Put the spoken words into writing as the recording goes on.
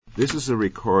This is a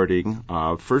recording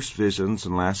of First Visions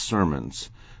and Last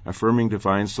Sermons, Affirming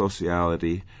Divine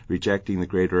Sociality, Rejecting the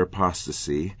Greater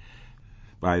Apostasy,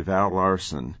 by Val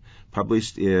Larson,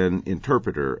 published in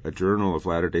Interpreter, a journal of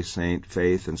Latter-day Saint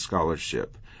faith and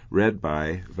scholarship, read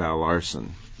by Val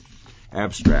Larson.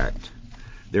 Abstract.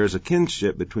 There is a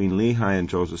kinship between Lehi and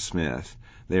Joseph Smith.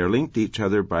 They are linked to each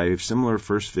other by similar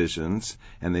first visions,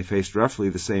 and they faced roughly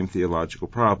the same theological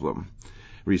problem.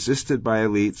 Resisted by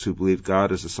elites who believe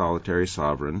God is a solitary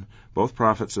sovereign, both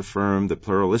prophets affirm the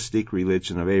pluralistic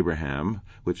religion of Abraham,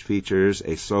 which features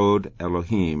a Sod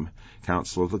Elohim,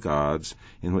 Council of the Gods,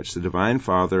 in which the Divine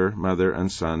Father, Mother,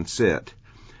 and Son sit.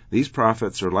 These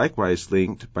prophets are likewise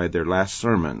linked by their last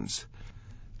sermons,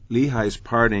 Lehi's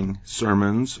parting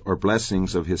sermons or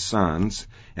blessings of his sons,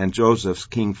 and Joseph's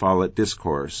King Follett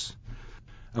discourse.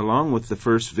 Along with the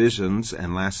first visions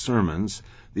and last sermons,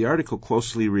 the article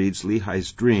closely reads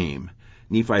Lehi's dream,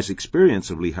 Nephi's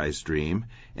experience of Lehi's dream,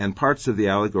 and parts of the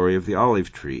allegory of the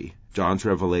olive tree, John's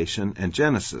Revelation, and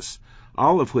Genesis,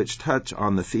 all of which touch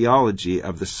on the theology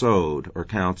of the Sod, or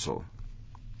council.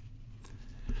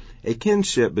 A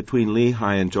kinship between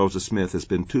Lehi and Joseph Smith has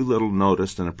been too little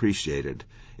noticed and appreciated.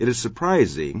 It is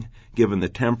surprising, given the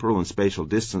temporal and spatial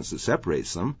distance that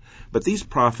separates them, but these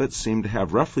prophets seem to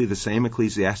have roughly the same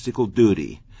ecclesiastical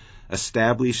duty: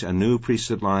 establish a new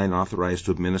priesthood line authorized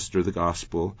to administer the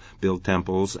gospel, build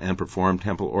temples, and perform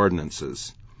temple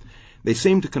ordinances. They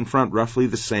seem to confront roughly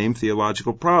the same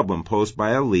theological problem posed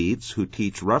by elites who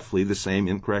teach roughly the same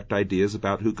incorrect ideas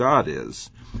about who God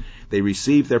is. They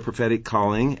receive their prophetic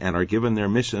calling and are given their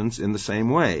missions in the same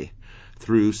way,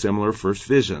 through similar first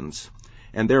visions.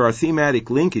 And there are thematic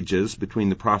linkages between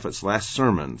the prophet's last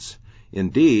sermons.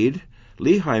 Indeed,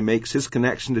 Lehi makes his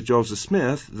connection to Joseph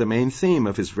Smith the main theme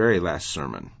of his very last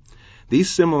sermon. These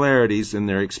similarities in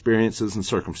their experiences and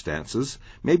circumstances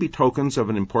may be tokens of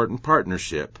an important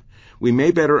partnership. We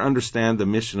may better understand the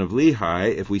mission of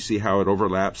Lehi if we see how it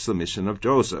overlaps the mission of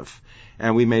Joseph,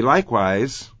 and we may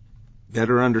likewise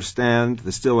better understand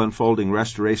the still unfolding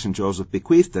restoration Joseph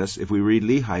bequeathed us if we read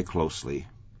Lehi closely.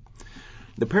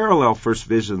 The parallel first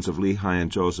visions of Lehi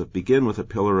and Joseph begin with a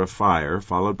pillar of fire,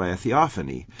 followed by a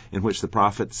theophany, in which the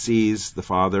prophet sees the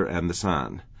Father and the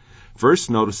Son. First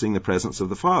noticing the presence of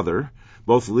the Father,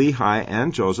 both Lehi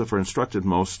and Joseph are instructed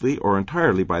mostly or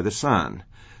entirely by the Son,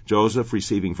 Joseph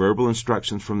receiving verbal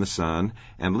instructions from the Son,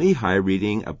 and Lehi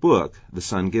reading a book the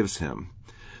Son gives him.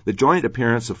 The joint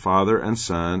appearance of Father and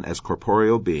Son as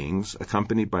corporeal beings,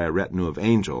 accompanied by a retinue of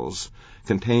angels,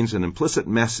 contains an implicit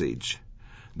message,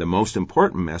 the most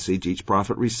important message each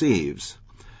prophet receives.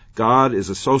 God is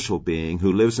a social being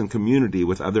who lives in community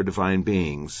with other divine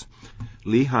beings.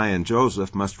 Lehi and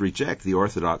Joseph must reject the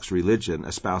orthodox religion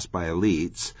espoused by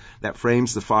elites that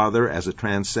frames the Father as a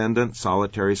transcendent,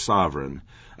 solitary sovereign,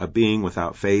 a being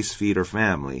without face, feet, or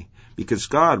family, because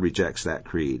God rejects that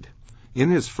creed. In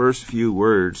his first few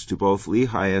words to both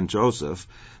Lehi and Joseph,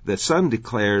 the Son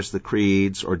declares the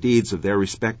creeds or deeds of their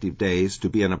respective days to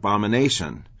be an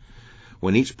abomination.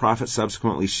 When each prophet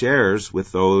subsequently shares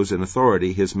with those in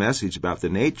authority his message about the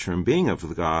nature and being of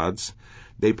the gods,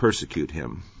 they persecute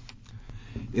him.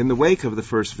 In the wake of the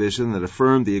first vision that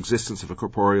affirmed the existence of a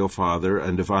corporeal Father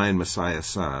and divine Messiah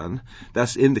Son,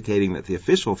 thus indicating that the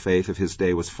official faith of his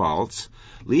day was false,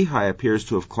 Lehi appears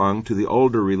to have clung to the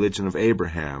older religion of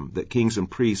Abraham that kings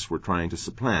and priests were trying to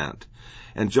supplant.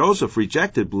 And Joseph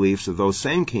rejected beliefs of those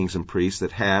same kings and priests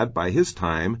that had, by his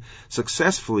time,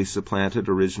 successfully supplanted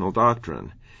original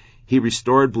doctrine. He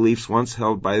restored beliefs once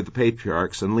held by the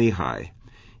patriarchs and Lehi.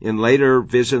 In later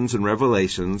visions and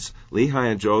revelations,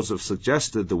 Lehi and Joseph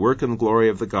suggested the work and glory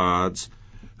of the gods,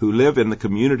 who live in the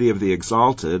community of the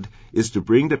exalted, is to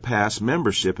bring to pass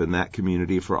membership in that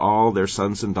community for all their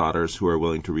sons and daughters who are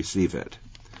willing to receive it.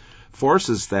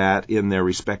 Forces that, in their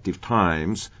respective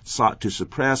times, sought to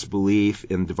suppress belief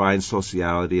in divine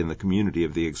sociality in the community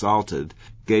of the exalted,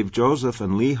 gave Joseph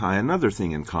and Lehi another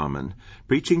thing in common: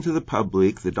 preaching to the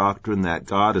public the doctrine that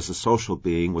God as a social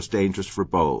being was dangerous for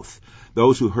both.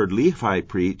 Those who heard Lehi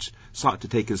preach sought to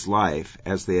take his life,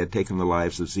 as they had taken the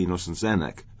lives of Zenos and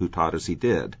Zenock, who taught as he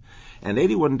did. And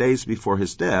 81 days before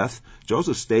his death,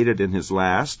 Joseph stated in his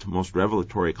last, most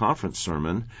revelatory conference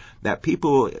sermon that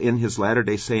people in his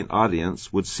Latter-day Saint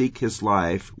audience would seek his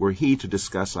life were he to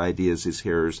discuss ideas his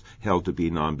hearers held to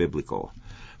be non-biblical.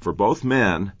 For both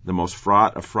men, the most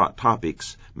fraught of fraught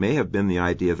topics may have been the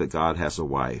idea that God has a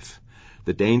wife.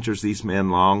 The dangers these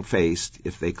men long faced,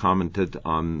 if they commented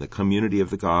on the community of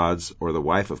the gods or the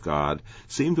wife of God,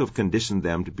 seem to have conditioned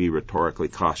them to be rhetorically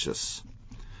cautious.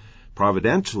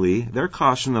 Providentially, their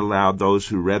caution allowed those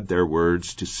who read their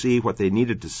words to see what they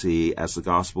needed to see as the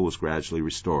gospel was gradually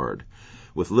restored.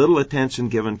 With little attention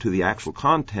given to the actual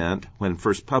content when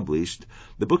first published,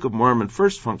 the Book of Mormon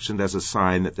first functioned as a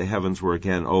sign that the heavens were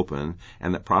again open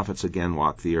and that prophets again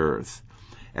walked the earth.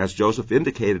 As Joseph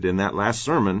indicated in that last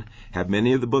sermon, had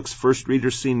many of the book's first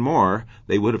readers seen more,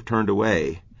 they would have turned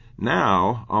away.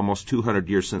 Now, almost 200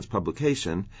 years since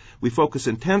publication, we focus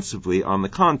intensively on the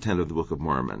content of the Book of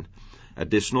Mormon.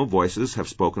 Additional voices have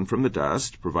spoken from the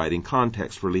dust, providing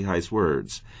context for Lehi's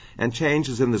words, and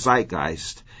changes in the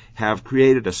zeitgeist have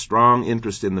created a strong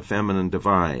interest in the feminine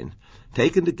divine.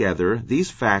 Taken together,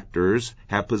 these factors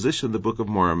have positioned the Book of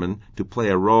Mormon to play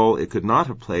a role it could not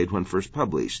have played when first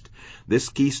published. This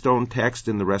keystone text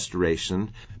in the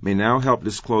Restoration may now help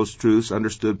disclose truths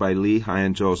understood by Lehi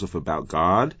and Joseph about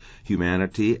God,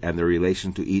 humanity, and their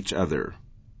relation to each other.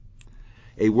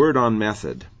 A word on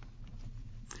method.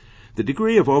 The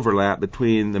degree of overlap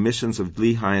between the missions of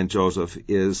Lehi and Joseph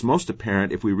is most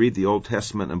apparent if we read the Old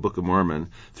Testament and Book of Mormon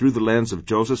through the lens of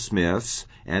Joseph Smith's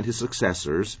and his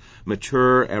successors'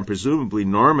 mature and presumably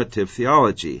normative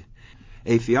theology,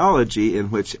 a theology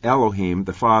in which Elohim,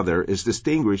 the Father, is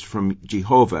distinguished from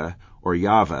Jehovah, or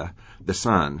Yahweh, the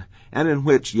Son, and in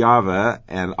which Yahweh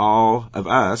and all of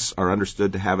us are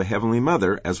understood to have a heavenly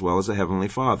mother as well as a heavenly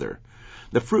Father.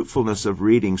 The fruitfulness of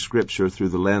reading Scripture through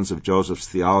the lens of Joseph's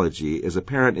theology is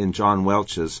apparent in John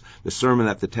Welch's The Sermon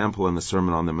at the Temple and the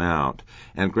Sermon on the Mount,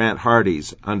 and Grant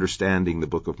Hardy's Understanding the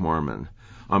Book of Mormon.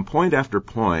 On point after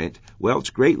point,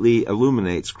 Welch greatly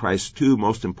illuminates Christ's two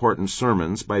most important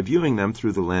sermons by viewing them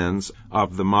through the lens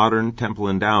of the modern temple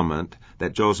endowment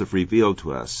that Joseph revealed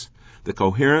to us. The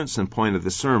coherence and point of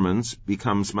the sermons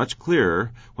becomes much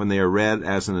clearer when they are read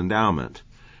as an endowment.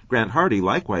 Grant Hardy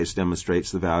likewise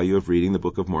demonstrates the value of reading the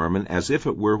Book of Mormon as if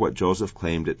it were what Joseph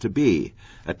claimed it to be,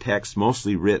 a text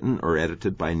mostly written or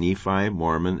edited by Nephi,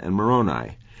 Mormon, and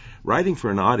Moroni. Writing for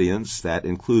an audience that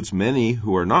includes many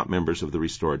who are not members of the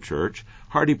restored church,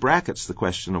 Hardy brackets the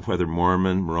question of whether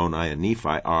Mormon, Moroni, and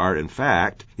Nephi are, in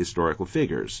fact, historical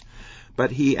figures.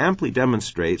 But he amply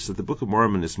demonstrates that the Book of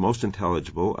Mormon is most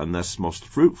intelligible and thus most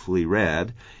fruitfully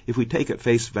read if we take at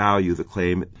face value the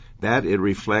claim that it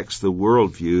reflects the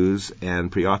worldviews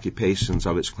and preoccupations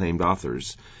of its claimed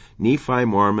authors. Nephi,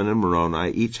 Mormon, and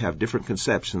Moroni each have different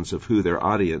conceptions of who their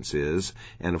audience is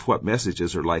and of what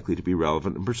messages are likely to be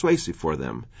relevant and persuasive for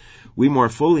them. We more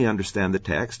fully understand the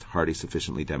text, Hardy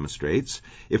sufficiently demonstrates,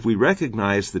 if we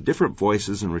recognize the different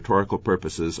voices and rhetorical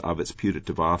purposes of its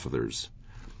putative authors.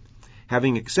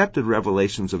 Having accepted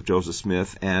revelations of Joseph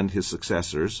Smith and his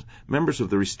successors, members of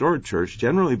the restored church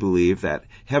generally believe that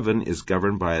heaven is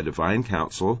governed by a divine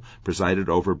council presided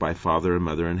over by Father and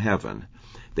Mother in heaven.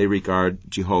 They regard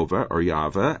Jehovah or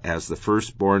Yahweh as the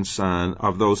firstborn son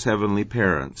of those heavenly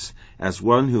parents, as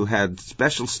one who had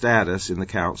special status in the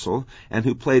council and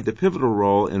who played the pivotal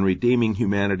role in redeeming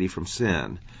humanity from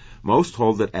sin. Most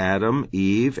hold that Adam,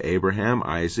 Eve, Abraham,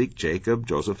 Isaac, Jacob,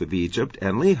 Joseph of Egypt,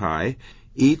 and Lehi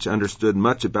each understood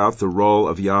much about the role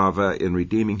of Yahweh in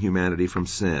redeeming humanity from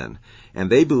sin, and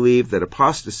they believe that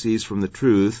apostasies from the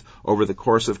truth over the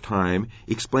course of time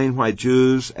explain why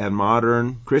Jews and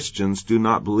modern Christians do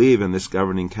not believe in this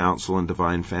governing council and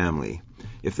divine family.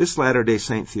 If this Latter-day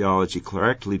Saint theology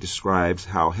correctly describes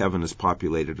how heaven is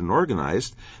populated and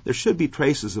organized, there should be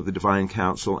traces of the divine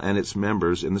council and its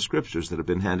members in the scriptures that have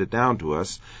been handed down to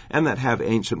us and that have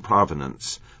ancient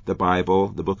provenance, the Bible,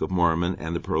 the Book of Mormon,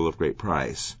 and the Pearl of Great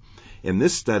Price. In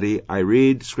this study, I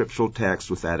read scriptural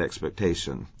texts with that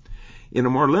expectation. In a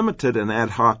more limited and ad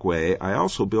hoc way, I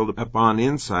also build upon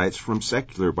insights from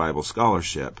secular Bible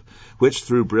scholarship, which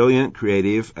through brilliant,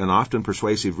 creative, and often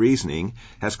persuasive reasoning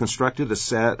has constructed a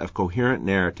set of coherent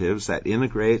narratives that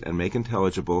integrate and make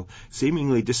intelligible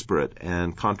seemingly disparate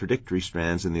and contradictory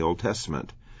strands in the Old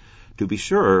Testament. To be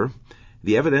sure,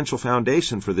 the evidential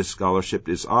foundation for this scholarship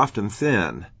is often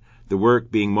thin, the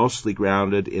work being mostly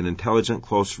grounded in intelligent,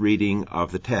 close reading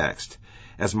of the text.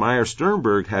 As Meyer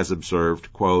Sternberg has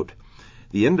observed, quote,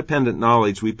 "The independent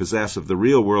knowledge we possess of the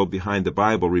real world behind the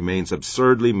Bible remains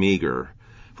absurdly meager.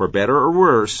 For better or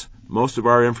worse, most of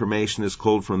our information is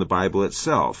culled from the Bible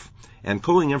itself, and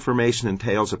culling information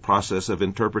entails a process of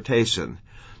interpretation.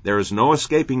 There is no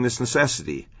escaping this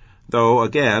necessity, though,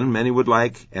 again, many would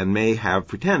like and may have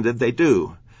pretended they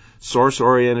do.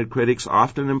 Source-oriented critics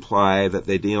often imply that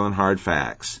they deal in hard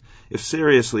facts. If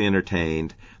seriously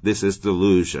entertained, this is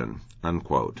delusion,"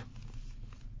 unquote.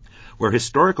 Where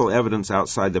historical evidence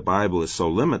outside the Bible is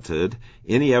so limited,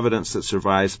 any evidence that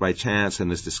survives by chance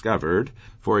and is discovered,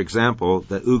 for example,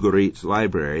 the Ugarit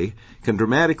Library, can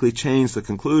dramatically change the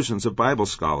conclusions of Bible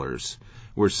scholars.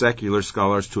 Were secular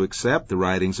scholars to accept the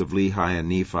writings of Lehi and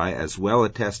Nephi as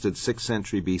well-attested 6th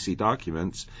century BC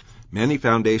documents, many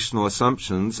foundational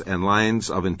assumptions and lines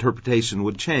of interpretation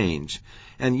would change.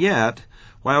 And yet,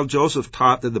 while Joseph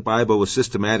taught that the Bible was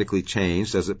systematically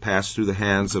changed as it passed through the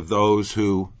hands of those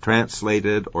who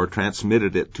translated or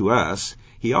transmitted it to us,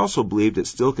 he also believed it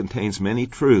still contains many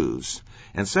truths,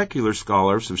 and secular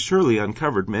scholars have surely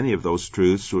uncovered many of those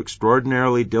truths through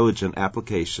extraordinarily diligent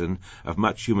application of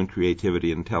much human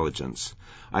creativity and intelligence.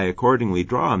 I accordingly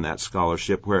draw on that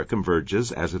scholarship where it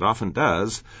converges, as it often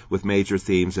does, with major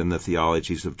themes in the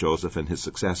theologies of Joseph and his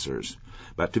successors.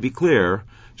 But to be clear,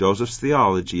 Joseph's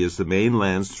theology is the main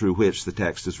lens through which the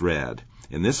text is read.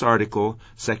 In this article,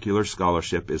 secular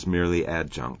scholarship is merely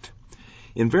adjunct.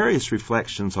 In various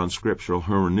reflections on scriptural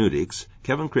hermeneutics,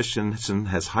 Kevin Christensen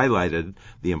has highlighted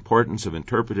the importance of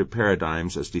interpretive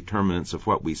paradigms as determinants of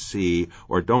what we see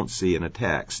or don't see in a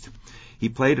text. He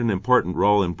played an important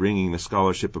role in bringing the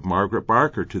scholarship of Margaret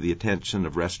Barker to the attention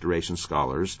of Restoration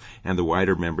scholars and the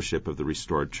wider membership of the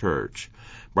Restored Church.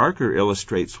 Barker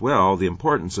illustrates well the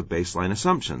importance of baseline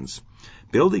assumptions,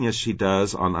 building as she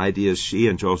does on ideas she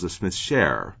and Joseph Smith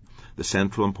share: the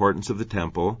central importance of the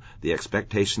temple, the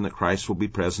expectation that Christ will be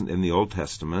present in the Old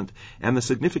Testament, and the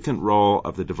significant role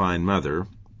of the Divine Mother.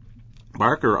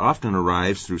 Barker often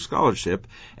arrives through scholarship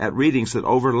at readings that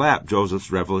overlap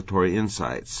Joseph's revelatory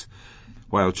insights.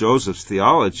 While Joseph's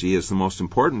theology is the most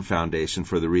important foundation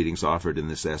for the readings offered in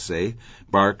this essay,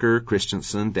 Barker,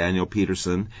 Christensen, Daniel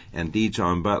Peterson, and D.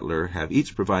 John Butler have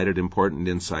each provided important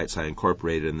insights I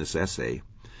incorporated in this essay.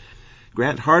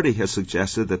 Grant Hardy has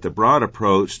suggested that the broad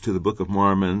approach to the Book of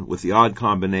Mormon, with the odd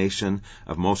combination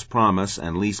of most promise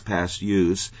and least past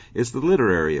use, is the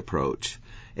literary approach.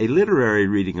 A literary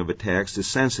reading of a text is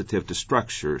sensitive to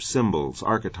structure, symbols,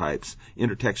 archetypes,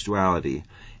 intertextuality,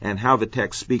 and how the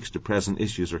text speaks to present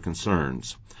issues or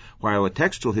concerns. While a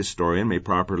textual historian may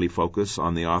properly focus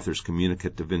on the author's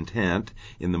communicative intent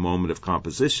in the moment of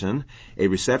composition, a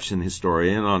reception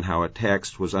historian on how a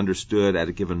text was understood at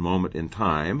a given moment in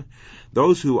time,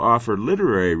 those who offer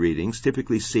literary readings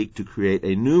typically seek to create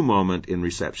a new moment in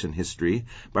reception history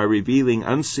by revealing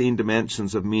unseen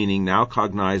dimensions of meaning now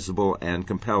cognizable and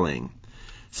compelling.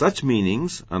 Such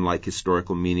meanings, unlike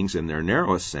historical meanings in their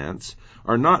narrowest sense,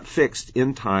 are not fixed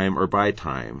in time or by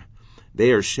time.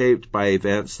 They are shaped by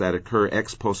events that occur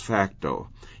ex post facto,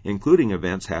 including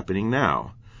events happening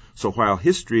now. So while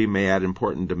history may add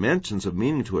important dimensions of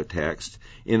meaning to a text,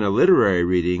 in a literary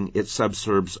reading it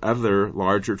subserves other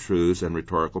larger truths and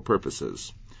rhetorical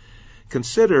purposes.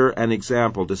 Consider an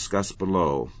example discussed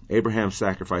below, Abraham's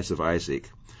sacrifice of Isaac.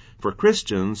 For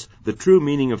Christians, the true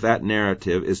meaning of that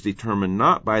narrative is determined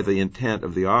not by the intent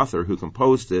of the author who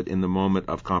composed it in the moment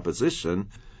of composition,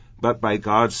 but by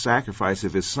God's sacrifice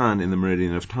of his Son in the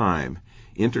meridian of time.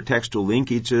 Intertextual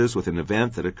linkages with an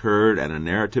event that occurred and a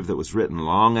narrative that was written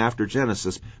long after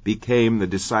Genesis became the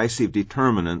decisive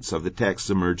determinants of the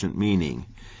text's emergent meaning.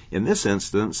 In this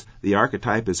instance, the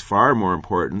archetype is far more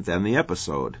important than the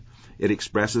episode. It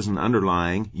expresses an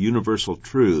underlying, universal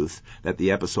truth that the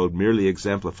episode merely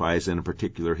exemplifies in a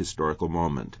particular historical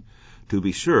moment. To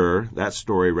be sure, that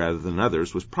story rather than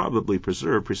others was probably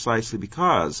preserved precisely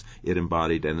because it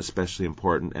embodied an especially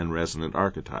important and resonant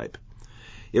archetype.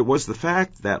 It was the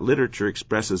fact that literature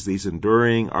expresses these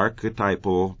enduring,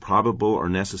 archetypal, probable, or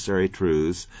necessary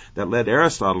truths that led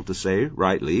Aristotle to say,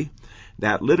 rightly,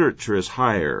 that literature is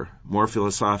higher, more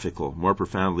philosophical, more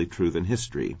profoundly true than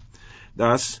history.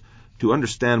 Thus, to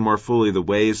understand more fully the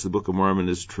ways the Book of Mormon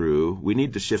is true, we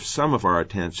need to shift some of our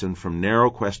attention from narrow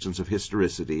questions of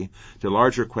historicity to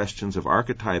larger questions of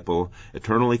archetypal,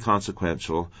 eternally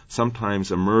consequential,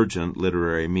 sometimes emergent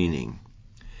literary meaning.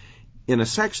 In a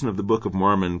section of the Book of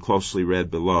Mormon closely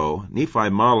read below, Nephi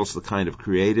models the kind of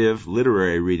creative,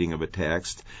 literary reading of a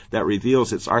text that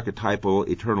reveals its archetypal,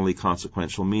 eternally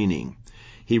consequential meaning.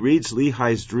 He reads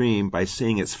Lehi's dream by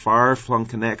seeing its far-flung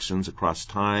connections across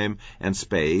time and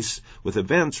space, with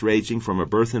events ranging from a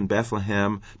birth in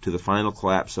Bethlehem to the final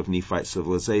collapse of Nephite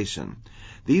civilization.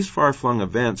 These far-flung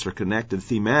events are connected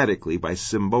thematically by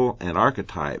symbol and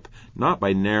archetype, not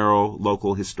by narrow,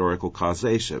 local historical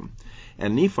causation.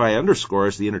 And Nephi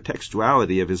underscores the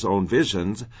intertextuality of his own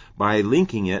visions by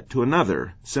linking it to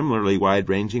another, similarly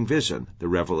wide-ranging vision, the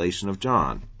Revelation of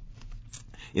John.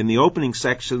 In the opening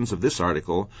sections of this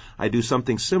article, I do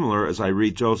something similar as I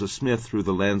read Joseph Smith through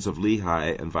the lens of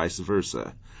Lehi and vice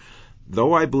versa.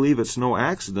 Though I believe it's no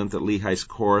accident that Lehi's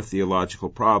core theological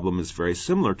problem is very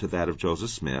similar to that of Joseph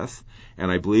Smith, and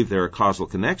I believe there are causal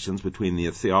connections between the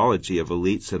theology of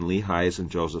elites in Lehi's and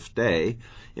Joseph's day,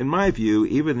 in my view,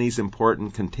 even these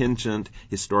important contingent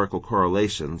historical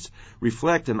correlations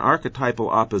reflect an archetypal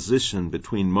opposition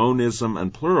between monism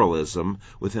and pluralism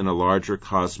within a larger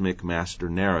cosmic master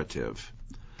narrative.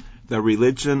 The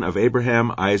religion of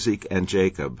Abraham, Isaac, and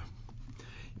Jacob.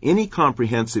 Any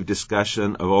comprehensive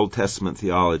discussion of Old Testament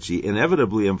theology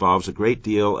inevitably involves a great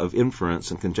deal of inference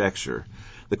and conjecture.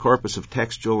 The corpus of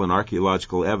textual and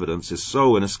archaeological evidence is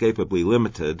so inescapably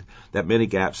limited that many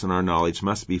gaps in our knowledge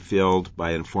must be filled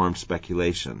by informed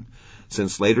speculation.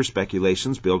 Since later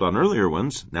speculations build on earlier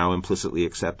ones, now implicitly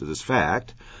accepted as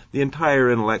fact, the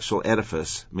entire intellectual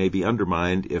edifice may be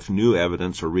undermined if new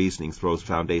evidence or reasoning throws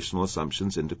foundational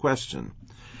assumptions into question.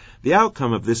 The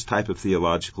outcome of this type of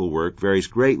theological work varies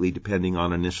greatly depending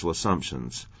on initial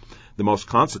assumptions. The most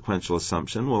consequential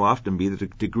assumption will often be the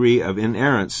degree of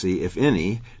inerrancy, if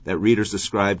any, that readers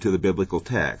ascribe to the biblical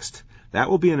text. That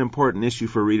will be an important issue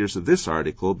for readers of this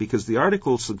article because the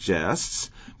article suggests,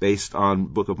 based on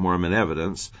Book of Mormon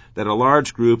evidence, that a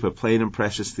large group of plain and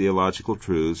precious theological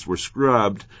truths were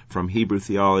scrubbed from Hebrew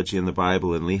theology in the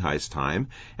Bible in Lehi's time,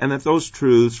 and that those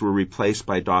truths were replaced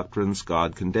by doctrines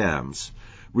God condemns.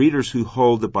 Readers who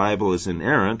hold the Bible as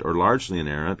inerrant or largely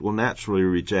inerrant will naturally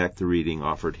reject the reading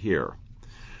offered here.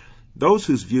 Those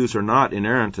whose views are not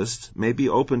inerrantists may be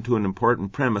open to an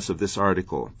important premise of this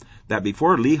article, that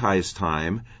before Lehi's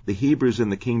time, the Hebrews in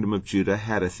the kingdom of Judah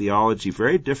had a theology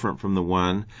very different from the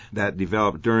one that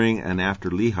developed during and after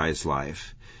Lehi's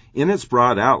life. In its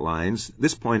broad outlines,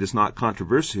 this point is not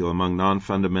controversial among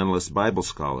non-fundamentalist Bible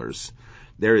scholars.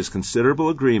 There is considerable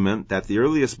agreement that the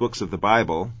earliest books of the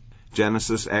Bible,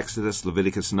 Genesis, Exodus,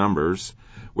 Leviticus, Numbers,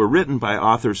 were written by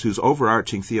authors whose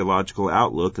overarching theological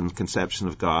outlook and conception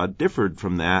of God differed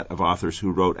from that of authors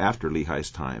who wrote after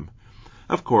Lehi's time.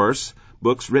 Of course,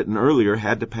 books written earlier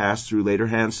had to pass through later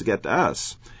hands to get to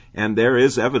us, and there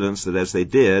is evidence that as they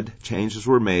did, changes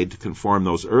were made to conform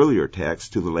those earlier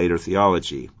texts to the later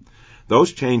theology.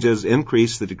 Those changes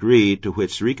increase the degree to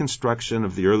which reconstruction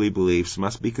of the early beliefs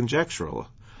must be conjectural.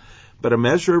 But a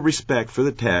measure of respect for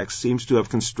the text seems to have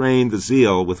constrained the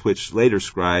zeal with which later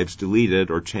scribes deleted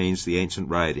or changed the ancient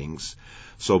writings,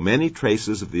 so many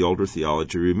traces of the older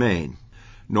theology remain.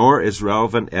 Nor is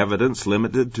relevant evidence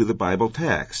limited to the Bible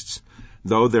texts.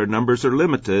 Though their numbers are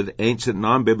limited, ancient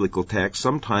non-biblical texts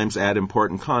sometimes add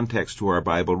important context to our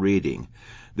Bible reading.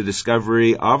 The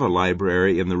discovery of a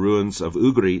library in the ruins of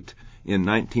Ugarit in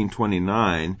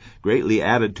 1929 greatly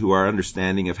added to our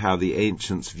understanding of how the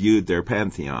ancients viewed their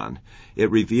pantheon.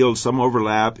 It revealed some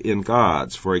overlap in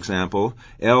gods. For example,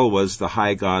 El was the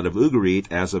high god of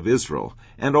Ugarit as of Israel,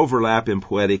 and overlap in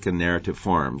poetic and narrative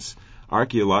forms.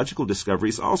 Archaeological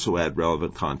discoveries also add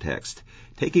relevant context.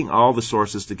 Taking all the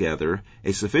sources together,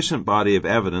 a sufficient body of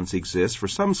evidence exists for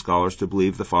some scholars to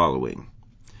believe the following.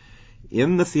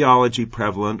 In the theology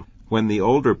prevalent when the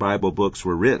older Bible books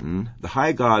were written, the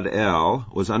high god El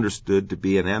was understood to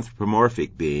be an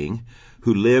anthropomorphic being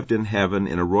who lived in heaven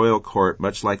in a royal court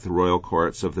much like the royal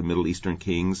courts of the Middle Eastern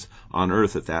kings on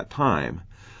earth at that time.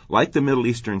 Like the Middle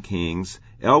Eastern kings,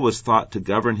 El was thought to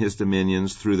govern his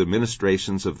dominions through the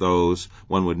ministrations of those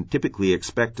one would typically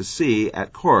expect to see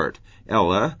at court: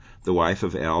 Ella, the wife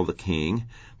of El, the king,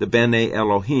 the Bene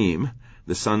Elohim,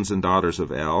 the sons and daughters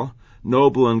of El,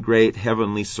 noble and great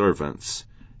heavenly servants.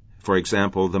 For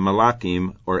example, the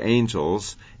Malachim, or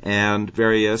angels, and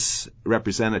various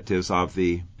representatives of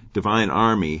the divine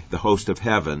army, the host of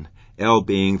heaven, El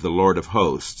being the Lord of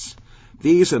hosts.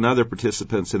 These and other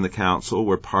participants in the council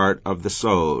were part of the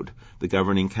Sod, the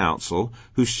governing council,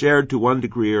 who shared to one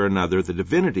degree or another the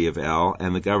divinity of El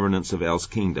and the governance of El's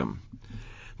kingdom.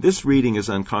 This reading is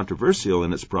uncontroversial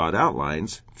in its broad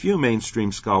outlines. Few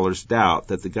mainstream scholars doubt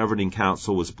that the governing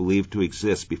council was believed to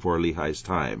exist before Lehi's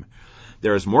time.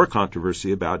 There is more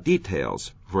controversy about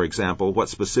details. For example, what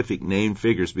specific named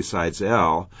figures besides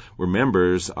El were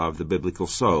members of the biblical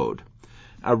Sod.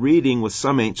 A reading with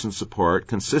some ancient support,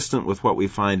 consistent with what we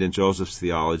find in Joseph's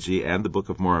theology and the Book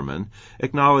of Mormon,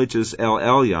 acknowledges El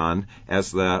Elyon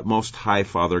as the Most High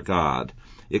Father God.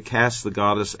 It casts the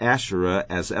goddess Asherah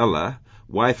as Ella,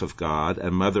 wife of God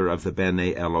and mother of the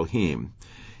Bene Elohim.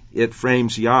 It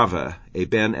frames Yahweh, a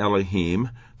Ben Elohim,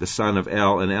 the son of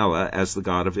El and Ella, as the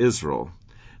God of Israel.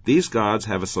 These gods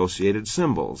have associated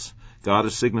symbols. God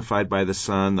is signified by the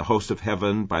sun, the host of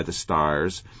heaven by the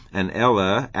stars, and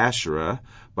Ella, Asherah,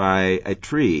 by a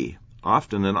tree,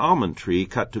 often an almond tree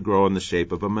cut to grow in the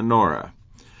shape of a menorah.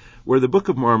 Were the Book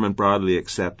of Mormon broadly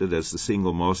accepted as the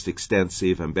single most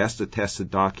extensive and best attested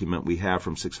document we have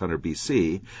from 600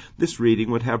 BC, this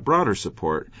reading would have broader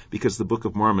support because the Book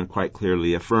of Mormon quite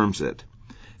clearly affirms it.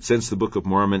 Since the Book of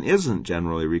Mormon isn't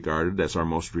generally regarded as our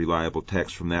most reliable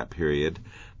text from that period,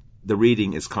 the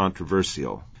reading is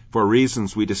controversial. For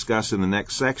reasons we discuss in the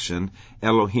next section,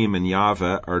 Elohim and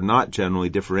Yahweh are not generally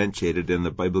differentiated in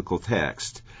the biblical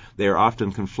text. They are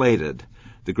often conflated.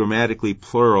 The grammatically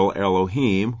plural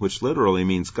Elohim, which literally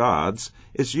means gods,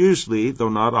 is usually, though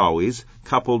not always,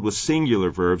 coupled with singular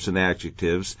verbs and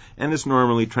adjectives, and is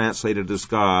normally translated as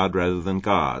God rather than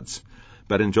gods.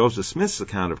 But in Joseph Smith's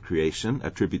account of creation,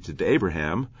 attributed to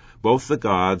Abraham, both the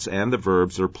gods and the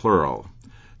verbs are plural.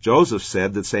 Joseph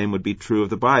said the same would be true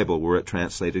of the Bible were it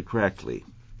translated correctly.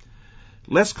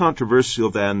 Less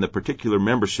controversial than the particular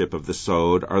membership of the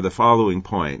Sod are the following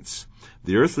points.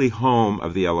 The earthly home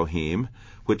of the Elohim,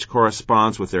 which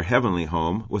corresponds with their heavenly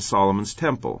home, was Solomon's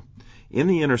temple. In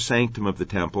the inner sanctum of the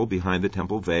temple, behind the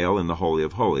temple veil in the Holy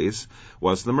of Holies,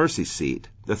 was the mercy seat,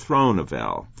 the throne of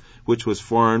El, which was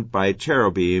formed by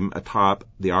cherubim atop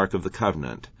the Ark of the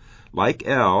Covenant. Like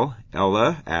El,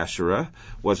 Elah, Asherah,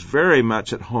 was very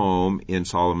much at home in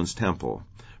Solomon's temple.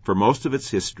 For most of its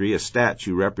history, a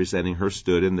statue representing her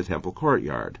stood in the temple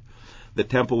courtyard. The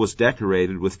temple was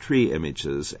decorated with tree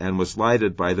images and was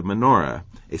lighted by the menorah,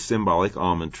 a symbolic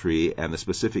almond tree and the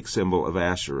specific symbol of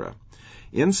Asherah.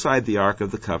 Inside the Ark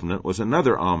of the Covenant was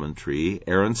another almond tree,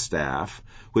 Aaron's staff,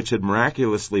 which had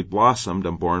miraculously blossomed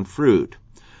and borne fruit.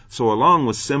 So along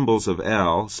with symbols of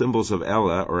El, symbols of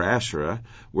Elah or Asherah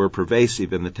were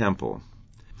pervasive in the temple.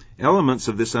 Elements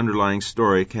of this underlying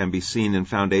story can be seen in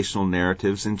foundational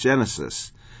narratives in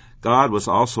Genesis. God was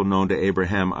also known to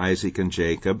Abraham, Isaac, and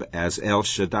Jacob as El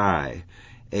Shaddai,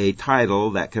 a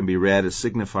title that can be read as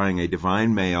signifying a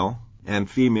divine male and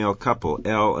female couple,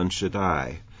 El and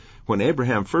Shaddai. When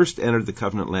Abraham first entered the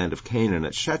covenant land of Canaan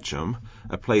at Shechem,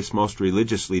 a place most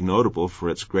religiously notable for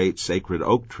its great sacred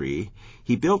oak tree,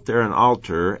 he built there an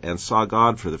altar and saw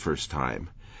God for the first time.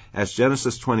 As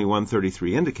Genesis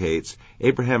 21:33 indicates,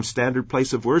 Abraham's standard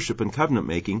place of worship and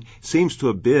covenant-making seems to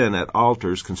have been at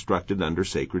altars constructed under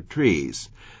sacred trees.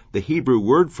 The Hebrew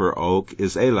word for oak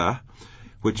is elah,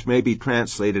 which may be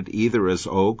translated either as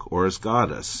oak or as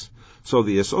goddess. So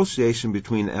the association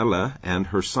between Elah and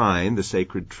her sign, the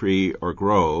sacred tree or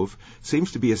grove,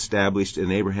 seems to be established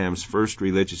in Abraham's first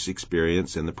religious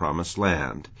experience in the Promised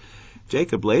Land.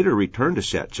 Jacob later returned to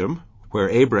Shechem, where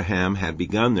Abraham had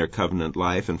begun their covenant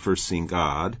life and first seen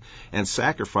God, and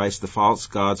sacrificed the false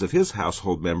gods of his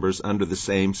household members under the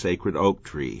same sacred oak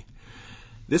tree.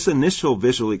 This initial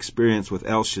visual experience with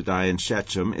El Shaddai in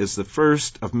Shechem is the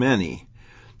first of many.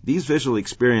 These visual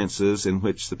experiences in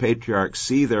which the patriarchs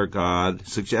see their God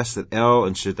suggest that El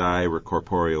and Shaddai were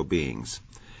corporeal beings.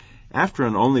 After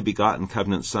an only begotten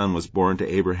covenant son was born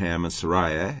to Abraham and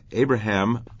Sarai,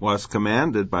 Abraham was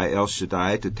commanded by El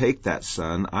Shaddai to take that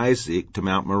son, Isaac, to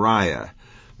Mount Moriah,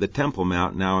 the Temple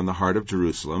Mount now in the heart of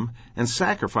Jerusalem, and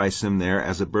sacrifice him there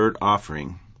as a burnt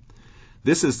offering.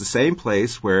 This is the same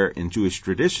place where, in Jewish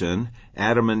tradition,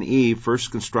 Adam and Eve first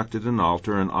constructed an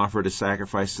altar and offered a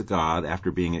sacrifice to God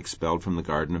after being expelled from the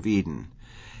Garden of Eden.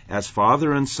 As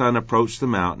father and son approached the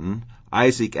mountain,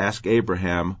 Isaac asked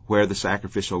Abraham where the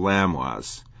sacrificial lamb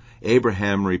was.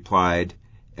 Abraham replied,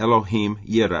 Elohim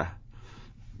Yireh.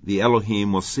 The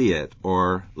Elohim will see it,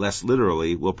 or, less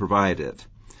literally, will provide it.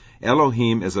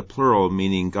 Elohim is a plural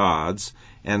meaning gods,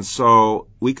 and so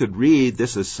we could read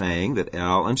this as saying that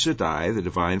El and Shaddai, the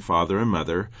divine father and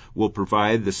mother, will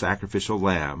provide the sacrificial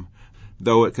lamb,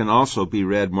 though it can also be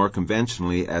read more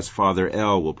conventionally as Father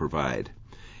El will provide.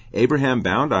 Abraham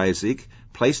bound Isaac,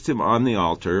 placed him on the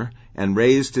altar, and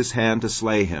raised his hand to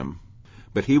slay him.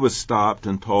 But he was stopped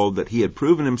and told that he had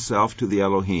proven himself to the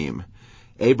Elohim.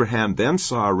 Abraham then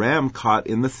saw a ram caught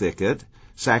in the thicket,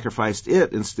 sacrificed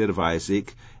it instead of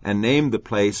Isaac, and named the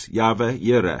place Yahweh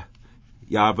Yireh.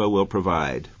 Yahweh will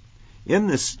provide. In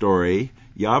this story,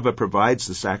 Yahweh provides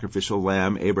the sacrificial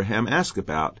lamb Abraham asked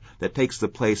about that takes the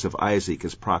place of Isaac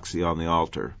as proxy on the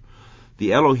altar.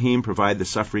 The Elohim provide the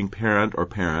suffering parent or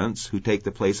parents who take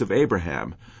the place of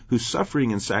Abraham, whose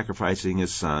suffering in sacrificing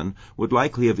his son would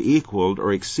likely have equaled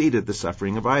or exceeded the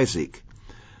suffering of Isaac.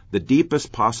 The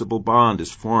deepest possible bond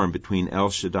is formed between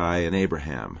El Shaddai and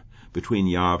Abraham, between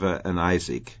Yahweh and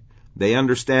Isaac. They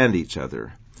understand each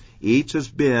other. Each has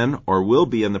been or will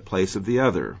be in the place of the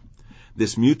other.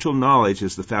 This mutual knowledge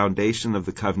is the foundation of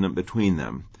the covenant between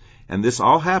them, and this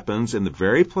all happens in the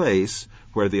very place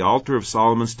where the altar of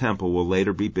Solomon's temple will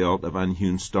later be built of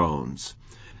unhewn stones.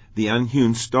 The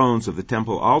unhewn stones of the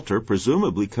temple altar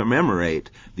presumably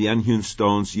commemorate the unhewn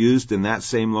stones used in that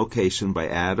same location by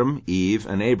Adam, Eve,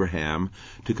 and Abraham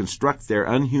to construct their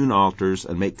unhewn altars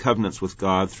and make covenants with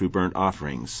God through burnt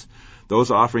offerings.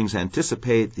 Those offerings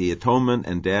anticipate the atonement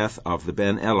and death of the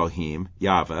Ben Elohim,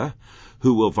 Yahweh,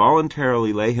 who will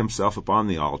voluntarily lay himself upon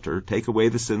the altar, take away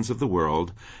the sins of the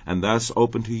world, and thus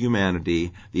open to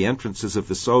humanity the entrances of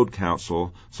the Sod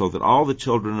Council so that all the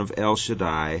children of El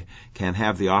Shaddai can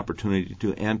have the opportunity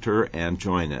to enter and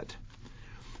join it.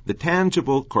 The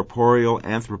tangible corporeal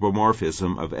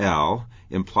anthropomorphism of El,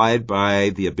 implied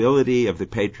by the ability of the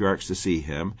patriarchs to see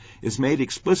him, is made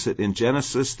explicit in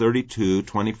Genesis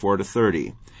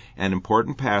 32:24-30, an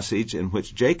important passage in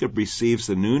which Jacob receives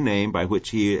the new name by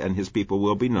which he and his people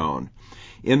will be known.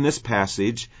 In this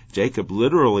passage, Jacob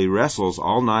literally wrestles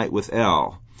all night with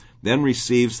El, then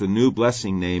receives the new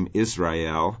blessing name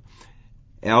Israel.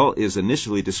 El is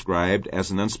initially described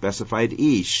as an unspecified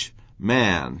Ish,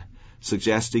 man,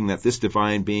 suggesting that this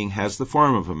divine being has the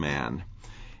form of a man.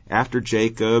 After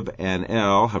Jacob and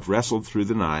El have wrestled through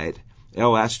the night,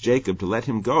 El asks Jacob to let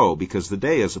him go because the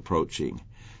day is approaching.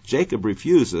 Jacob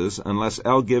refuses unless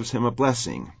El gives him a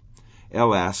blessing.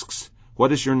 El asks,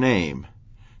 "What is your name?"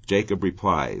 Jacob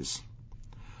replies.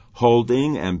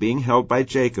 Holding and being held by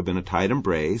Jacob in a tight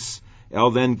embrace,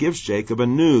 El then gives Jacob a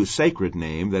new sacred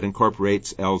name that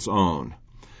incorporates El's own.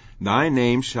 "Thy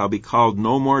name shall be called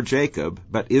no more Jacob,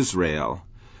 but Israel,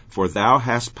 for thou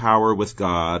hast power with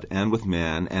God and with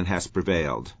men, and hast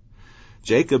prevailed."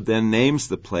 Jacob then names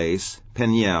the place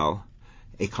Peniel,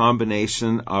 a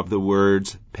combination of the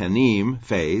words Penim,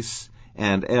 face,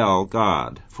 and El,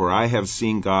 God, for I have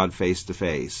seen God face to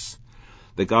face.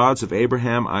 The gods of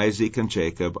Abraham, Isaac, and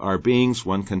Jacob are beings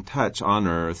one can touch on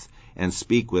earth and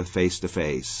speak with face to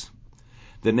face.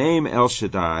 The name El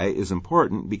Shaddai is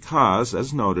important because,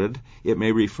 as noted, it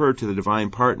may refer to the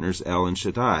divine partners El and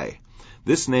Shaddai.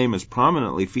 This name is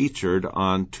prominently featured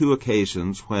on two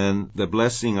occasions when the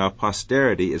blessing of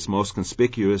posterity is most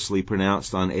conspicuously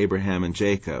pronounced on Abraham and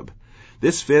Jacob.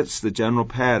 This fits the general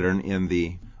pattern in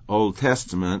the Old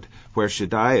Testament, where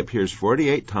Shaddai appears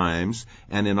 48 times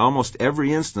and in almost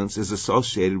every instance is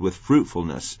associated with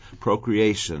fruitfulness,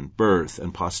 procreation, birth,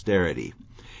 and posterity.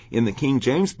 In the King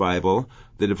James Bible,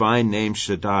 the divine name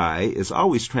Shaddai is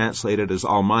always translated as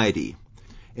Almighty.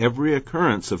 Every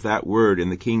occurrence of that word in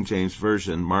the King James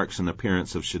Version marks an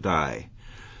appearance of Shaddai.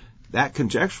 That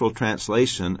conjectural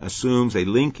translation assumes a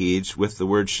linkage with the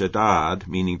word Shaddad,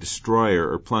 meaning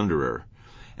destroyer or plunderer.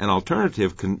 An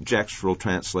alternative conjectural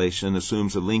translation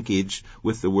assumes a linkage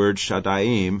with the word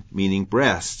Shaddaim, meaning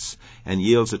breasts, and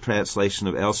yields a translation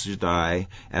of El Shaddai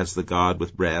as the god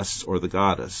with breasts or the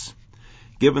goddess.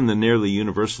 Given the nearly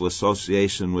universal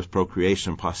association with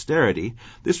procreation and posterity,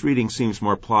 this reading seems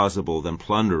more plausible than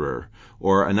plunderer,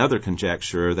 or another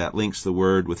conjecture that links the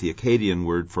word with the Akkadian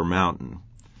word for mountain.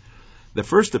 The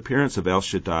first appearance of El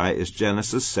Shaddai is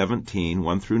Genesis 17,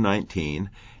 1-19,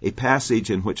 a passage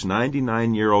in which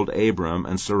 99-year-old Abram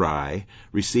and Sarai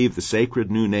receive the sacred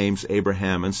new names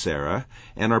Abraham and Sarah,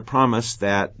 and are promised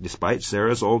that, despite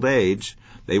Sarah's old age,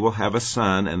 they will have a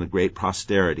son and a great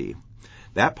posterity.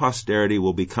 That posterity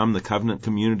will become the covenant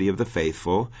community of the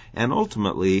faithful, and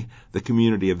ultimately the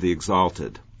community of the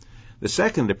exalted. The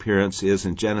second appearance is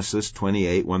in Genesis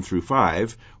 28,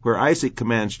 1-5, where Isaac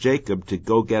commands Jacob to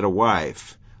go get a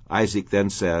wife. Isaac then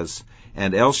says,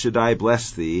 "And El Shaddai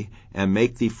bless thee, and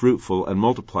make thee fruitful, and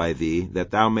multiply thee,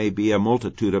 that thou may be a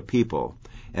multitude of people,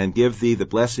 and give thee the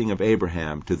blessing of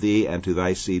Abraham, to thee and to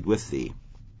thy seed with thee."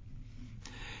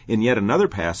 In yet another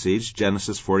passage,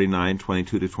 Genesis 49,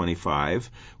 22-25,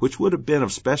 which would have been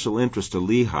of special interest to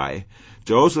Lehi,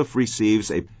 Joseph receives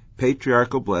a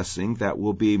patriarchal blessing that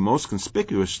will be most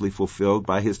conspicuously fulfilled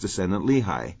by his descendant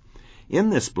Lehi. In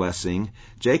this blessing,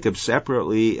 Jacob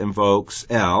separately invokes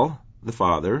El, the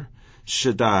father,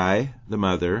 Shaddai, the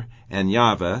mother, and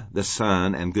Yahweh, the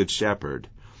son and good shepherd.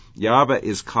 Yahweh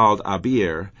is called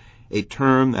Abir, a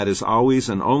term that is always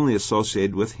and only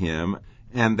associated with him,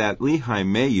 and that Lehi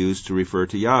may use to refer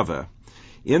to Yahweh.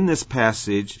 In this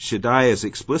passage, Shaddai is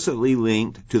explicitly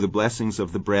linked to the blessings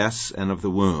of the breasts and of the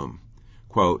womb.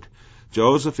 Quote,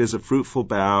 "Joseph is a fruitful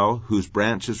bough whose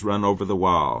branches run over the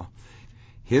wall.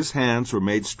 His hands were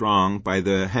made strong by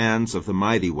the hands of the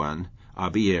mighty one,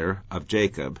 Abir, of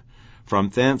Jacob. From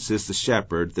thence is the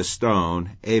shepherd, the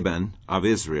stone, Aben, of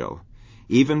Israel.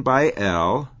 Even by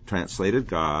El, translated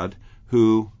God,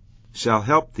 who shall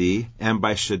help thee, and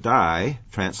by Shaddai,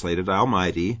 translated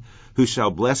Almighty, who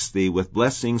shall bless thee with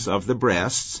blessings of the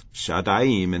breasts,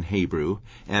 Shaddaim in Hebrew,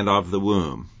 and of the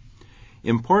womb."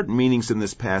 Important meanings in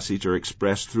this passage are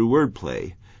expressed through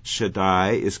wordplay.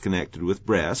 Shaddai is connected with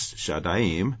breast,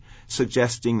 Shadda'im,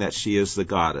 suggesting that she is the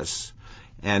goddess.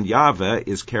 And Yahweh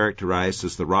is characterized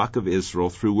as the rock of Israel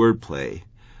through wordplay.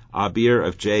 Abir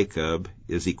of Jacob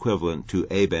is equivalent to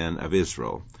Aben of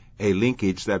Israel, a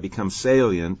linkage that becomes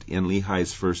salient in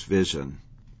Lehi's first vision.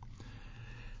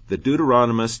 The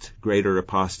Deuteronomist Greater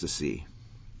Apostasy.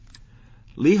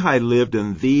 Lehi lived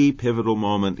in the pivotal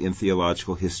moment in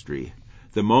theological history,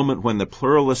 the moment when the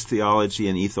pluralist theology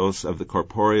and ethos of the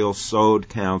corporeal Sod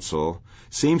Council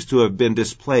seems to have been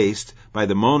displaced by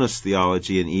the monist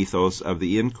theology and ethos of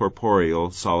the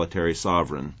incorporeal solitary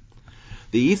sovereign.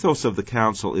 The ethos of the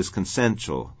council is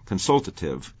consensual,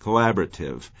 consultative,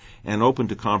 collaborative, and open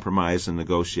to compromise and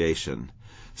negotiation.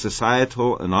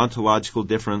 Societal and ontological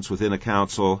difference within a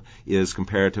council is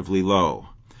comparatively low.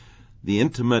 The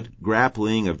intimate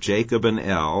grappling of Jacob and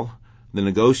El, the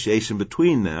negotiation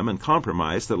between them and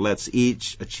compromise that lets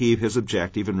each achieve his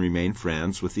objective and remain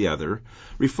friends with the other,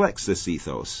 reflects this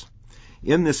ethos.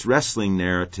 In this wrestling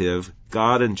narrative,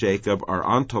 God and Jacob are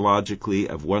ontologically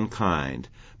of one kind,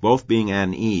 both being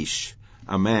an ish,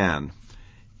 a man.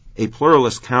 A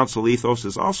pluralist council ethos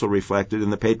is also reflected in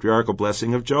the patriarchal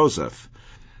blessing of Joseph.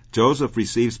 Joseph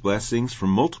receives blessings from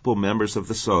multiple members of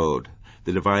the Sod,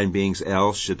 the divine beings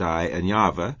El, Shaddai, and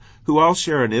Yahweh, who all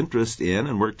share an interest in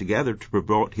and work together to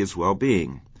promote his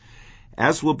well-being.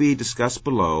 As will be discussed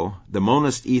below, the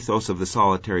monist ethos of the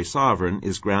solitary sovereign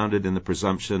is grounded in the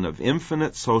presumption of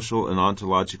infinite social and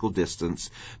ontological distance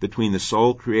between the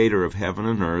sole creator of heaven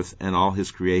and earth and all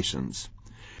his creations.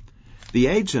 The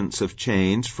agents of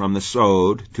change from the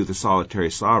Sod to the solitary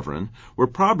sovereign were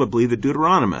probably the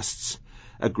Deuteronomists,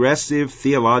 aggressive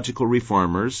theological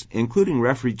reformers, including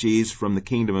refugees from the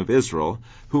kingdom of Israel,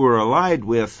 who were allied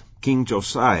with King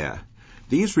Josiah.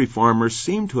 These reformers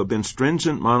seem to have been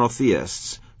stringent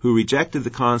monotheists who rejected the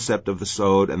concept of the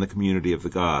Sod and the community of the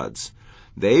gods.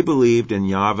 They believed in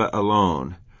Yahweh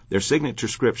alone. Their signature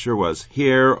scripture was,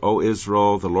 "Hear, O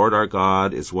Israel, the Lord our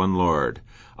God is one Lord.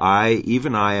 I,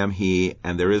 even I am He,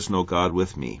 and there is no God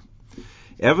with me."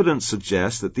 Evidence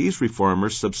suggests that these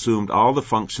reformers subsumed all the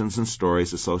functions and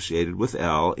stories associated with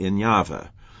El in Yahweh.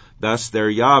 Thus their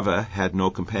Yahweh had no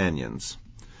companions.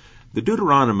 The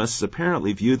Deuteronomists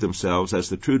apparently viewed themselves as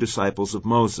the true disciples of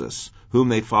Moses, whom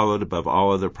they followed above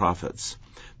all other prophets.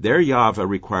 Their Yahweh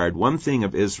required one thing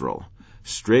of Israel,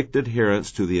 strict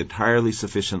adherence to the entirely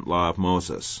sufficient law of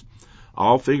Moses.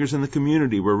 All figures in the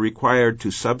community were required to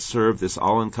subserve this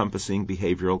all-encompassing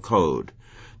behavioral code.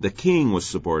 The king was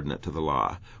subordinate to the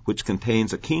law, which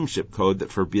contains a kingship code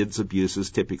that forbids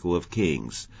abuses typical of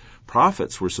kings.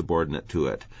 Prophets were subordinate to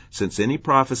it, since any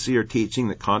prophecy or teaching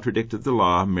that contradicted the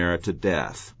law merited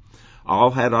death.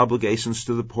 All had obligations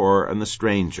to the poor and the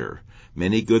stranger.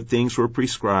 Many good things were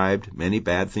prescribed, many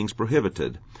bad things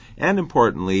prohibited. And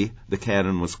importantly, the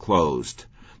canon was closed.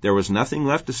 There was nothing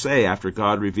left to say after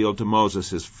God revealed to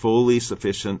Moses his fully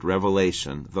sufficient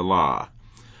revelation, the law.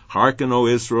 "Hearken, O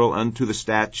Israel, unto the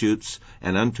statutes,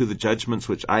 and unto the judgments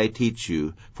which I teach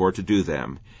you, for to do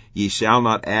them. Ye shall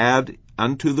not add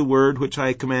unto the word which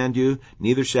I command you,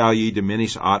 neither shall ye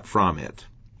diminish aught from it."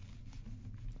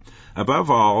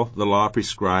 Above all, the law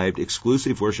prescribed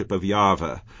exclusive worship of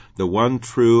Yahweh, the one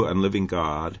true and living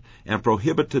God, and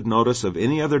prohibited notice of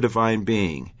any other divine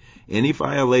being. Any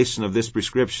violation of this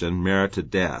prescription merited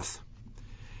death.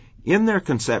 In their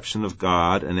conception of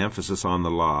God and emphasis on the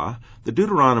law, the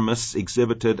Deuteronomists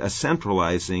exhibited a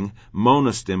centralizing,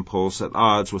 monist impulse at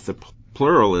odds with the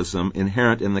pluralism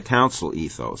inherent in the council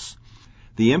ethos.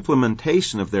 The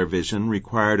implementation of their vision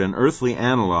required an earthly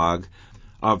analog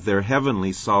of their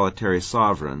heavenly solitary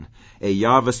sovereign, a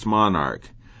Yahwist monarch.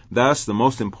 Thus, the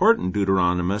most important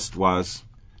Deuteronomist was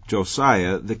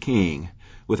Josiah the king.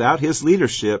 Without his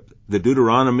leadership, the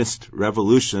Deuteronomist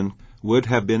revolution would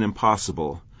have been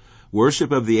impossible.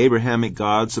 Worship of the Abrahamic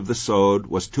gods of the Sod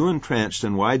was too entrenched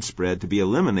and widespread to be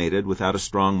eliminated without a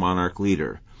strong monarch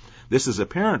leader. This is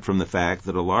apparent from the fact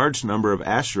that a large number of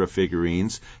Asherah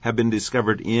figurines have been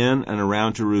discovered in and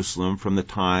around Jerusalem from the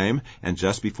time and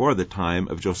just before the time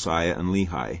of Josiah and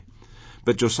Lehi.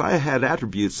 But Josiah had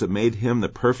attributes that made him the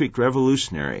perfect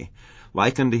revolutionary.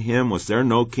 Like unto him was there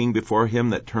no king before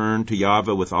him that turned to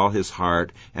Yahweh with all his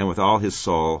heart, and with all his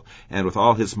soul, and with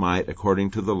all his might,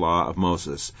 according to the law of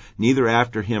Moses. Neither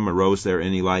after him arose there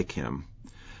any like him.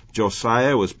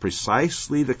 Josiah was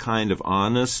precisely the kind of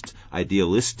honest,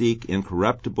 idealistic,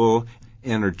 incorruptible,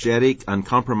 energetic,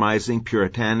 uncompromising,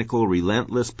 puritanical,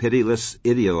 relentless, pitiless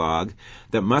ideologue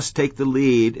that must take the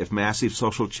lead if massive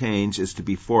social change is to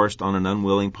be forced on an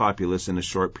unwilling populace in a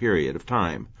short period of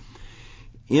time.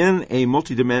 In a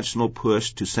multidimensional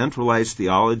push to centralize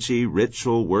theology,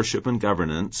 ritual, worship, and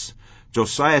governance,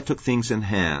 Josiah took things in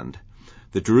hand.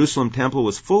 The Jerusalem temple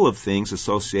was full of things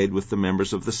associated with the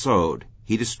members of the Sod.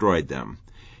 He destroyed them.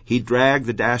 He dragged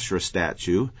the Dasherah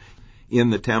statue in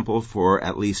the temple for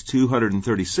at least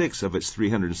 236 of its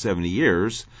 370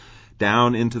 years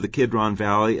down into the Kidron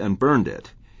Valley and burned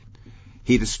it.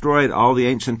 He destroyed all the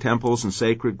ancient temples and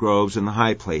sacred groves in the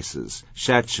high places,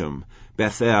 Shechem,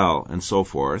 Bethel, and so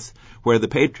forth, where the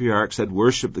patriarchs had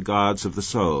worshipped the gods of the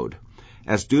Sod.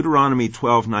 As Deuteronomy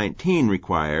 12:19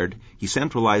 required, he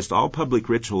centralized all public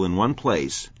ritual in one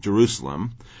place,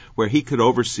 Jerusalem, where he could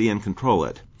oversee and control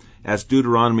it. As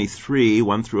Deuteronomy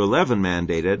 3:1-11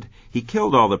 mandated, he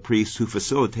killed all the priests who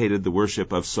facilitated the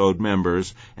worship of Sod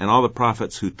members and all the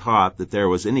prophets who taught that there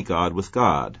was any God with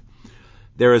God.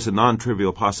 There is a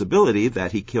non-trivial possibility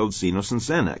that he killed Zenos and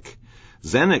Zenock.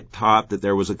 Zenock taught that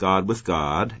there was a God with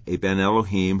God, a Ben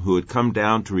Elohim who had come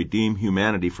down to redeem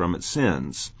humanity from its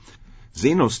sins.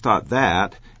 Zenos taught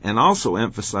that, and also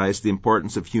emphasized the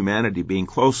importance of humanity being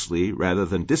closely rather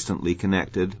than distantly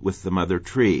connected with the mother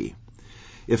tree.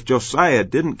 If Josiah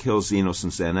didn't kill Zenos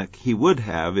and Zenock, he would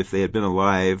have if they had been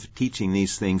alive, teaching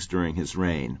these things during his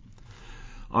reign.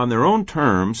 On their own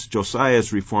terms,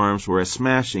 Josiah's reforms were a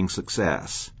smashing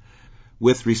success.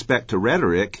 With respect to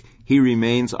rhetoric, he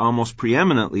remains almost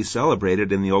preeminently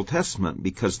celebrated in the Old Testament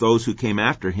because those who came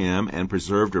after him and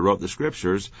preserved or wrote the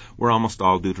Scriptures were almost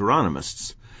all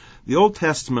Deuteronomists. The Old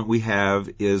Testament we have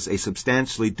is a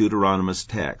substantially Deuteronomist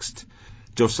text.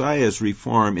 Josiah's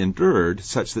reform endured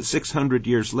such that 600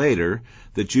 years later,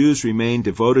 the Jews remained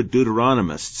devoted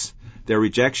Deuteronomists. Their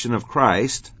rejection of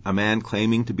Christ, a man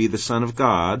claiming to be the Son of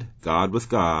God, God with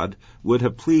God, would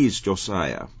have pleased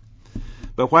Josiah.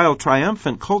 But while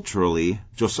triumphant culturally,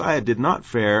 Josiah did not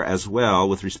fare as well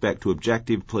with respect to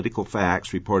objective political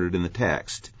facts reported in the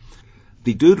text.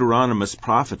 The Deuteronomist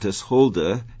prophetess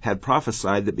Huldah had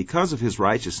prophesied that because of his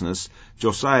righteousness,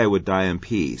 Josiah would die in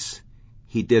peace.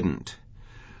 He didn't.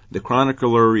 The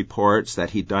chronicler reports that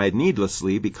he died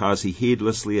needlessly because he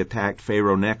heedlessly attacked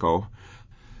Pharaoh Necho,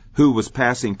 who was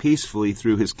passing peacefully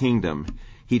through his kingdom.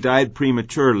 He died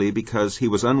prematurely because he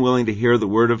was unwilling to hear the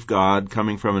word of God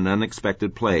coming from an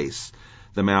unexpected place,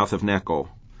 the mouth of Necho.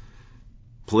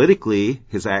 Politically,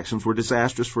 his actions were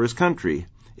disastrous for his country.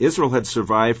 Israel had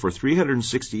survived for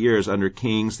 360 years under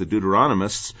kings the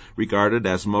Deuteronomists regarded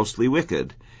as mostly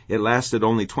wicked. It lasted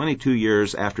only 22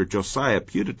 years after Josiah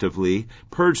putatively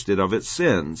purged it of its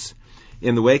sins.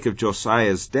 In the wake of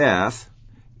Josiah's death,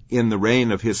 in the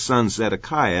reign of his son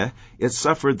Zedekiah, it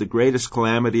suffered the greatest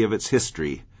calamity of its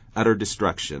history, utter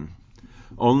destruction.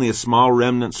 Only a small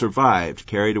remnant survived,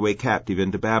 carried away captive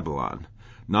into Babylon.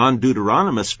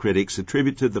 Non-Deuteronomist critics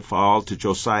attributed the fall to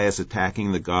Josiah's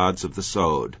attacking the gods of the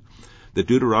Sod. The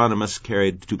Deuteronomists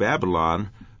carried to Babylon,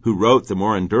 who wrote the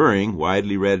more enduring,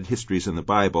 widely read histories in the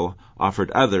Bible, offered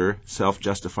other,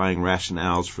 self-justifying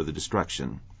rationales for the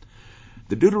destruction.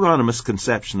 The Deuteronomist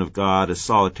conception of God as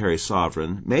solitary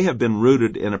sovereign may have been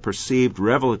rooted in a perceived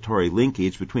revelatory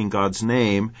linkage between God's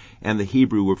name and the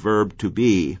Hebrew verb to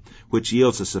be, which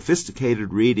yields a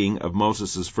sophisticated reading of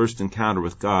Moses' first encounter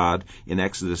with God in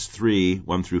Exodus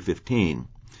 3:1-15.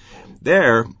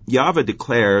 There, Yahweh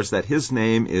declares that his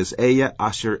name is Ehyeh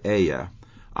Asher Ehyeh,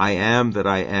 I am that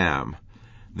I am.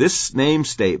 This name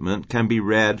statement can be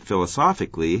read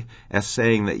philosophically as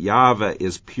saying that Yahweh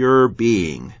is pure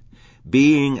being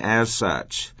as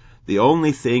such, the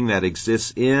only thing that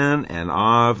exists in and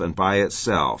of and by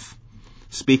itself.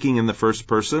 Speaking in the first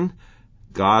person,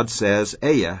 God says,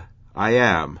 Ehyeh, I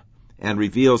am, and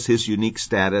reveals his unique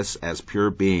status as pure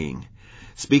being.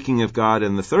 Speaking of God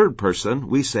in the third person,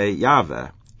 we say Yahweh,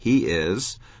 he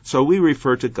is, so we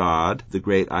refer to God, the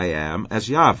great I am, as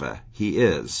Yahweh, he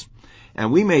is.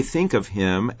 And we may think of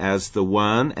him as the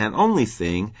one and only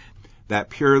thing that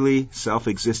purely,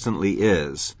 self-existently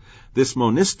is. This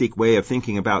monistic way of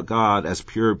thinking about God as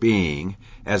pure being,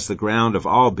 as the ground of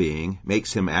all being,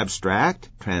 makes him abstract,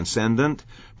 transcendent,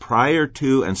 prior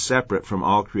to and separate from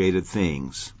all created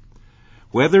things.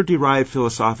 Whether derived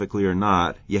philosophically or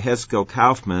not, Yehezkel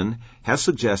Kaufman has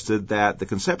suggested that the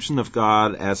conception of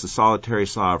God as a solitary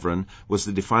sovereign was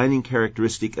the defining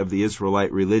characteristic of the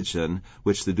Israelite religion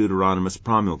which the Deuteronomists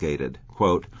promulgated.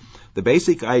 Quote, the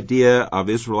basic idea of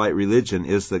Israelite religion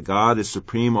is that God is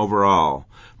supreme over all.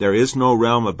 There is no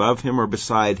realm above him or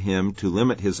beside him to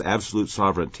limit his absolute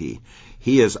sovereignty.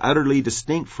 He is utterly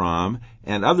distinct from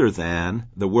and other than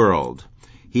the world.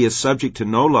 He is subject to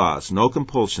no laws, no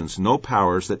compulsions, no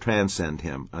powers that transcend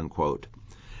him. Unquote.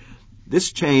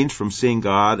 This change from seeing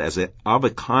God as of a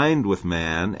kind with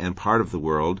man and part of the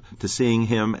world to seeing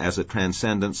him as a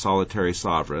transcendent solitary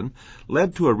sovereign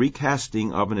led to a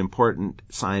recasting of an important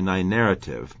Sinai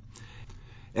narrative.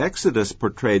 Exodus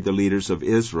portrayed the leaders of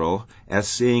Israel as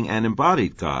seeing an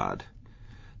embodied God.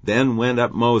 Then went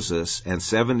up Moses and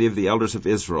 70 of the elders of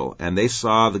Israel, and they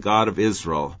saw the God of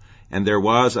Israel, and there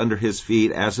was under his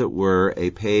feet, as it were, a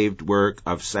paved work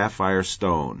of sapphire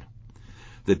stone.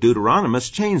 The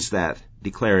Deuteronomist changed that,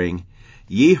 declaring,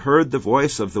 Ye heard the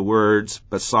voice of the words,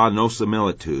 but saw no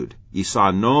similitude. Ye saw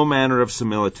no manner of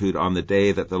similitude on the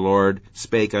day that the Lord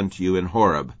spake unto you in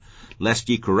Horeb, lest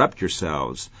ye corrupt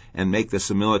yourselves, and make the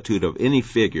similitude of any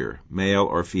figure, male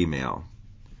or female.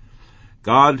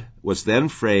 God was then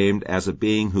framed as a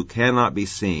being who cannot be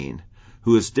seen,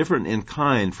 who is different in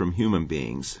kind from human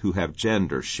beings, who have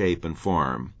gender, shape, and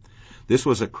form. This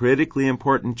was a critically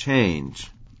important change,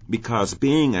 because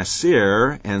being a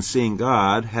seer and seeing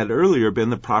God had earlier been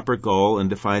the proper goal and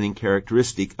defining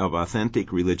characteristic of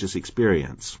authentic religious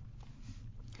experience.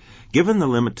 Given the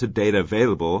limited data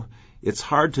available, it's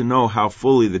hard to know how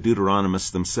fully the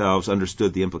Deuteronomists themselves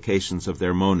understood the implications of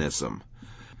their monism.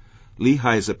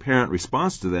 Lehi's apparent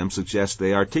response to them suggests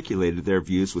they articulated their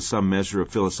views with some measure of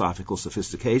philosophical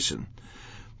sophistication.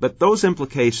 But those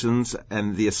implications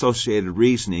and the associated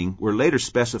reasoning were later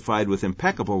specified with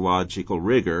impeccable logical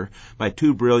rigor by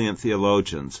two brilliant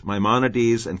theologians,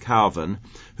 Maimonides and Calvin,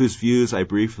 whose views I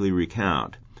briefly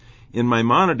recount. In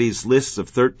Maimonides' lists of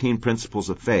 13 principles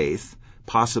of faith,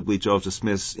 possibly Joseph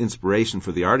Smith's inspiration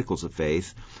for the Articles of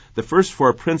Faith, the first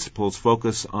 4 principles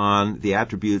focus on the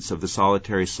attributes of the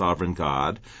solitary sovereign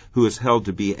God, who is held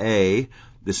to be A,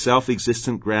 the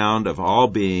self-existent ground of all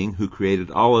being who created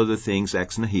all other things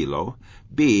ex nihilo,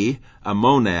 B, a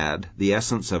monad, the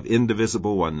essence of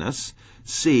indivisible oneness,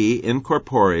 C,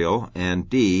 incorporeal, and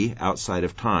D, outside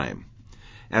of time.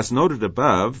 As noted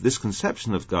above, this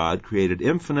conception of God created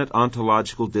infinite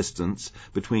ontological distance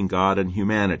between God and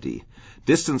humanity,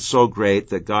 distance so great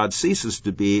that God ceases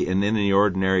to be, in any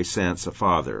ordinary sense, a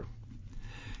father.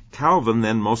 Calvin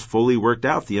then most fully worked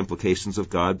out the implications of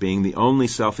God being the only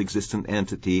self-existent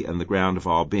entity and the ground of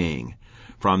all being.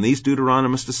 From these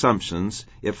Deuteronomist assumptions,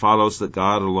 it follows that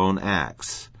God alone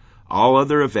acts. All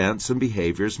other events and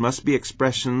behaviors must be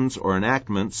expressions or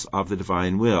enactments of the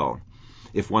divine will.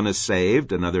 If one is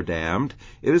saved, another damned,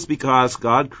 it is because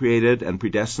God created and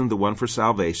predestined the one for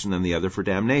salvation and the other for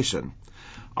damnation.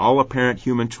 All apparent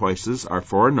human choices are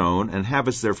foreknown and have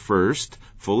as their first,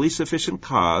 fully sufficient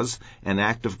cause an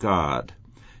act of God.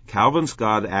 Calvin's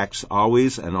God acts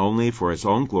always and only for his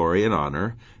own glory and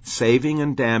honor, saving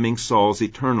and damning souls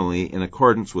eternally in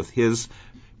accordance with his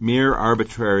mere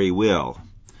arbitrary will.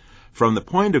 From the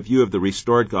point of view of the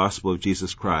restored gospel of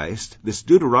Jesus Christ, this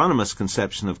Deuteronomist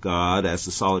conception of God as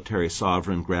the solitary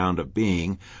sovereign ground of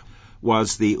being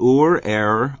was the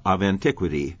error of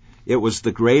antiquity. It was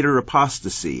the greater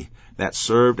apostasy that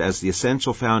served as the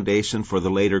essential foundation for the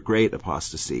later great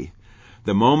apostasy.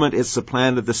 The moment it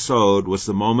supplanted the sod was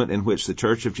the moment in which the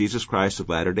Church of Jesus Christ of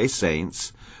Latter-day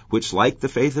Saints, which like the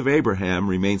faith of Abraham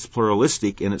remains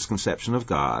pluralistic in its conception of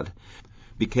God,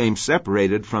 became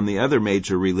separated from the other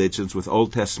major religions with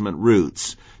Old Testament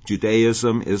roots,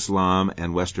 Judaism, Islam,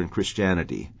 and Western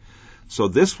Christianity. So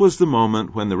this was the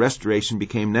moment when the restoration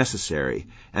became necessary,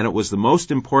 and it was the most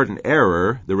important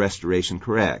error the restoration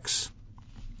corrects.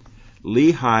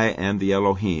 Lehi and the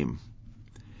Elohim.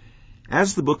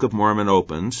 As the Book of Mormon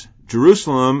opens,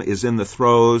 Jerusalem is in the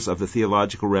throes of the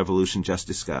theological revolution just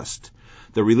discussed.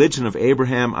 The religion of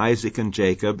Abraham, Isaac, and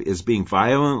Jacob is being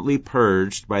violently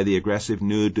purged by the aggressive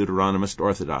new Deuteronomist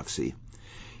orthodoxy.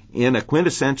 In a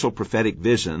quintessential prophetic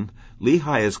vision,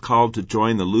 Lehi is called to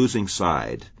join the losing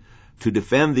side, to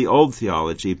defend the old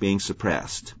theology being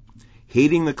suppressed.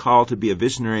 Heeding the call to be a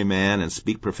visionary man and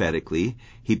speak prophetically,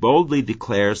 he boldly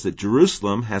declares that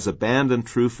Jerusalem has abandoned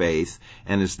true faith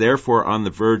and is therefore on the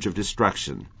verge of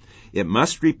destruction. It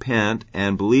must repent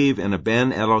and believe in a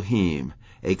Ben Elohim,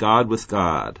 a God with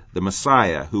God, the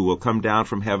Messiah who will come down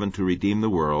from heaven to redeem the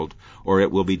world, or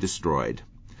it will be destroyed.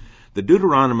 The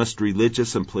Deuteronomist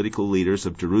religious and political leaders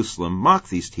of Jerusalem mock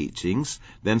these teachings,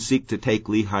 then seek to take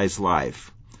Lehi's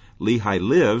life. Lehi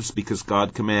lives because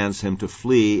God commands him to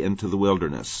flee into the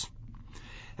wilderness.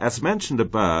 As mentioned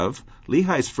above,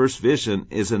 Lehi's first vision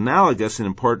is analogous in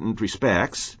important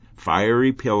respects,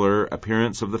 fiery pillar,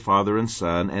 appearance of the Father and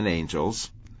Son and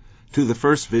angels, to the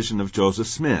first vision of Joseph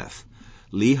Smith.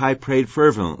 Lehi prayed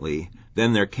fervently,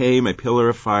 then there came a pillar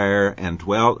of fire and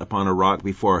dwelt upon a rock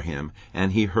before him,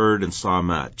 and he heard and saw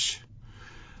much.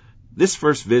 This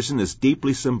first vision is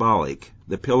deeply symbolic.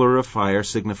 The pillar of fire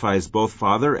signifies both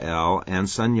Father El and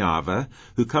Son Yahweh,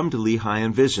 who come to Lehi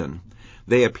in vision.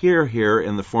 They appear here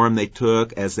in the form they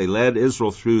took as they led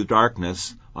Israel through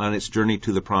darkness on its journey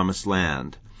to the Promised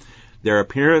Land. Their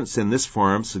appearance in this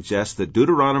form suggests that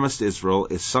Deuteronomist Israel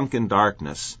is sunk in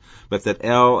darkness, but that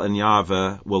El and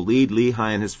Yahweh will lead Lehi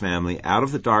and his family out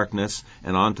of the darkness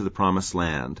and onto the Promised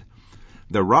Land.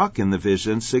 The rock in the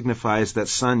vision signifies that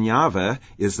Son Yahweh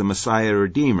is the Messiah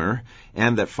Redeemer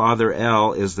and that Father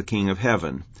El is the King of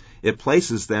Heaven. It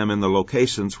places them in the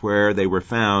locations where they were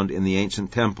found in the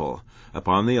ancient temple,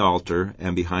 upon the altar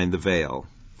and behind the veil.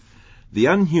 The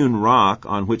unhewn rock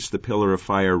on which the pillar of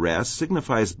fire rests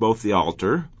signifies both the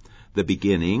altar, the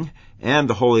beginning, and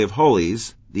the Holy of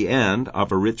Holies, the end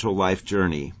of a ritual life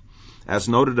journey. As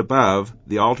noted above,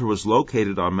 the altar was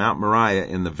located on Mount Moriah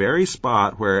in the very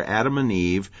spot where Adam and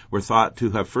Eve were thought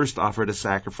to have first offered a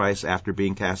sacrifice after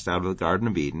being cast out of the Garden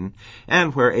of Eden,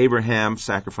 and where Abraham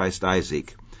sacrificed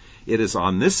Isaac. It is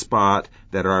on this spot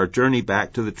that our journey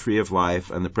back to the tree of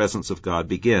life and the presence of God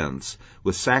begins,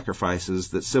 with sacrifices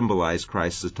that symbolize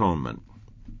Christ's atonement.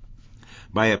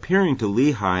 By appearing to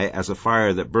Lehi as a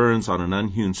fire that burns on an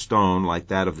unhewn stone like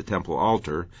that of the temple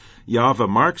altar, Yahweh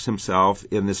marks himself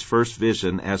in this first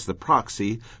vision as the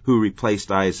proxy who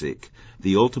replaced Isaac,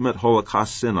 the ultimate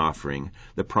Holocaust sin offering,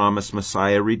 the promised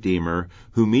Messiah Redeemer,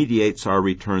 who mediates our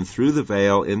return through the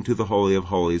veil into the Holy of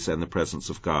Holies and the presence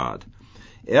of God.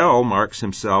 El marks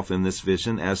himself in this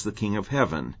vision as the King of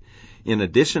Heaven. In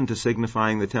addition to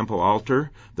signifying the temple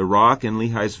altar, the rock in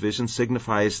Lehi's vision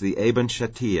signifies the Eben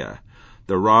Shatia,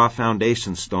 the raw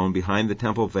foundation stone behind the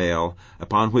temple veil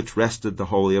upon which rested the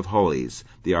Holy of Holies,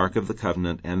 the Ark of the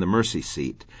Covenant, and the mercy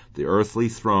seat, the earthly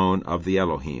throne of the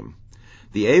Elohim.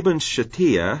 The Eben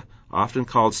Shatia, often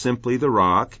called simply the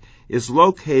rock, is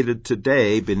located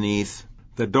today beneath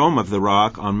the dome of the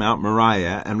rock on Mount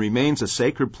Moriah and remains a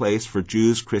sacred place for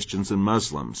Jews, Christians, and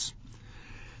Muslims.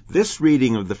 This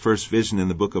reading of the first vision in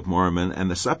the Book of Mormon and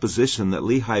the supposition that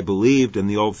Lehi believed in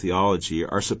the old theology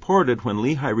are supported when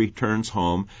Lehi returns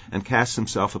home and casts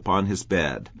himself upon his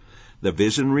bed. The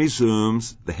vision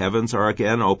resumes, the heavens are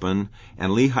again open,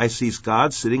 and Lehi sees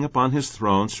God sitting upon his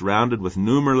throne surrounded with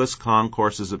numberless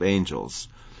concourses of angels.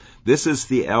 This is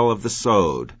the El of the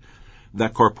Sod, the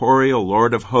corporeal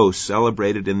Lord of hosts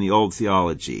celebrated in the old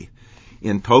theology.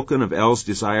 In token of El's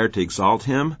desire to exalt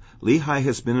him, Lehi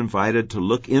has been invited to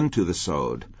look into the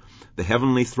Sod. The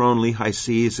heavenly throne Lehi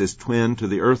sees is twin to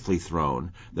the earthly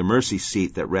throne, the mercy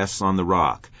seat that rests on the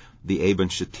rock, the Eben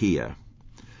Shatia.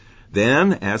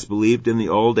 Then, as believed in the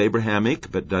old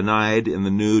Abrahamic but denied in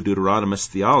the new Deuteronomist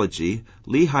theology,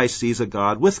 Lehi sees a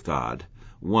God with God.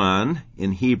 One,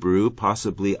 in Hebrew,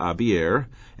 possibly Abir,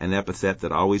 an epithet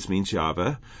that always means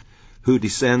Yahweh, who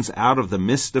descends out of the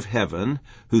mist of heaven,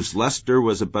 whose luster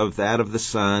was above that of the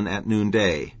sun at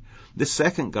noonday. This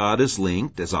second God is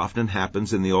linked, as often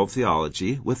happens in the old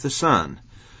theology, with the sun.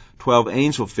 12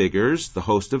 angel figures, the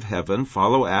host of heaven,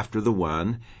 follow after the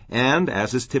one, and,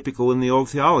 as is typical in the old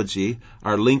theology,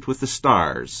 are linked with the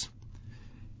stars.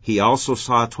 He also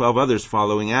saw 12 others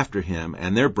following after him,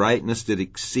 and their brightness did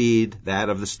exceed that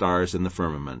of the stars in the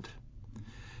firmament.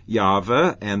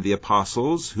 Yahweh and the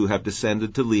apostles who have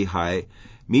descended to Lehi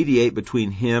mediate between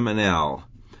him and El.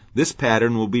 This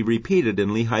pattern will be repeated in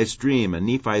Lehi's dream and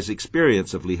Nephi's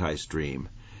experience of Lehi's dream.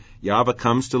 Yahweh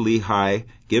comes to Lehi,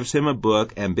 gives him a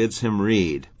book, and bids him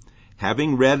read.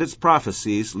 Having read its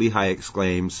prophecies, Lehi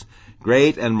exclaims,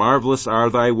 "Great and marvelous are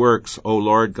thy works, O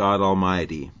Lord God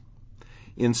Almighty."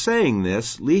 In saying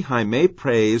this, Lehi may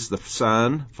praise the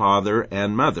Son, Father,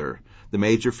 and Mother, the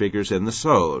major figures in the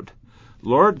Sod.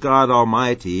 Lord God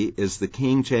Almighty is the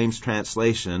King James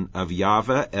translation of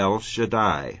Yahweh El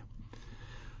Shaddai.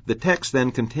 The text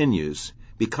then continues,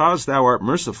 "Because thou art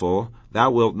merciful, thou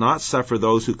wilt not suffer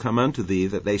those who come unto thee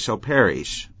that they shall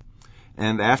perish.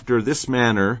 And after this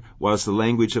manner was the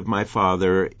language of my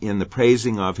father in the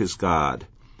praising of his God.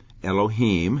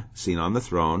 Elohim, seen on the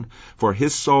throne, for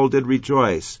his soul did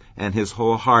rejoice, and his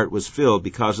whole heart was filled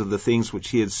because of the things which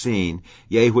he had seen,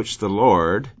 yea, which the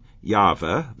Lord,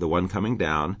 Yahweh, the one coming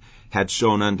down, had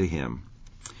shown unto him."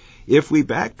 If we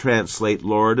back translate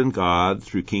Lord and God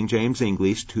through King James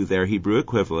English to their Hebrew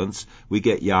equivalents, we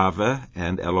get Yahweh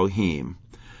and Elohim.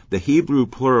 The Hebrew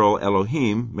plural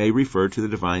Elohim may refer to the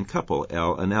divine couple,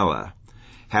 El and Ella.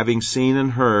 Having seen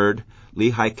and heard,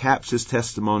 Lehi caps his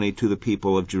testimony to the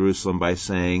people of Jerusalem by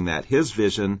saying that his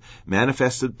vision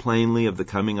manifested plainly of the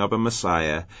coming of a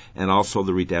Messiah and also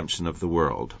the redemption of the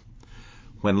world.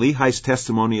 When Lehi's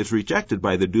testimony is rejected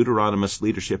by the Deuteronomist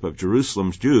leadership of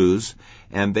Jerusalem's Jews,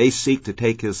 and they seek to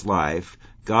take his life,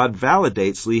 God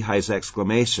validates Lehi's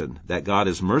exclamation that God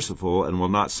is merciful and will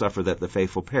not suffer that the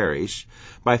faithful perish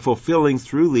by fulfilling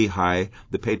through Lehi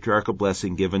the patriarchal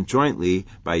blessing given jointly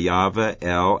by Yahweh,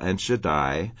 El, and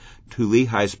Shaddai to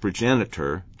Lehi's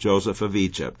progenitor, Joseph of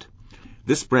Egypt.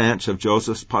 This branch of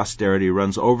Joseph's posterity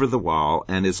runs over the wall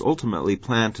and is ultimately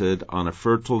planted on a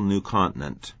fertile new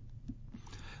continent.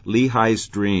 Lehi's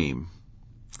dream.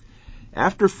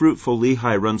 After fruitful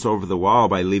Lehi runs over the wall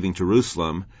by leaving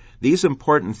Jerusalem, these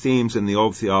important themes in the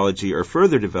Old Theology are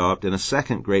further developed in a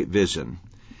second great vision.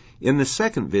 In the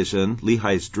second vision,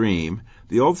 Lehi's dream,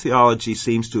 the Old Theology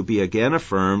seems to be again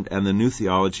affirmed and the New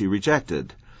Theology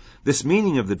rejected. This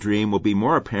meaning of the dream will be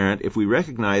more apparent if we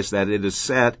recognize that it is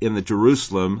set in the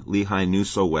Jerusalem Lehi knew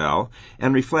so well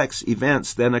and reflects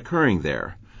events then occurring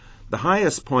there. The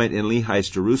highest point in Lehi's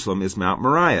Jerusalem is Mount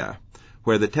Moriah,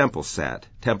 where the temple sat,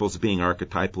 temples being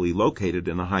archetypally located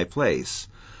in a high place.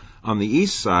 On the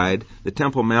east side, the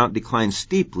Temple Mount declined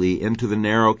steeply into the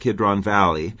narrow Kidron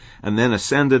Valley and then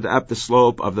ascended up the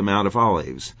slope of the Mount of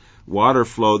Olives. Water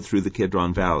flowed through the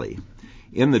Kidron Valley.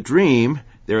 In the dream,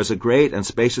 there is a great and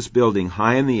spacious building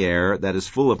high in the air that is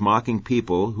full of mocking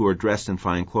people who are dressed in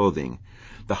fine clothing.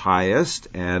 The highest,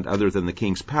 and other than the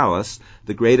king's palace,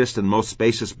 the greatest and most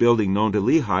spacious building known to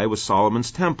Lehi was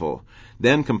Solomon's temple,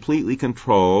 then completely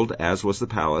controlled, as was the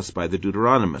palace, by the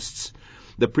Deuteronomists.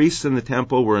 The priests in the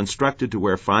temple were instructed to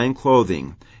wear fine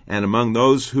clothing, and among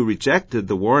those who rejected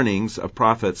the warnings of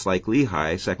prophets like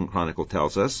Lehi, 2 Chronicle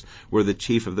tells us, were the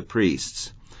chief of the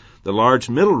priests. The large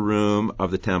middle room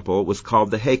of the temple was called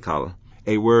the Hekal,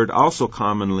 a word also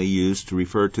commonly used to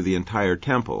refer to the entire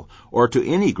temple, or to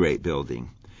any great building.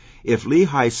 If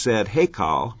Lehi said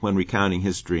Hekal when recounting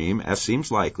his dream, as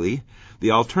seems likely,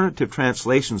 the alternative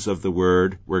translations of the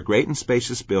word were great and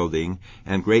spacious building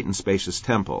and great and spacious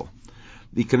temple.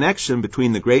 The connection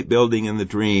between the great building in the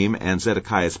dream and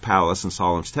Zedekiah's palace and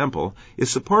Solomon's temple is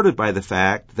supported by the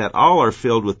fact that all are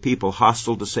filled with people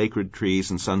hostile to sacred trees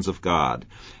and sons of God,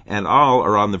 and all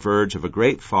are on the verge of a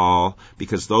great fall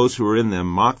because those who are in them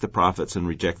mock the prophets and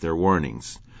reject their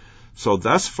warnings. So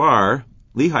thus far,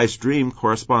 Lehi's dream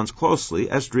corresponds closely,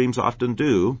 as dreams often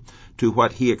do, to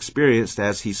what he experienced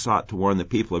as he sought to warn the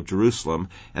people of Jerusalem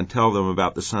and tell them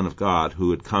about the Son of God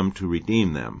who had come to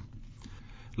redeem them.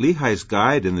 Lehi's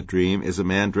guide in the dream is a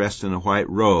man dressed in a white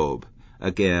robe,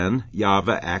 again,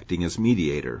 Yahweh acting as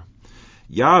mediator.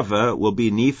 Yahweh will be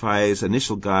Nephi's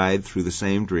initial guide through the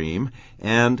same dream,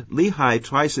 and Lehi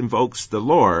twice invokes the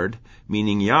Lord,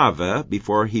 meaning Yahweh,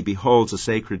 before he beholds a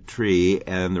sacred tree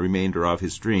and the remainder of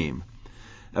his dream.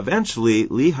 Eventually,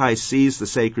 Lehi sees the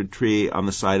sacred tree on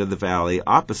the side of the valley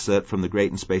opposite from the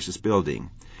great and spacious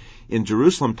building. In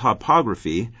Jerusalem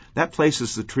topography, that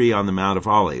places the tree on the Mount of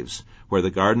Olives, where the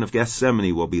Garden of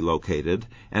Gethsemane will be located,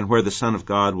 and where the Son of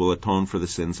God will atone for the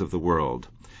sins of the world.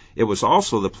 It was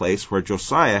also the place where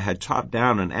Josiah had chopped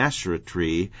down an Asherah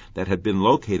tree that had been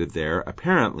located there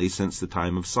apparently since the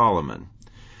time of Solomon.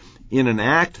 In an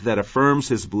act that affirms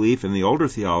his belief in the older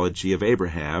theology of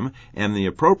Abraham and the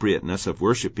appropriateness of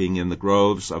worshiping in the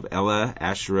groves of Elah,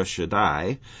 Asherah,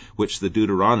 Shaddai, which the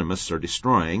Deuteronomists are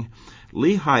destroying,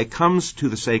 Lehi comes to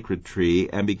the sacred tree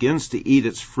and begins to eat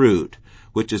its fruit,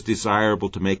 which is desirable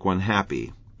to make one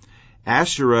happy.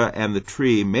 Asherah and the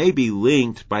tree may be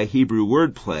linked by Hebrew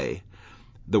wordplay,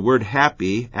 the word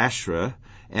happy, Asherah,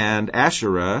 and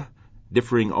Asherah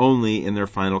differing only in their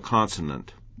final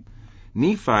consonant.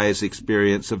 Nephi's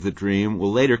experience of the dream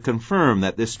will later confirm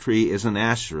that this tree is an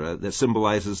Asherah that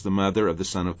symbolizes the mother of the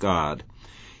Son of God.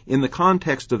 In the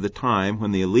context of the time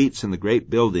when the elites in the great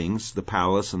buildings, the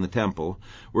palace and the temple,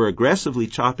 were aggressively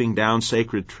chopping down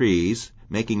sacred trees,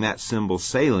 making that symbol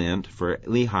salient for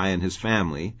Lehi and his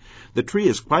family, the tree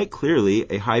is quite clearly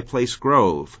a high-place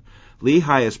grove.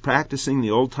 Lehi is practicing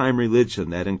the old-time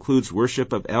religion that includes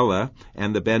worship of Elah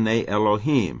and the B'nai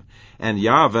Elohim, and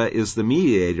Yahweh is the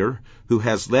mediator who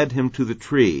has led him to the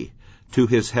tree, to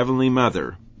his heavenly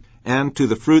mother, and to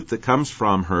the fruit that comes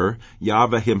from her,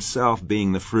 Yahweh himself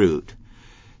being the fruit.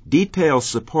 Details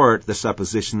support the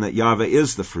supposition that Yahweh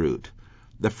is the fruit.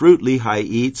 The fruit Lehi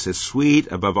eats is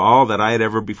sweet above all that I had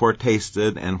ever before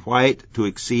tasted, and white to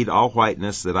exceed all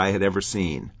whiteness that I had ever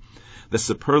seen. The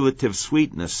superlative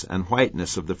sweetness and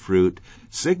whiteness of the fruit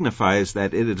signifies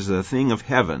that it is a thing of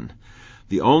heaven.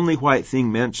 The only white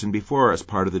thing mentioned before as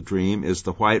part of the dream is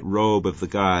the white robe of the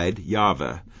guide,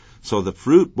 Yahweh. So the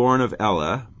fruit born of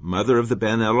Elah, mother of the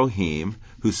Ben Elohim,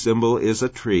 whose symbol is a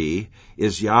tree,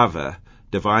 is Yahweh,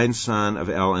 divine son of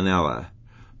El and Elah.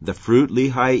 The fruit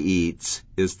Lehi eats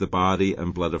is the body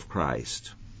and blood of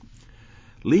Christ.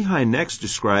 Lehi next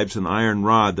describes an iron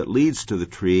rod that leads to the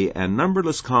tree and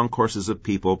numberless concourses of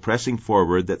people pressing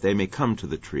forward that they may come to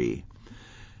the tree.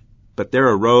 But there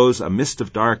arose a mist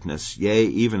of darkness, yea,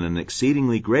 even an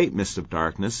exceedingly great mist of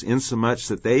darkness, insomuch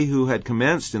that they who had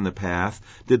commenced in the path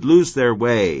did lose their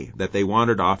way, that they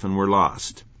wandered off and were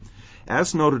lost.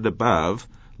 As noted above,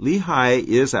 Lehi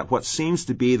is at what seems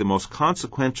to be the most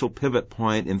consequential pivot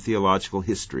point in theological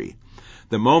history,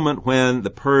 the moment when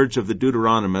the purge of the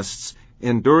Deuteronomists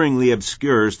enduringly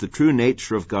obscures the true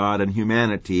nature of God and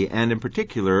humanity, and in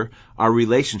particular, our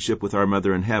relationship with our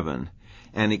Mother in heaven.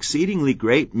 An exceedingly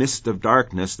great mist of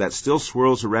darkness that still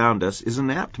swirls around us is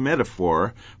an apt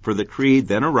metaphor for the creed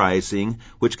then arising,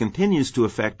 which continues to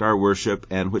affect our worship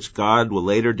and which God will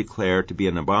later declare to be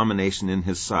an abomination in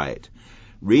His sight.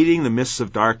 Reading the mists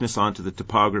of darkness onto the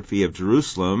topography of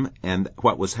Jerusalem and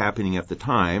what was happening at the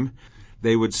time,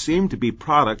 they would seem to be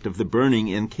product of the burning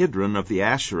in Kidron of the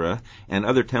Asherah and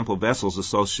other temple vessels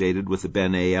associated with the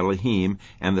B'nai Elohim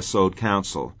and the Sod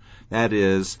Council. That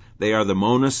is, they are the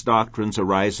monist doctrines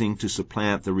arising to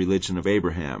supplant the religion of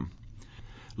Abraham.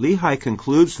 Lehi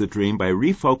concludes the dream by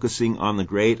refocusing on the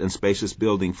great and spacious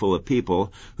building full of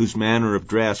people whose manner of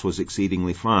dress was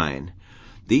exceedingly fine.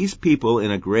 These people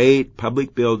in a great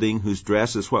public building whose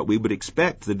dress is what we would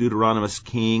expect the Deuteronomist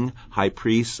king, high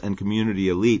priests, and community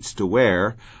elites to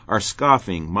wear are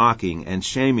scoffing, mocking, and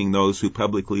shaming those who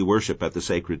publicly worship at the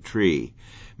sacred tree.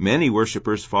 Many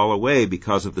worshippers fall away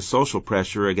because of the social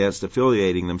pressure against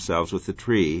affiliating themselves with the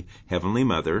tree, Heavenly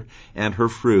Mother, and her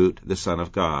fruit, the Son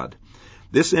of God.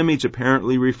 This image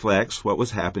apparently reflects what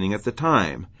was happening at the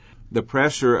time. The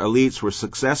pressure elites were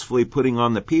successfully putting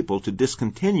on the people to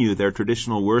discontinue their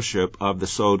traditional worship of the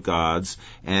Sod gods,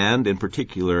 and, in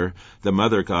particular, the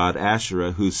mother god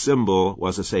Asherah, whose symbol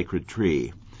was a sacred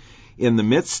tree. In the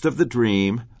midst of the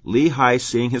dream, Lehi,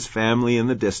 seeing his family in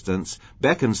the distance,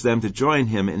 beckons them to join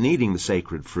him in eating the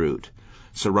sacred fruit.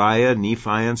 Sariah,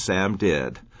 Nephi, and Sam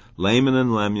did. Laman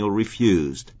and Lemuel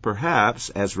refused, perhaps,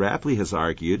 as Rapley has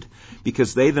argued,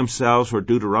 because they themselves were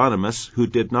Deuteronomists who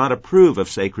did not approve of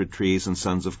sacred trees and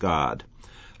sons of God.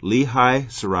 Lehi,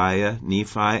 Sariah,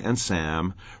 Nephi, and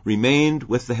Sam remained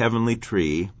with the heavenly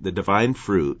tree, the divine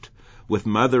fruit, with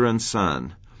mother and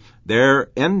son. Their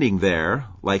ending there,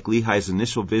 like Lehi's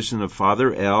initial vision of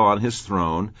Father El on his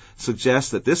throne,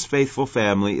 suggests that this faithful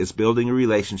family is building a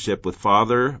relationship with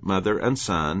Father, Mother, and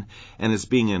Son, and is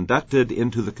being inducted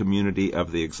into the community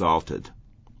of the exalted.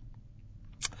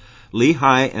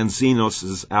 Lehi and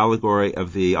Zenos' allegory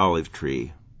of the olive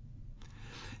tree.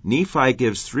 Nephi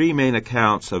gives three main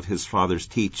accounts of his father's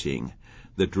teaching: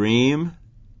 the dream,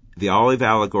 the olive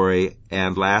allegory,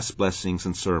 and last blessings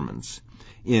and sermons.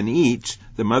 In each,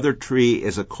 the mother tree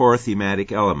is a core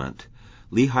thematic element.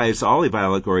 Lehi's olive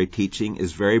allegory teaching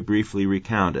is very briefly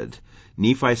recounted.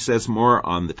 Nephi says more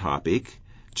on the topic.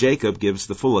 Jacob gives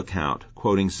the full account,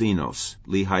 quoting Zenos,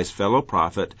 Lehi's fellow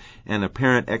prophet and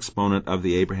apparent exponent of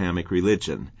the Abrahamic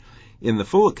religion. In the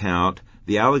full account,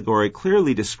 the allegory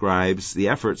clearly describes the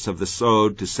efforts of the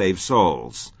Sod to save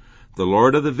souls. The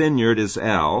Lord of the vineyard is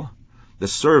El. The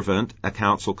servant, a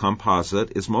council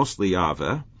composite, is mostly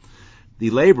Yahweh. The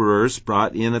laborers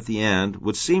brought in at the end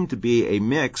would seem to be a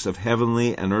mix of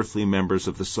heavenly and earthly members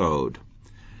of the Sod.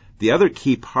 The other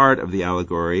key part of the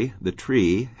allegory, the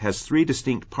tree, has three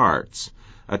distinct parts: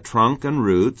 a trunk and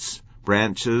roots,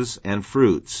 branches, and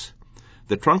fruits.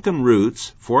 The trunk and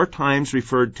roots, 4 times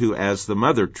referred to as the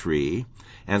mother tree,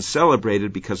 and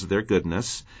celebrated because of their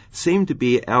goodness, seem to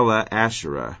be Ella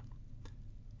Asherah.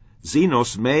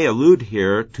 Zenos may allude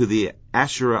here to the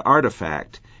Asherah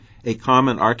artifact, a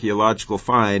common archaeological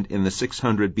find in the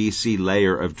 600 BC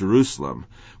layer of Jerusalem,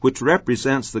 which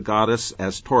represents the goddess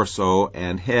as torso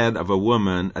and head of a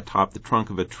woman atop the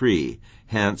trunk of a tree,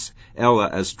 hence Ella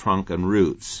as trunk and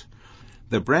roots.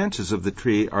 The branches of the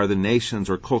tree are the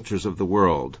nations or cultures of the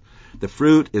world. The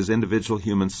fruit is individual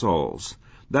human souls.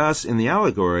 Thus, in the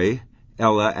allegory,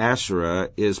 Ella Asherah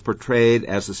is portrayed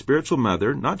as the spiritual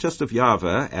mother, not just of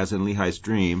Yahweh, as in Lehi's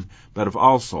dream, but of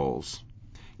all souls.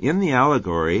 In the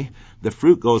allegory, the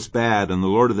fruit goes bad, and the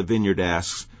Lord of the vineyard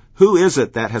asks, "Who is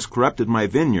it that has corrupted my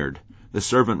vineyard?" The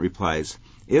servant replies,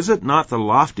 "Is it not the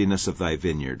loftiness of thy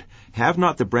vineyard? Have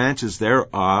not the branches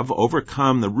thereof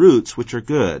overcome the roots which are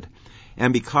good?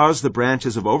 And because the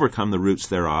branches have overcome the roots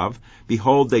thereof,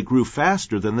 behold, they grew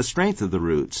faster than the strength of the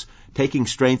roots, taking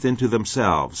strength into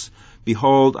themselves.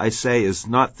 Behold, I say, is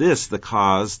not this the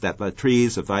cause that the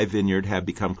trees of thy vineyard have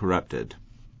become corrupted?"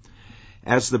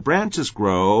 As the branches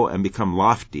grow and become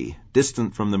lofty,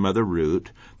 distant from the mother root,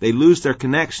 they lose their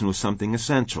connection with something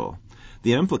essential.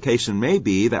 The implication may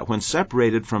be that when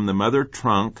separated from the mother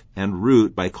trunk and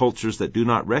root by cultures that do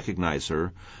not recognize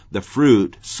her, the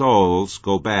fruit, souls,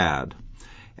 go bad.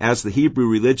 As the Hebrew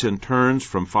religion turns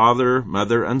from father,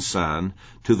 mother, and son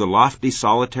to the lofty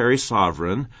solitary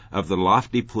sovereign of the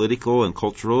lofty political and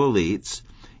cultural elites,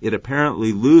 it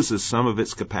apparently loses some of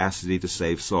its capacity to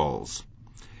save souls.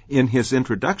 In his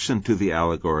introduction to the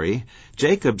allegory,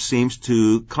 Jacob seems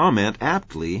to comment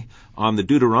aptly on the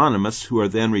Deuteronomists who are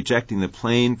then rejecting the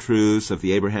plain truths of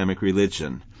the Abrahamic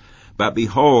religion. But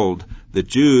behold, the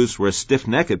Jews were a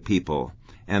stiff-necked people,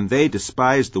 and they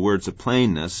despised the words of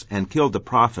plainness, and killed the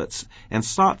prophets, and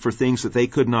sought for things that they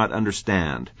could not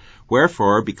understand.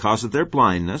 Wherefore, because of their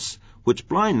blindness, which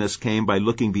blindness came by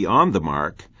looking beyond the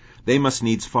mark, they must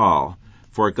needs fall,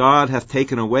 for God hath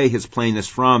taken away his plainness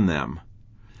from them.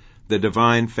 The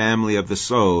divine family of the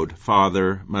sowed,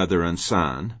 father, mother, and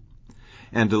son,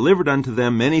 and delivered unto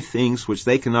them many things which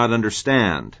they cannot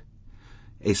understand,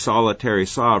 a solitary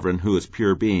sovereign who is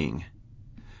pure being.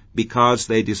 Because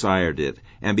they desired it,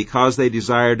 and because they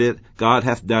desired it, God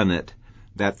hath done it,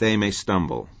 that they may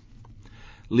stumble.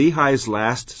 Lehi's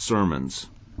last sermons.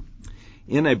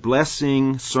 In a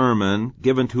blessing sermon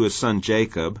given to his son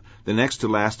Jacob, the next to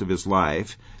last of his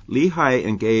life, Lehi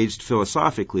engaged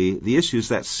philosophically the issues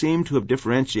that seem to have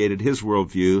differentiated his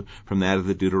worldview from that of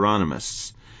the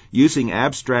Deuteronomists. Using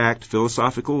abstract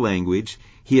philosophical language,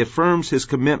 he affirms his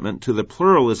commitment to the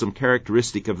pluralism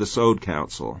characteristic of the Sod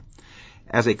Council.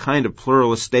 As a kind of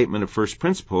pluralist statement of first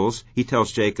principles, he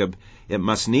tells Jacob, "It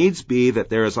must needs be that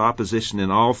there is opposition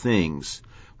in all things.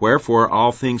 Wherefore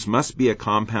all things must be a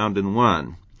compound in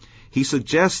one." He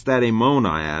suggests that a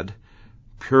monad,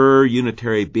 pure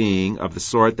unitary being of the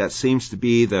sort that seems to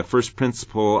be the first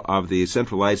principle of the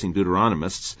centralizing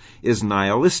Deuteronomists, is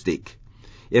nihilistic.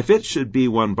 If it should be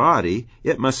one body,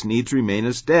 it must needs remain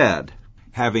as dead,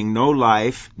 having no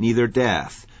life, neither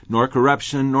death, nor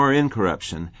corruption nor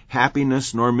incorruption,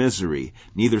 happiness nor misery,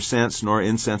 neither sense nor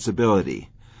insensibility.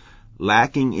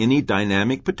 Lacking any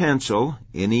dynamic potential,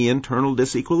 any internal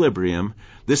disequilibrium,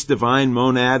 this divine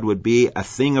monad would be a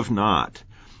thing of naught,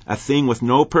 a thing with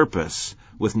no purpose,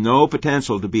 with no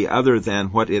potential to be other than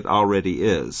what it already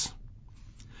is.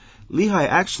 Lehi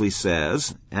actually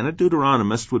says, and a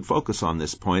Deuteronomist would focus on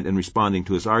this point in responding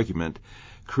to his argument,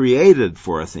 created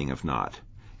for a thing of naught,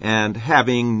 and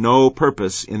having no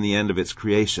purpose in the end of its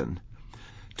creation.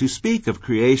 To speak of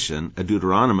creation, a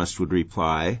Deuteronomist would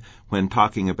reply, when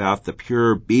talking about the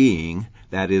pure being,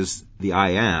 that is, the I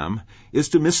Am, is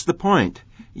to miss the point.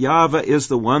 Yahweh is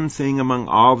the one thing among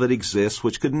all that exists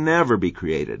which could never be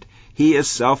created. He is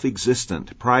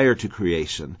self-existent, prior to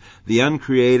creation, the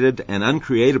uncreated and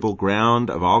uncreatable ground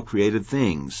of all created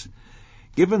things.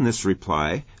 Given this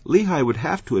reply, Lehi would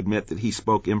have to admit that he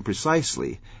spoke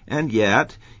imprecisely, and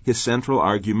yet his central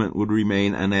argument would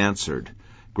remain unanswered.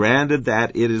 Granted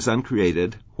that it is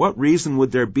uncreated, what reason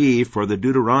would there be for the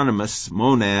Deuteronomist's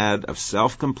monad of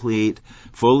self-complete,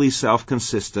 fully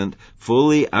self-consistent,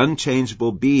 fully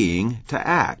unchangeable being to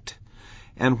act?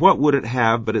 And what would it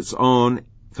have but its own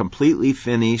completely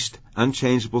finished,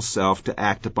 unchangeable self to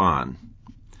act upon?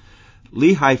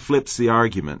 Lehi flips the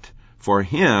argument. For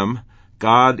him,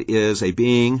 God is a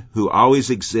being who always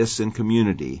exists in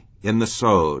community, in the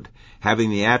Sod, having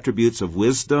the attributes of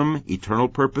wisdom, eternal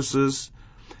purposes,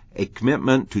 a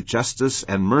commitment to justice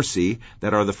and mercy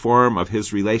that are the form of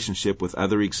his relationship with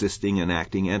other existing and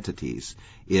acting entities.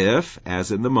 If,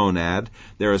 as in the monad,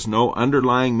 there is no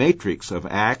underlying matrix of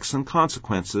acts and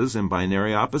consequences in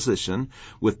binary opposition,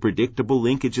 with predictable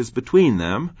linkages between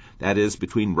them, that is,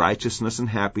 between righteousness and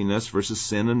happiness versus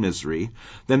sin and misery,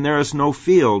 then there is no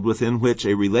field within which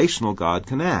a relational God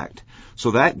can act.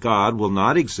 So that God will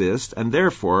not exist and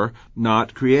therefore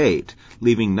not create,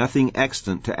 leaving nothing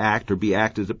extant to act or be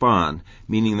acted upon,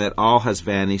 meaning that all has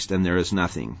vanished and there is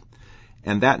nothing.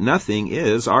 And that nothing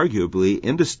is arguably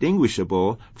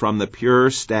indistinguishable from the pure,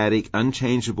 static,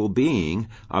 unchangeable being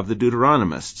of the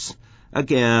Deuteronomists.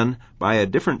 Again, by a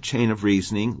different chain of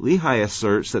reasoning, Lehi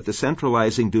asserts that the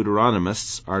centralizing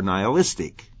Deuteronomists are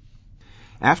nihilistic.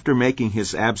 After making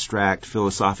his abstract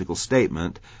philosophical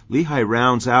statement, Lehi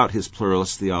rounds out his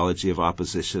pluralist theology of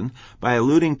opposition by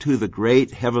alluding to the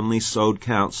great heavenly Sod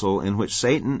Council in which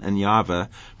Satan and Yahweh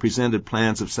presented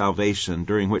plans of salvation,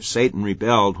 during which Satan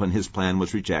rebelled when his plan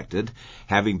was rejected,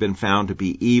 having been found to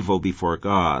be evil before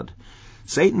God.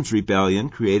 Satan's rebellion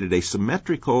created a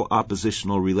symmetrical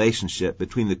oppositional relationship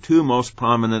between the two most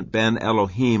prominent Ben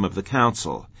Elohim of the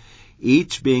council.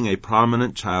 Each being a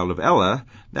prominent child of Elah,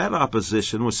 that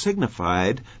opposition was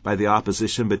signified by the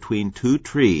opposition between two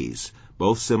trees,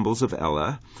 both symbols of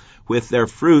Elah, with their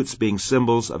fruits being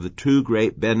symbols of the two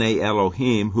great B'nai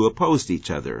Elohim who opposed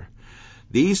each other.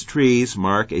 These trees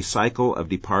mark a cycle of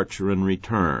departure and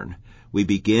return. We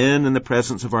begin in the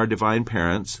presence of our divine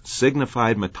parents,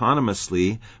 signified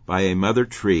metonymously by a mother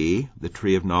tree, the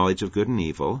tree of knowledge of good and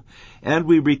evil, and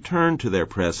we return to their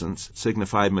presence,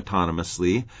 signified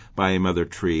metonymously by a mother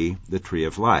tree, the tree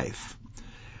of life.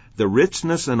 The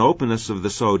richness and openness of the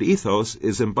Sod ethos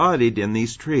is embodied in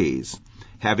these trees.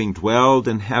 Having dwelled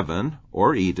in heaven,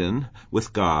 or Eden,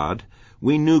 with God,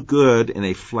 we knew good in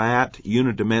a flat,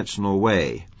 unidimensional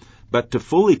way. But to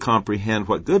fully comprehend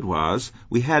what good was,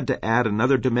 we had to add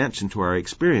another dimension to our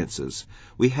experiences.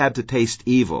 We had to taste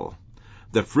evil.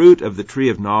 The fruit of the tree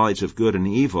of knowledge of good and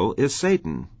evil is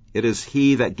Satan. It is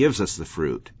he that gives us the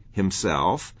fruit,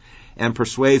 himself, and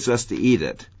persuades us to eat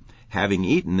it. Having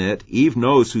eaten it, Eve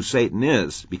knows who Satan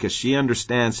is, because she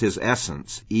understands his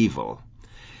essence, evil.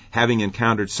 Having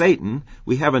encountered Satan,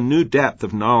 we have a new depth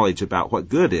of knowledge about what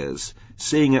good is,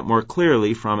 seeing it more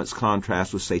clearly from its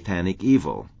contrast with satanic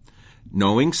evil.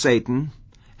 Knowing Satan,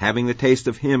 having the taste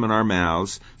of him in our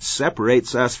mouths,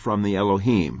 separates us from the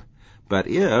Elohim. But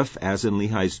if, as in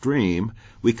Lehi's dream,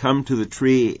 we come to the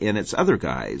tree in its other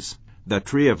guise, the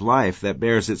tree of life that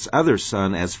bears its other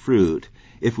son as fruit,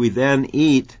 if we then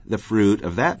eat the fruit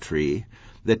of that tree,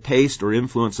 the taste or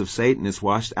influence of Satan is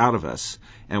washed out of us,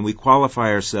 and we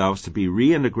qualify ourselves to be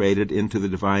reintegrated into the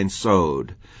divine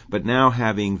Sod, but now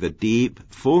having the deep,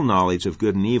 full knowledge of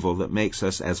good and evil that makes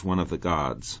us as one of the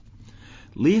gods.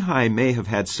 Lehi may have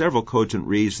had several cogent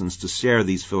reasons to share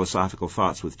these philosophical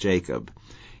thoughts with Jacob.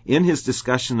 In his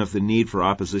discussion of the need for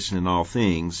opposition in all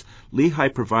things,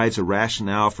 Lehi provides a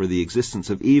rationale for the existence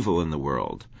of evil in the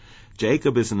world.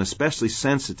 Jacob is an especially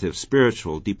sensitive,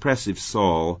 spiritual, depressive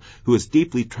soul who is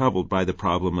deeply troubled by the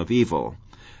problem of evil.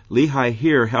 Lehi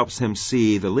here helps him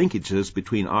see the linkages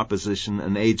between opposition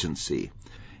and agency.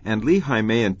 And Lehi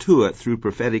may intuit through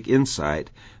prophetic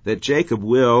insight that Jacob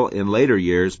will, in later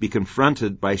years, be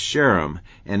confronted by Sherem,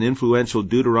 an influential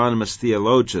Deuteronomist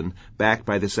theologian backed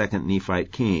by the second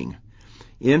Nephite king.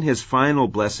 In his final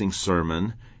blessing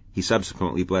sermon, he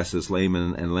subsequently blesses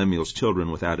Laman and Lemuel's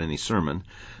children without any sermon,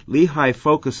 Lehi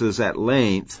focuses at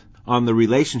length on the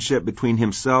relationship between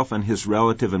himself and his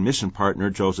relative and mission partner,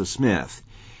 Joseph Smith.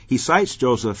 He cites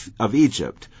Joseph of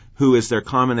Egypt, who is their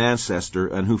common ancestor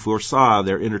and who foresaw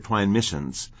their intertwined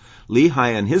missions.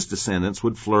 Lehi and his descendants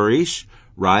would flourish,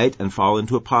 right, and fall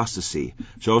into apostasy.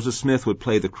 Joseph Smith would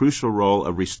play the crucial role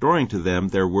of restoring to them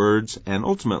their words and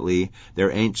ultimately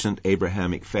their ancient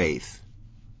Abrahamic faith.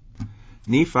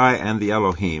 Nephi and the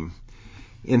Elohim.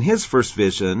 In his first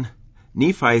vision,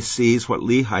 Nephi sees what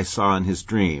Lehi saw in his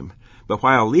dream. But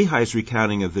while Lehi's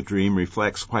recounting of the dream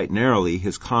reflects quite narrowly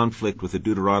his conflict with the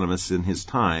Deuteronomists in his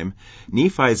time,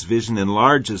 Nephi's vision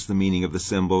enlarges the meaning of the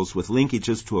symbols with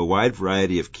linkages to a wide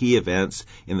variety of key events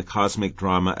in the cosmic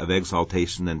drama of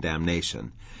exaltation and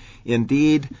damnation.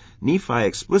 Indeed, Nephi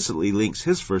explicitly links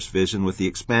his first vision with the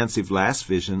expansive last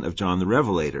vision of John the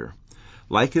Revelator.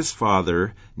 Like his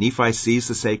father, Nephi sees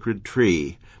the sacred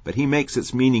tree, but he makes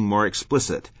its meaning more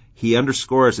explicit. He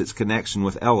underscores its connection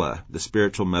with Ella, the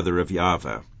spiritual mother of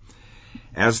Yahweh.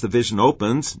 As the vision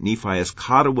opens, Nephi is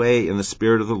caught away in the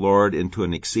Spirit of the Lord into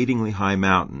an exceedingly high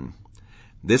mountain.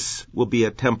 This will be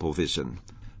a temple vision,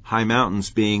 high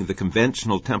mountains being the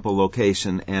conventional temple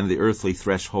location and the earthly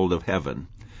threshold of heaven.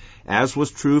 As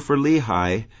was true for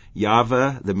Lehi,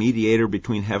 Yahweh, the mediator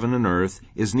between heaven and earth,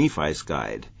 is Nephi's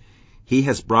guide. He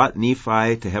has brought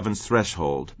Nephi to heaven's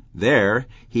threshold. There,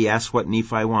 he asks what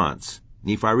Nephi wants.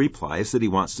 Nephi replies that he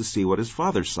wants to see what his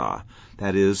father saw,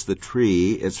 that is, the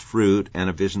tree, its fruit, and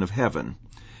a vision of heaven.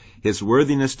 His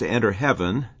worthiness to enter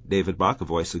heaven, David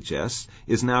Bokovoy suggests,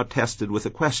 is now tested with a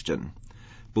question.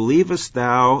 Believest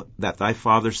thou that thy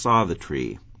father saw the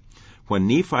tree? When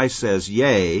Nephi says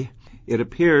yea, it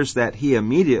appears that he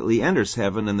immediately enters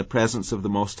heaven in the presence of the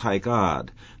Most High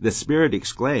God. The Spirit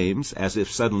exclaims, as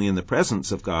if suddenly in the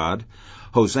presence of God,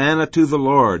 Hosanna to the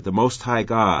Lord, the Most High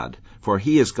God, for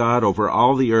he is God over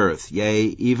all the earth, yea,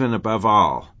 even above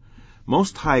all.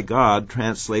 Most High God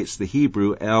translates the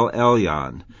Hebrew El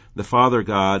Elyon, the Father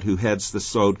God who heads the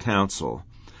Sod Council.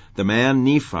 The man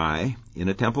Nephi, in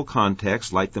a temple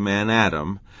context like the man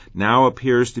Adam, now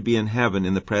appears to be in heaven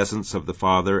in the presence of the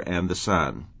Father and the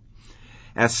Son.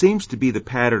 As seems to be the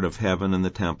pattern of heaven and the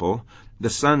temple, the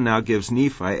Son now gives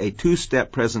Nephi a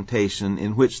two-step presentation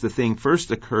in which the thing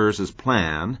first occurs as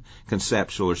plan,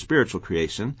 conceptual or spiritual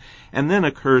creation, and then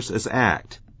occurs as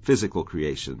act, physical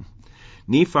creation.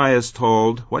 Nephi is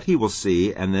told what he will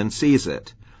see and then sees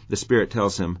it. The Spirit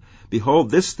tells him,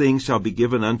 Behold, this thing shall be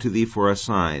given unto thee for a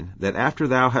sign, that after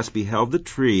thou hast beheld the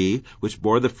tree which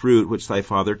bore the fruit which thy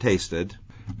father tasted,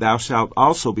 thou shalt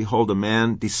also behold a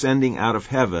man descending out of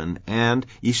heaven, and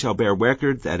ye shall bear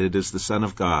record that it is the Son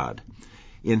of God.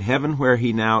 In heaven where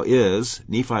he now is,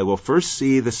 Nephi will first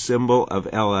see the symbol of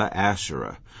Elah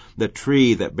Asherah, the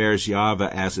tree that bears Yahweh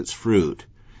as its fruit.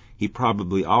 He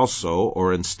probably also,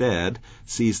 or instead,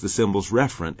 sees the symbols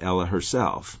referent Elah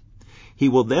herself. He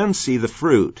will then see the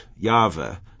fruit,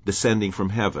 Yahweh, descending from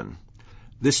heaven.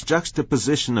 This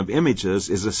juxtaposition of images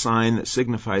is a sign that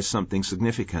signifies something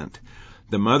significant.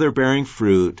 The mother bearing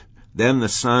fruit, then the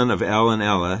son of El and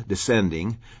Elah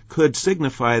descending, could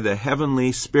signify the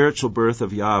heavenly spiritual birth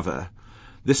of Yahweh.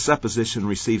 This supposition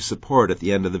receives support at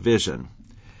the end of the vision.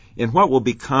 In what will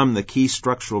become the key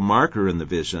structural marker in the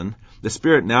vision, the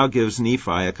Spirit now gives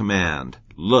Nephi a command: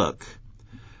 look.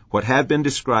 What had been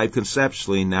described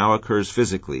conceptually now occurs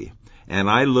physically. And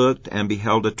I looked and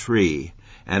beheld a tree,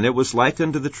 and it was like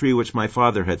unto the tree which my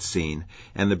father had seen,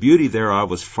 and the beauty thereof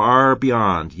was far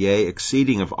beyond, yea,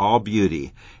 exceeding of all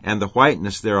beauty, and the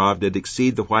whiteness thereof did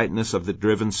exceed the whiteness of the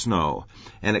driven snow.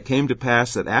 And it came to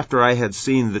pass that after I had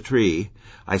seen the tree,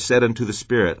 I said unto the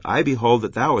Spirit, I behold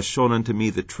that thou hast shown unto me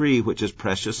the tree which is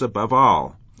precious above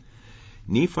all.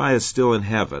 Nephi is still in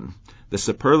heaven. The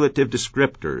superlative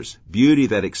descriptors, beauty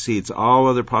that exceeds all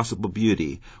other possible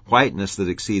beauty, whiteness that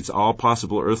exceeds all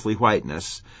possible earthly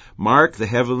whiteness, mark the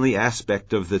heavenly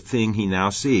aspect of the thing he now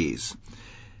sees.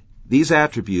 These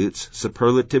attributes,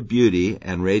 superlative beauty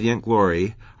and radiant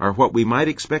glory, are what we might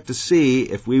expect to see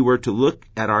if we were to look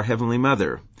at our Heavenly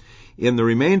Mother. In the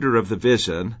remainder of the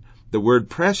vision, the word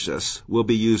precious will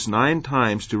be used 9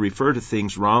 times to refer to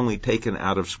things wrongly taken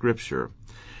out of Scripture.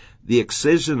 The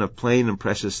excision of plain and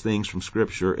precious things from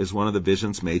Scripture is one of the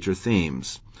vision's major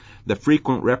themes. The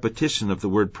frequent repetition of the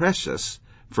word precious,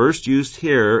 first used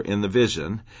here in the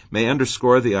vision, may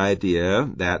underscore the idea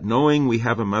that knowing we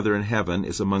have a mother in heaven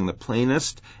is among the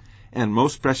plainest and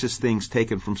most precious things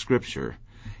taken from Scripture.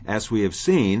 As we have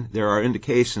seen, there are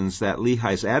indications that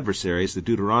Lehi's adversaries, the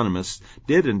Deuteronomists,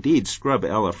 did indeed scrub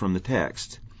Elah from the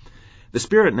text. The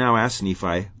Spirit now asks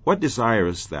Nephi, What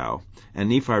desirest thou? And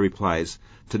Nephi replies,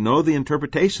 To know the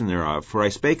interpretation thereof, for I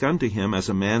spake unto him as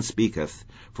a man speaketh.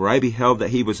 For I beheld that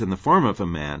he was in the form of a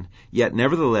man, yet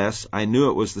nevertheless I knew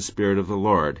it was the Spirit of the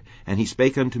Lord, and he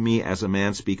spake unto me as a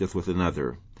man speaketh with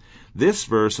another. This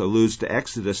verse alludes to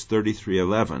Exodus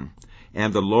 33:11.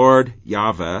 And the Lord,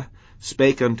 Yahweh,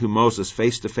 spake unto Moses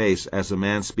face to face as a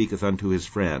man speaketh unto his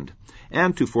friend,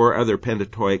 and to 4 other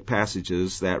Pentateuch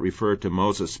passages that refer to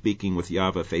Moses speaking with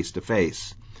Yahweh face to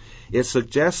face. It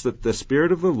suggests that the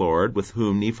Spirit of the Lord, with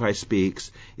whom Nephi speaks,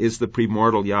 is the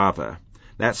premortal Yahweh.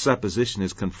 That supposition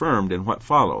is confirmed in what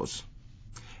follows.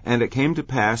 And it came to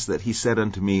pass that he said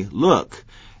unto me, Look.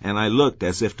 And I looked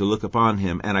as if to look upon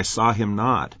him, and I saw him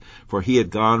not, for he had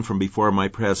gone from before my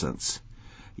presence.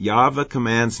 Yahweh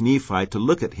commands Nephi to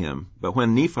look at him, but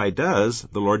when Nephi does,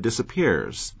 the Lord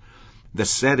disappears. The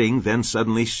setting then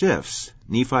suddenly shifts.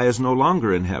 Nephi is no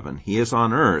longer in heaven. He is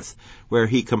on earth, where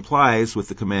he complies with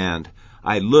the command,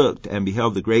 I looked and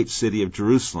beheld the great city of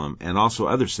Jerusalem, and also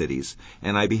other cities,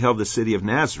 and I beheld the city of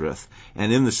Nazareth,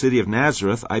 and in the city of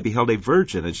Nazareth I beheld a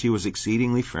virgin, and she was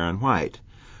exceedingly fair and white.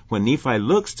 When Nephi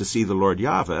looks to see the Lord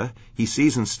Yahweh, he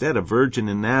sees instead a virgin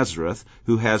in Nazareth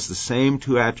who has the same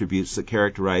 2 attributes that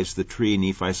characterize the tree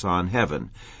Nephi saw in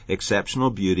heaven, exceptional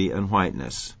beauty and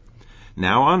whiteness.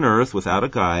 Now on earth, without a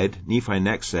guide, Nephi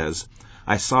next says,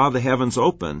 I saw the heavens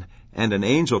open, and an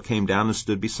angel came down and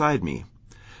stood beside me.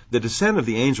 The descent of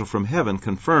the angel from heaven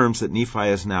confirms that Nephi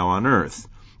is now on earth.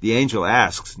 The angel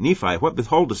asks, Nephi, what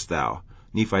beholdest thou?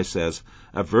 Nephi says,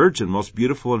 A virgin most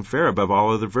beautiful and fair above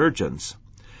all other virgins.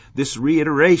 This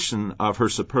reiteration of her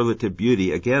superlative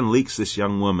beauty again links this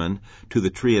young woman to the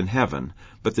tree in heaven,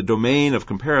 but the domain of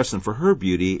comparison for her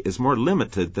beauty is more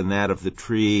limited than that of the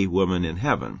tree woman in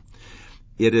heaven.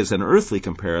 It is an earthly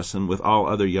comparison with all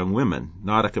other young women,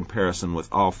 not a comparison with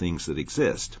all things that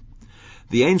exist.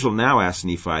 The angel now asks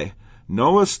Nephi,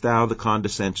 Knowest thou the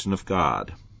condescension of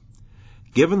God?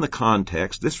 Given the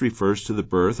context, this refers to the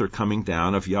birth or coming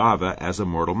down of Yahweh as a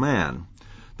mortal man.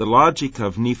 The logic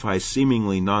of Nephi's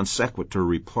seemingly non sequitur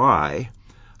reply,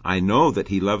 I know that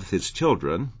he loveth his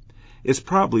children, is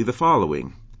probably the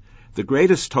following. The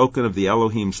greatest token of the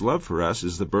Elohim's love for us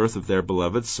is the birth of their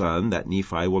beloved Son that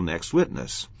Nephi will next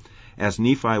witness. As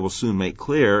Nephi will soon make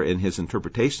clear in his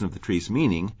interpretation of the tree's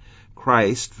meaning,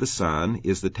 Christ, the Son,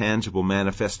 is the tangible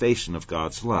manifestation of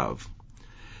God's love.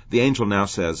 The angel now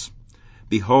says,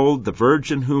 Behold, the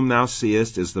virgin whom thou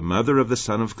seest is the mother of the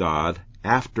Son of God,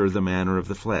 after the manner of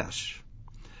the flesh.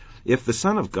 If the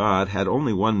Son of God had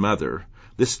only one mother,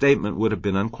 this statement would have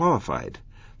been unqualified.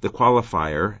 The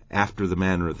qualifier, after the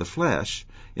manner of the flesh,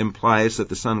 implies that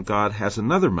the Son of God has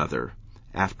another mother,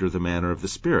 after the manner of the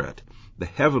Spirit, the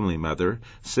heavenly mother,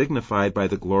 signified by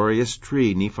the glorious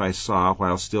tree Nephi saw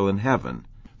while still in heaven,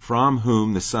 from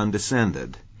whom the Son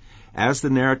descended. As the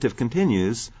narrative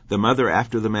continues, the mother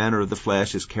after the manner of the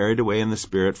flesh is carried away in the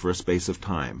Spirit for a space of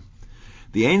time.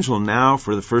 The angel now,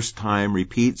 for the first time,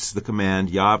 repeats the command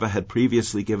Yahweh had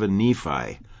previously given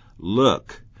Nephi,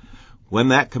 "Look." When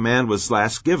that command was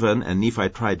last given and Nephi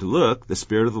tried to look, the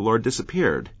Spirit of the Lord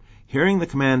disappeared. Hearing the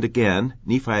command again,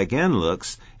 Nephi again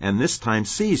looks, and this time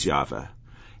sees Yahweh.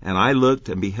 "And I looked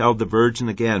and beheld the virgin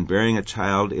again, bearing a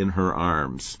child in her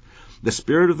arms." The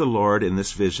Spirit of the Lord in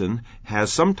this vision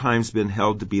has sometimes been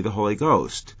held to be the Holy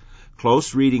Ghost.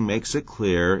 Close reading makes it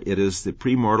clear it is the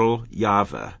premortal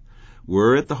Yahweh.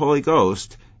 Were it the Holy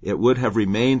Ghost, it would have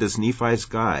remained as Nephi's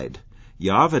guide.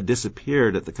 Yahweh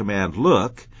disappeared at the command,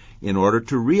 "Look," in order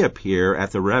to reappear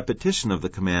at the repetition of the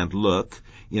command, "Look,"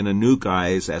 in a new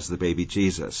guise as the baby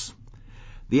Jesus.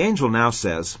 The angel now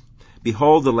says,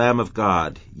 "Behold the Lamb of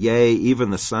God, yea, even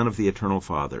the Son of the Eternal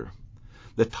Father."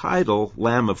 The title,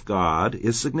 Lamb of God,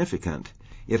 is significant.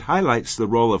 It highlights the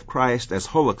role of Christ as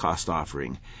Holocaust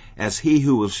offering, as he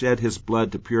who will shed his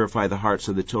blood to purify the hearts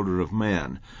of the children of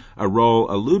man, a role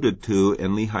alluded to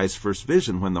in Lehi's first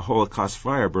vision when the Holocaust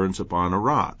fire burns upon a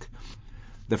rock.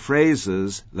 The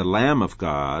phrases, the Lamb of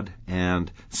God and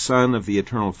Son of the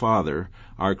Eternal Father,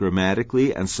 are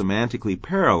grammatically and semantically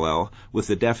parallel with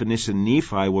the definition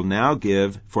Nephi will now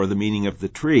give for the meaning of the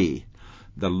tree,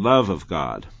 the love of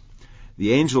God.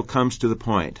 The angel comes to the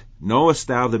point. "Knowest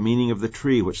thou the meaning of the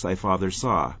tree which thy father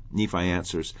saw?" Nephi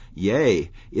answers, "Yea,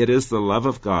 it is the love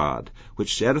of God, which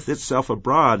sheddeth itself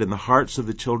abroad in the hearts of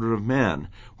the children of men,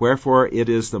 wherefore it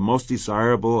is the most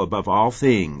desirable above all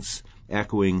things,"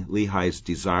 echoing Lehi's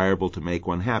desirable to make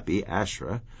one happy,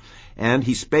 Asherah. "And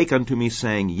he spake unto me,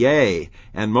 saying, Yea,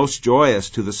 and most joyous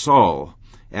to the soul,"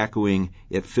 echoing,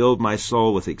 "It filled my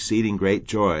soul with exceeding great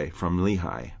joy," from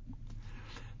Lehi.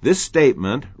 This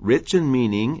statement, rich in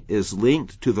meaning, is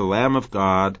linked to the Lamb of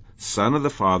God, Son of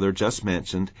the Father, just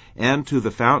mentioned, and to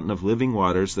the fountain of living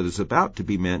waters that is about to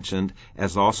be mentioned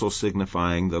as also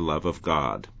signifying the love of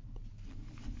God.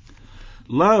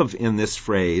 Love in this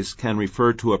phrase can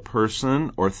refer to a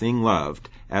person or thing loved,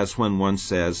 as when one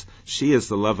says, "She is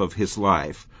the love of his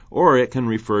life," or it can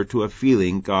refer to a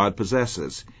feeling God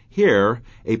possesses. Here,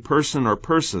 a person or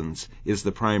persons is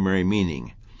the primary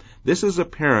meaning. This is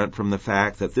apparent from the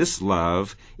fact that this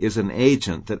love is an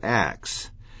agent that acts.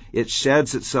 It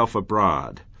sheds itself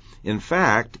abroad. In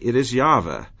fact, it is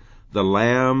Yahweh, the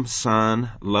Lamb, Son,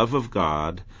 love of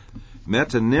God,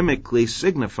 metonymically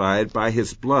signified by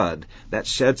his blood, that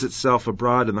sheds itself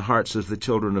abroad in the hearts of the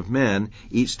children of men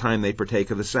each time they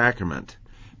partake of the sacrament.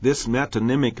 This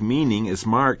metonymic meaning is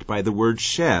marked by the word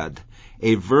shed,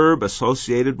 a verb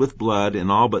associated with blood in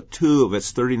all but 2 of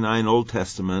its 39 Old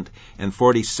Testament and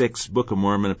 46 Book of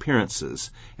Mormon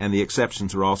appearances, and the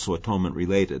exceptions are also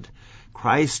atonement-related.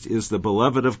 Christ is the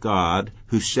beloved of God,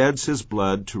 who sheds his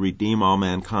blood to redeem all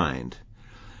mankind.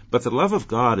 But the love of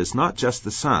God is not just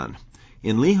the Son.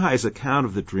 In Lehi's account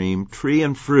of the dream, tree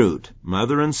and fruit,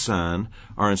 mother and son,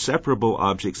 are inseparable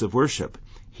objects of worship.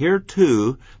 Here,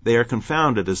 too, they are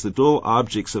confounded as the dual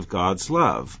objects of God's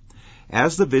love.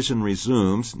 As the vision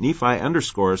resumes, Nephi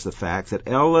underscores the fact that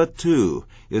Ella, too,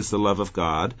 is the love of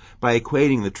God by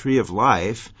equating the tree of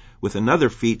life with another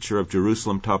feature of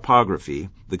Jerusalem topography,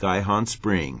 the Gihon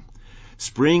Spring.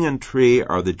 Spring and tree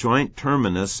are the joint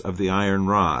terminus of the iron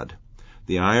rod.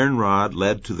 The iron rod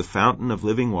led to the fountain of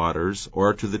living waters,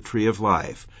 or to the tree of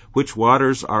life, which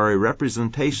waters are a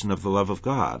representation of the love of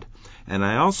God. And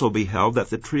I also beheld that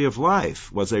the tree of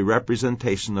life was a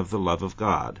representation of the love of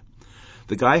God.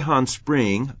 The Gihon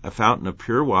Spring, a fountain of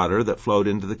pure water that flowed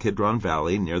into the Kidron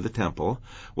Valley near the temple,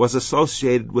 was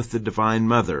associated with the Divine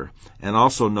Mother, and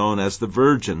also known as the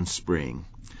Virgin Spring.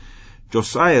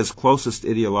 Josiah's closest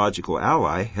ideological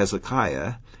ally,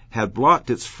 Hezekiah, had blocked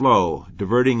its flow,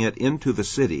 diverting it into the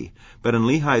city, but in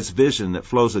Lehi's vision it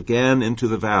flows again into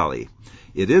the valley.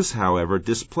 It is, however,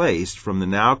 displaced from the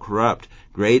now corrupt,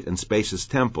 great and spacious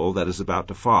temple that is about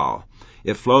to fall.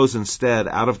 It flows instead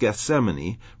out of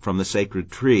Gethsemane from the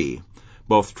sacred tree.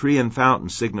 Both tree and fountain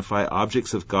signify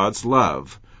objects of God's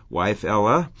love, wife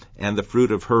Ella, and the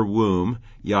fruit of her womb,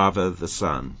 Yahweh the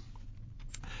Son.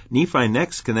 Nephi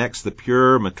next connects the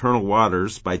pure maternal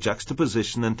waters by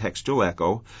juxtaposition and textual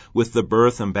echo with the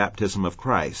birth and baptism of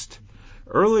Christ.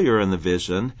 Earlier in the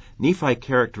vision, Nephi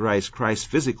characterized Christ's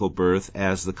physical birth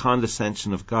as the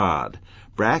condescension of God,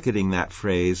 bracketing that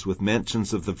phrase with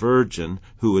mentions of the virgin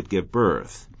who would give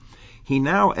birth. He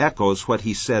now echoes what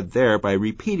he said there by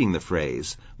repeating the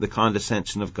phrase, the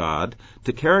condescension of God,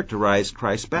 to characterize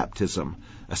Christ's baptism,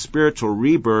 a spiritual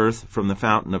rebirth from the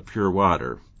fountain of pure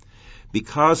water.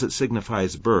 Because it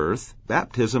signifies birth,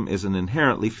 baptism is an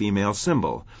inherently female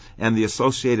symbol, and the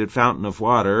associated fountain of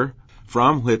water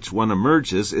from which one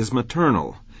emerges is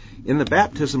maternal. In the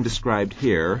baptism described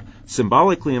here,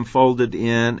 symbolically enfolded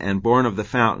in and born of the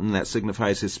fountain that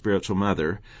signifies his spiritual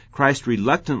mother, Christ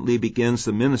reluctantly begins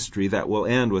the ministry that will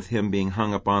end with him being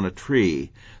hung upon a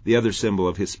tree, the other symbol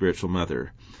of his spiritual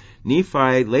mother.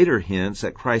 Nephi later hints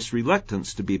at Christ's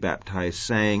reluctance to be baptized,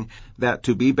 saying that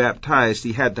to be baptized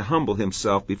he had to humble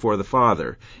himself before the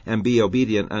Father and be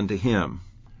obedient unto him.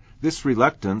 This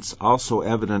reluctance, also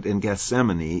evident in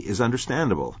Gethsemane, is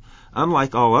understandable.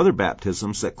 Unlike all other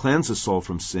baptisms that cleanse a soul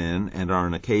from sin and are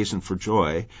an occasion for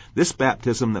joy, this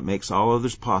baptism that makes all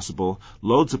others possible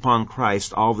loads upon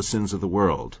Christ all the sins of the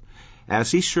world. As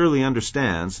he surely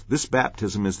understands, this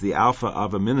baptism is the alpha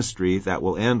of a ministry that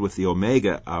will end with the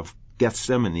omega of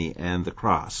Gethsemane and the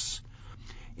cross.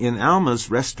 In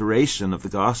Alma's restoration of the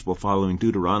gospel following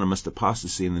Deuteronomist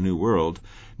apostasy in the New World,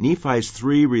 Nephi's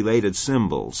three related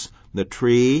symbols, the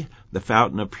tree, the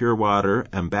fountain of pure water,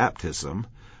 and baptism,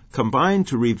 combine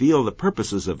to reveal the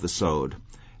purposes of the Sod.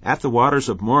 At the Waters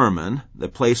of Mormon, the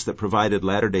place that provided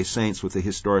Latter-day Saints with the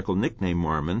historical nickname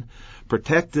Mormon,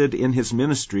 protected in his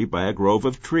ministry by a grove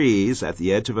of trees at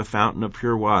the edge of a fountain of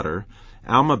pure water,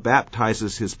 Alma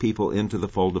baptizes his people into the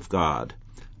fold of God.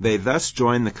 They thus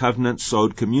join the covenant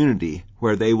Sod community,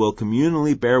 where they will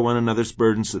communally bear one another's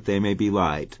burdens that they may be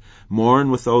light,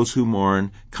 mourn with those who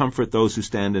mourn, comfort those who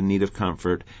stand in need of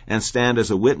comfort, and stand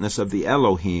as a witness of the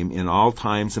Elohim in all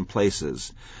times and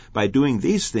places. By doing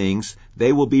these things,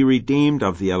 they will be redeemed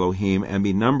of the Elohim and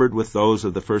be numbered with those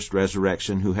of the first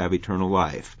resurrection who have eternal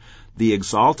life, the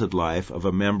exalted life of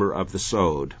a member of the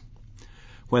Sod.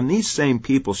 When these same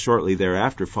people shortly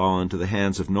thereafter fall into the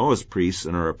hands of Noah's priests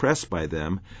and are oppressed by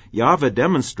them, Yahweh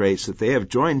demonstrates that they have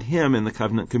joined him in the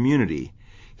covenant community.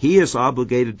 He is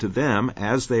obligated to them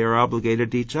as they are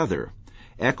obligated to each other.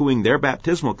 Echoing their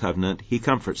baptismal covenant, he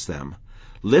comforts them.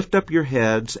 Lift up your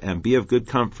heads and be of good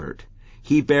comfort.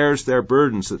 He bears their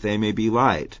burdens that they may be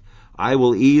light. I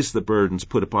will ease the burdens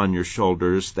put upon your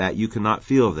shoulders that you cannot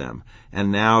feel them.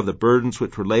 And now the burdens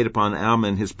which were laid upon Alma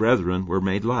and his brethren were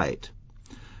made light.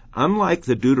 Unlike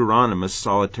the Deuteronomist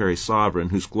solitary sovereign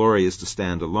whose glory is to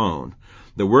stand alone,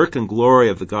 the work and glory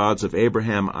of the gods of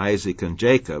Abraham, Isaac, and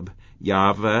Jacob,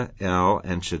 Yahweh, El,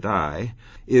 and Shaddai,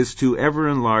 is to ever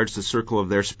enlarge the circle of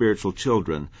their spiritual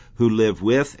children, who live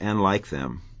with and like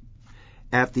them.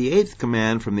 At the eighth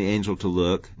command from the angel to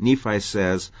look, Nephi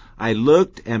says, I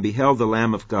looked and beheld the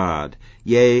Lamb of God,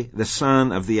 yea, the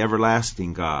Son of the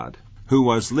everlasting God, who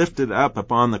was lifted up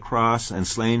upon the cross and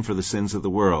slain for the sins of the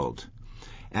world.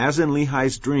 As in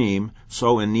Lehi's dream,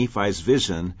 so in Nephi's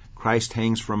vision, Christ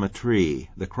hangs from a tree,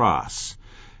 the cross.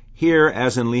 Here,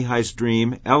 as in Lehi's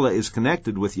dream, Ella is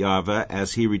connected with Yahweh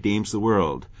as he redeems the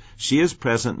world. She is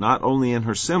present not only in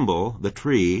her symbol, the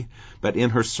tree, but in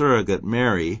her surrogate,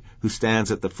 Mary, who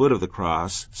stands at the foot of the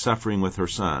cross, suffering with her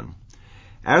son.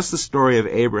 As the story of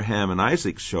Abraham and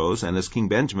Isaac shows, and as King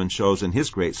Benjamin shows in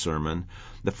his great sermon,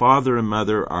 the father and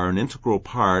mother are an integral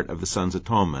part of the son's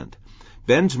atonement.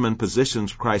 Benjamin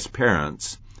positions Christ's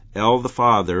parents, El the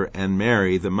father and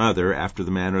Mary the mother after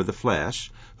the manner of the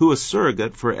flesh, who is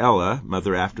surrogate for Ella,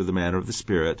 mother after the manner of the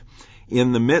spirit,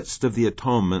 in the midst of the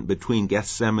atonement between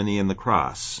Gethsemane and the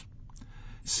cross.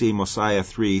 See Mosiah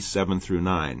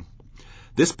 3:7-9.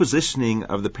 This positioning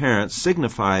of the parents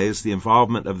signifies the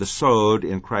involvement of the Sod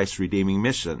in Christ's redeeming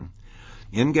mission.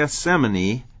 In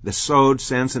Gethsemane, the Sod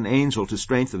sends an angel to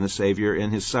strengthen the Savior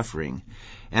in his suffering.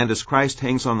 And as Christ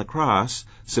hangs on the cross,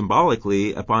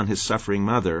 symbolically upon his suffering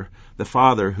mother, the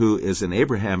Father, who is in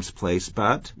Abraham's place,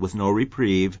 but, with no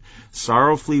reprieve,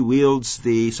 sorrowfully wields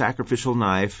the sacrificial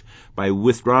knife by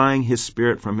withdrawing his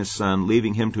spirit from his Son,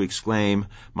 leaving him to exclaim,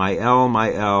 my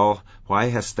El, why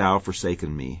hast thou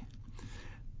forsaken me?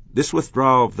 This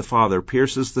withdrawal of the Father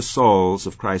pierces the souls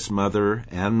of Christ's mother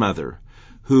and mother,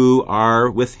 who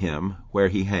are with him where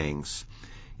he hangs.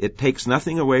 It takes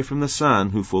nothing away from the Son,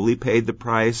 who fully paid the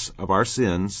price of our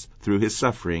sins through his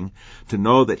suffering, to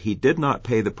know that he did not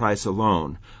pay the price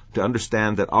alone, to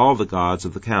understand that all the gods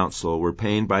of the council were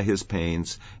pained by his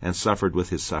pains and suffered with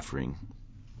his suffering.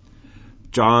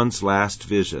 John's last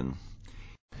vision.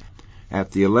 At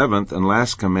the 11th and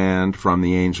last command from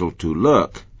the angel to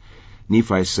look,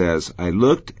 Nephi says, I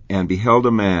looked and beheld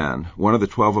a man, one of the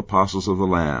 12 apostles of the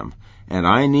Lamb. And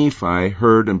I, Nephi,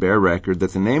 heard and bear record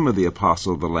that the name of the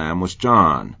apostle of the Lamb was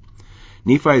John.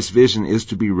 Nephi's vision is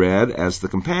to be read as the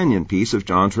companion piece of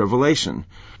John's revelation.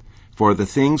 For the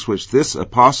things which this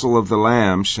apostle of the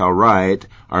Lamb shall write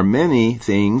are many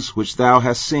things which thou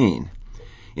hast seen.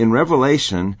 In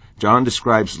Revelation, John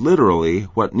describes literally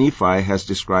what Nephi has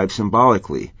described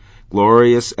symbolically,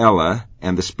 glorious Ella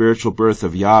and the spiritual birth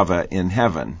of Yahweh in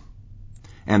heaven.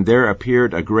 And there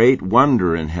appeared a great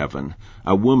wonder in heaven,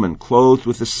 a woman clothed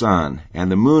with the sun, and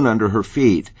the moon under her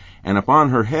feet, and upon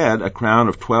her head a crown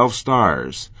of 12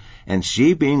 stars. And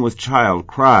she, being with child,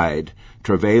 cried,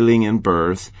 travailing in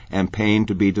birth, and pain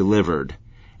to be delivered.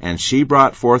 And she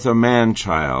brought forth a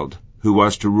man-child, who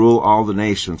was to rule all the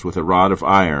nations with a rod of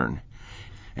iron.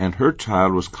 And her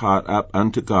child was caught up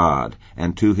unto God,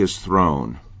 and to his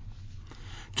throne.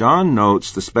 John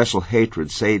notes the special hatred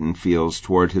Satan feels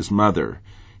toward his mother,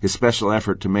 his special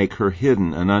effort to make her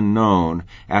hidden and unknown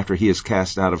after he is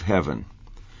cast out of heaven.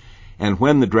 And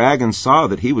when the dragon saw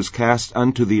that he was cast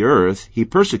unto the earth, he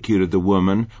persecuted the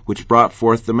woman which brought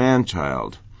forth the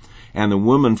man-child. And the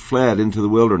woman fled into the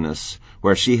wilderness,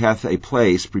 where she hath a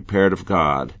place prepared of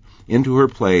God, into her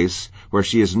place where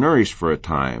she is nourished for a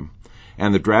time.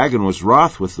 And the dragon was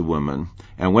wroth with the woman,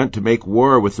 and went to make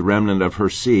war with the remnant of her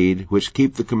seed, which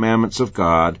keep the commandments of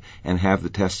God, and have the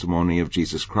testimony of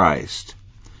Jesus Christ.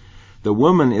 The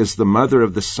woman is the mother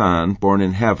of the Son, born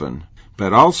in heaven,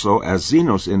 but also, as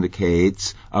Zenos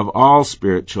indicates, of all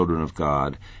spirit children of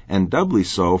God, and doubly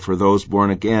so for those born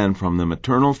again from the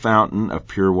maternal fountain of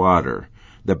pure water,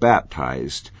 the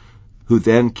baptized, who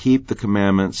then keep the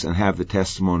commandments and have the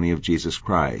testimony of Jesus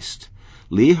Christ.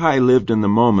 Lehi lived in the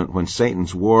moment when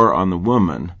Satan's war on the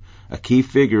woman, a key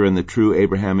figure in the true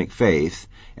Abrahamic faith,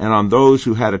 and on those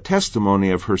who had a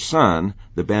testimony of her Son,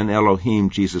 the Ben Elohim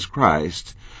Jesus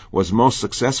Christ, was most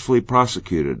successfully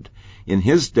prosecuted. In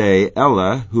his day,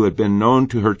 Ella, who had been known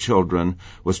to her children,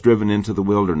 was driven into the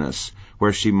wilderness,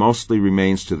 where she mostly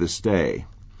remains to this day.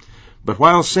 But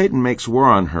while Satan makes war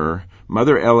on her,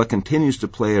 Mother Ella continues to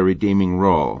play a redeeming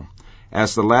role.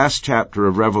 As the last chapter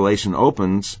of Revelation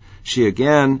opens, she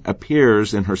again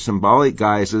appears in her symbolic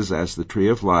guises as the tree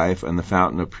of life and the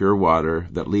fountain of pure water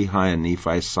that Lehi and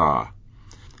Nephi saw.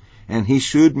 And he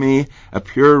shewed me a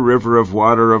pure river of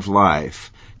water of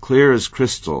life, clear as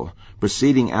crystal,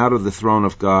 proceeding out of the throne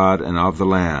of God and of the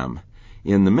Lamb.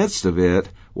 In the midst of it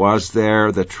was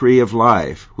there the tree of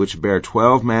life, which bare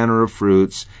 12 manner of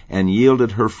fruits, and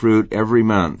yielded her fruit every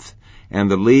month. And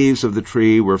the leaves of the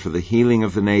tree were for the healing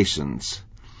of the nations.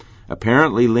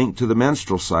 Apparently linked to the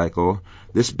menstrual cycle,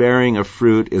 this bearing of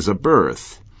fruit is a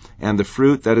birth, and the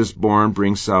fruit that is born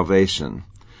brings salvation.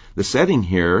 The setting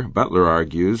here, Butler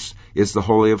argues, is the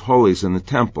Holy of Holies in the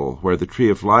temple, where the tree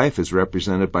of life is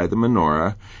represented by the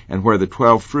menorah, and where the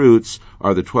 12 fruits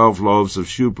are the 12 loaves of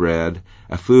shewbread,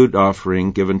 a food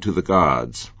offering given to the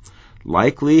gods.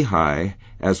 Like Lehi,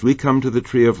 as we come to the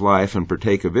tree of life and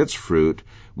partake of its fruit,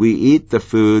 we eat the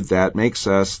food that makes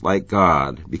us like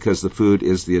God, because the food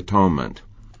is the atonement.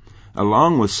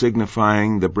 Along with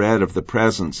signifying the bread of the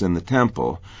presence in the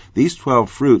temple, these 12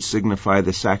 fruits signify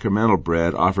the sacramental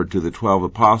bread offered to the 12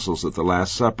 apostles at the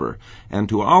Last Supper, and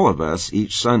to all of us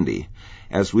each Sunday.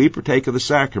 As we partake of the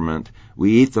sacrament,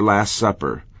 we eat the Last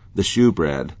Supper, the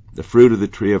shewbread, the fruit of the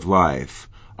tree of life,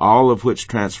 all of which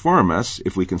transform us,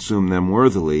 if we consume them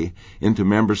worthily, into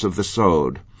members of the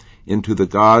Sod, into the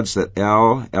gods that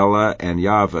El, Ella, and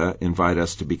Yahweh invite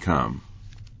us to become.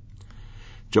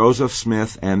 Joseph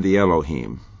Smith and the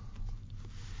Elohim.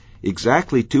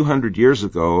 Exactly 200 years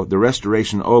ago, the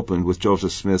Restoration opened with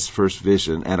Joseph Smith's first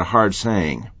vision and a hard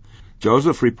saying.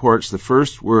 Joseph reports the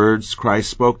first words Christ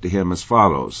spoke to him as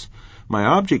follows: "My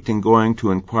object in going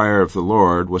to inquire of the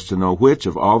Lord was to know which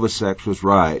of all the sects was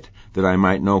right, that I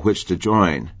might know which to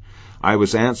join. I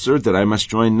was answered that I must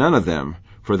join none of them,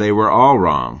 for they were all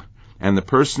wrong. And the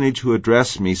personage who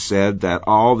addressed me said that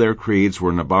all their creeds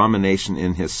were an abomination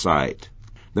in his sight."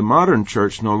 The modern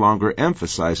church no longer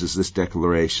emphasizes this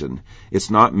declaration. It's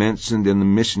not mentioned in the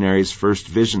missionary's first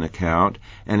vision account,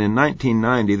 and in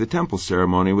 1990 the temple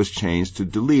ceremony was changed to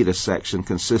delete a section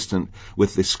consistent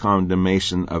with this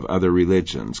condemnation of other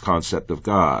religions' concept of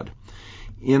God.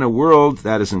 In a world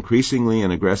that is increasingly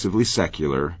and aggressively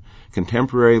secular,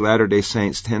 contemporary Latter-day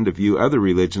Saints tend to view other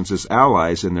religions as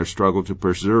allies in their struggle to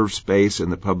preserve space in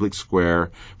the public square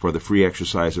for the free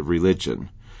exercise of religion.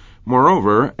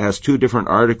 Moreover, as 2 different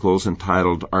articles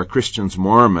entitled Are Christians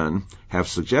Mormon have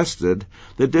suggested,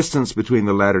 the distance between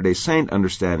the Latter-day Saint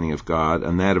understanding of God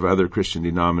and that of other Christian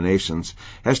denominations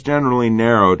has generally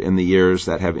narrowed in the years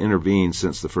that have intervened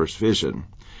since the first vision.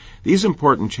 These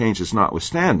important changes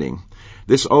notwithstanding,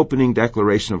 this opening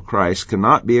declaration of Christ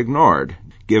cannot be ignored,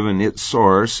 given its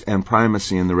source and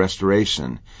primacy in the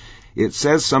Restoration. It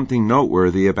says something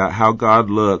noteworthy about how God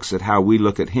looks at how we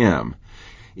look at Him.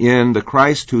 In The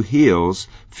Christ Who Heals,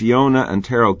 Fiona and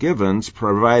Terrell Givens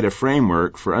provide a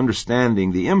framework for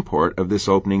understanding the import of this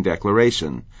opening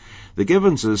declaration. The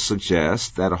Givenses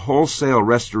suggest that a wholesale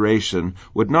restoration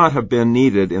would not have been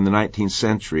needed in the 19th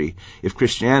century if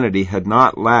Christianity had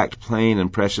not lacked plain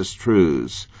and precious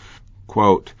truths.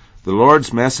 Quote, "The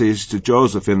Lord's message to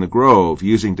Joseph in the grove,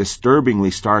 using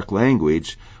disturbingly stark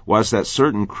language, was that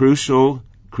certain crucial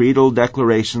creedal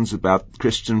declarations about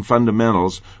Christian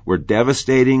fundamentals were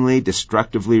devastatingly,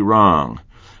 destructively wrong.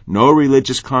 No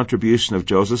religious contribution of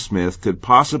Joseph Smith could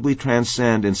possibly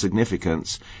transcend in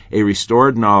significance a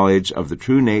restored knowledge of the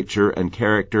true nature and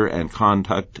character and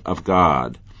conduct of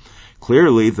God.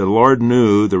 Clearly, the Lord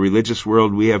knew the religious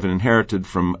world we have inherited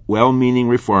from well-meaning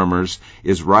reformers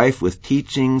is rife with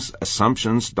teachings,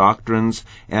 assumptions, doctrines,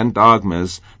 and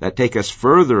dogmas that take us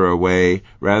further away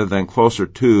rather than closer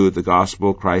to the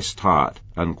gospel Christ taught."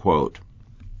 Unquote.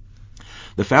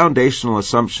 The foundational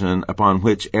assumption upon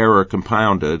which error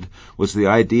compounded was the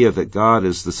idea that God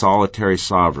is the solitary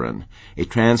sovereign, a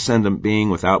transcendent being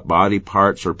without body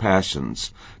parts or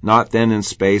passions, not then in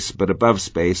space but above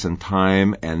space and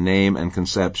time and name and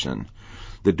conception.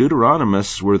 The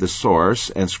Deuteronomists were the source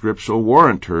and scriptural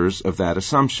warranters of that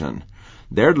assumption.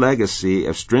 Their legacy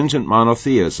of stringent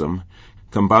monotheism,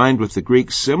 combined with the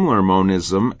Greek similar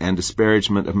monism and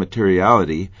disparagement of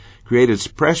materiality, created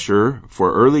pressure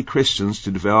for early Christians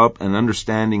to develop an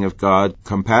understanding of God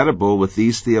compatible with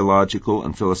these theological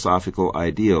and philosophical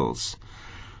ideals.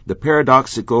 The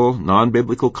paradoxical,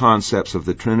 non-biblical concepts of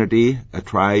the Trinity, a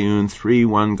triune,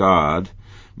 three-one God,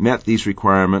 met these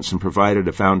requirements and provided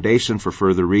a foundation for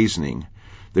further reasoning.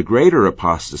 The greater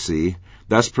apostasy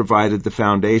thus provided the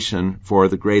foundation for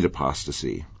the great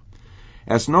apostasy.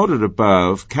 As noted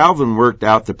above, Calvin worked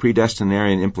out the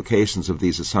predestinarian implications of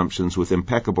these assumptions with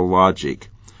impeccable logic.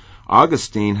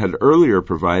 Augustine had earlier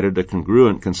provided a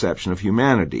congruent conception of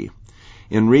humanity.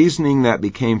 In reasoning that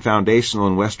became foundational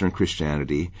in Western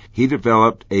Christianity, he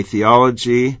developed a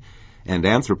theology and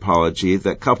anthropology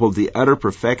that coupled the utter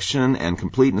perfection and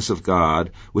completeness of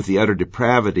God with the utter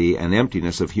depravity and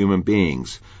emptiness of human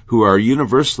beings, who are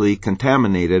universally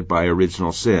contaminated by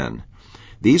original sin.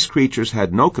 These creatures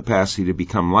had no capacity to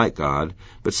become like God,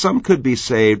 but some could be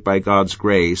saved by God's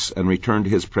grace and return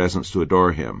to His presence to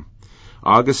adore Him.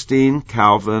 Augustine,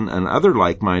 Calvin, and other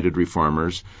like-minded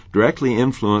reformers directly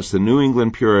influenced the New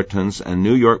England Puritans and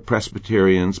New York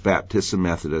Presbyterians, Baptists, and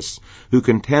Methodists who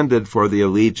contended for the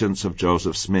allegiance of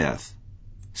Joseph Smith.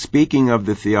 Speaking of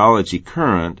the theology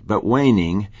current, but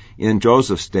waning, in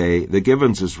Joseph's day, the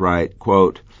Givenses write,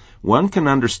 quote, "One can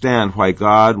understand why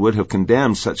God would have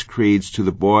condemned such creeds to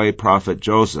the boy prophet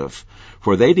Joseph,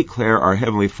 for they declare our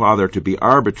Heavenly Father to be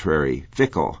arbitrary,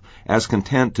 fickle, as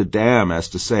content to damn as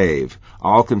to save,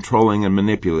 all-controlling and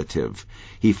manipulative.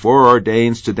 He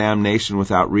foreordains to damnation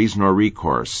without reason or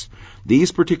recourse.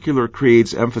 These particular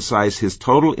creeds emphasize His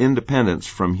total independence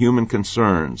from human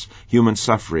concerns, human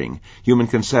suffering, human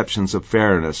conceptions of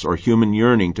fairness, or human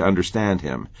yearning to understand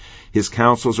Him. His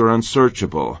counsels are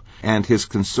unsearchable, and His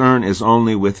concern is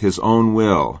only with His own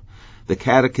will. The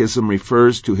Catechism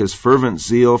refers to His fervent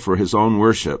zeal for His own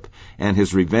worship and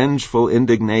His revengeful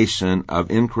indignation of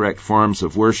incorrect forms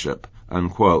of worship."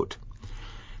 Unquote.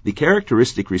 The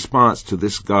characteristic response to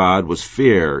this God was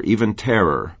fear, even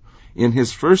terror. In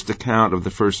his first account of the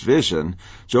first vision,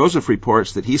 Joseph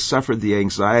reports that he suffered the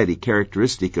anxiety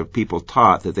characteristic of people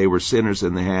taught that they were sinners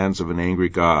in the hands of an angry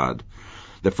God.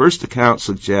 The first account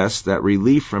suggests that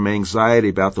relief from anxiety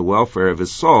about the welfare of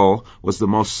his soul was the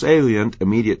most salient,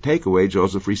 immediate takeaway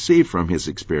Joseph received from his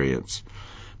experience.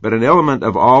 But an element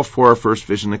of all 4 first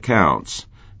vision accounts,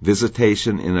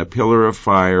 visitation in a pillar of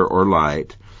fire or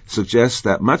light, suggests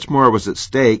that much more was at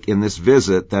stake in this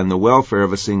visit than the welfare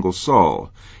of a single soul.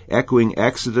 Echoing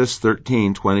Exodus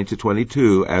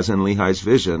 13:20-22, as in Lehi's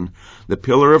vision, the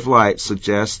pillar of light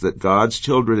suggests that God's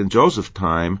children in Joseph's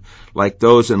time, like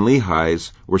those in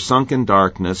Lehi's, were sunk in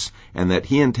darkness, and that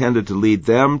He intended to lead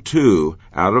them, too,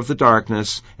 out of the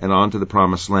darkness and onto the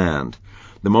promised land.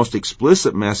 The most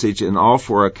explicit message in all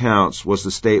 4 accounts was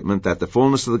the statement that the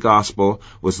fullness of the gospel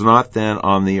was not then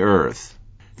on the earth.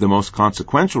 The most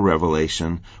consequential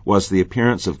revelation was the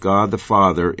appearance of God the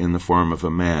Father in the form of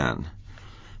a man.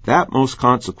 That most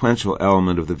consequential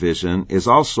element of the vision is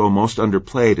also most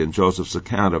underplayed in Joseph's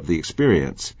account of the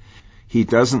experience. He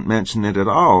doesn't mention it at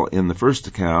all in the first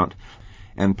account,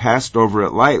 and passed over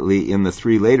it lightly in the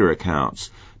 3 later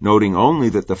accounts, noting only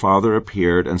that the Father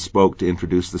appeared and spoke to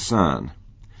introduce the Son.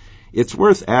 It's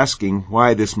worth asking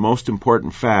why this most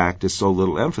important fact is so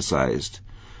little emphasized.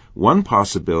 One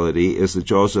possibility is that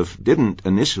Joseph didn't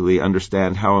initially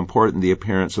understand how important the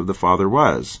appearance of the Father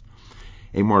was.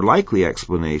 A more likely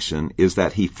explanation is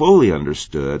that he fully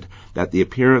understood that the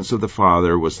appearance of the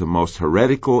Father was the most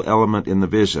heretical element in the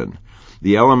vision,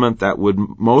 the element that would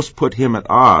most put him at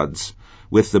odds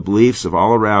with the beliefs of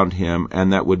all around him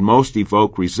and that would most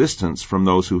evoke resistance from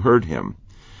those who heard him.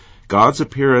 God's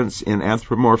appearance in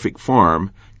anthropomorphic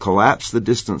form collapsed the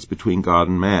distance between God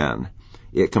and man.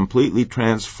 It completely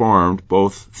transformed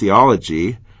both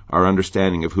theology, our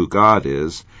understanding of who God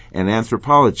is, and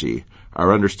anthropology,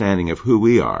 our understanding of who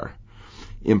we are.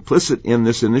 Implicit in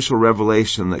this initial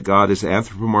revelation that God is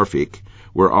anthropomorphic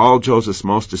were all Joseph's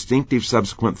most distinctive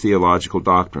subsequent theological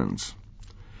doctrines.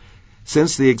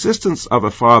 Since the existence of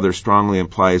a father strongly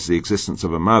implies the existence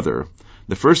of a mother,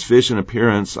 the first vision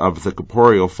appearance of the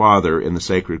corporeal father in the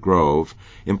sacred grove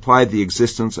implied the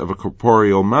existence of a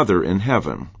corporeal mother in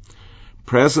heaven.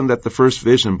 Present at the first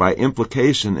vision by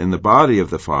implication in the body of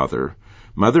the Father,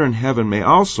 Mother in heaven may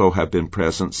also have been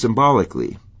present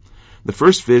symbolically. The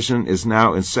first vision is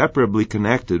now inseparably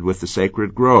connected with the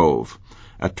sacred grove,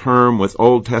 a term with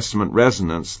Old Testament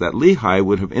resonance that Lehi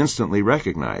would have instantly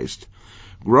recognized.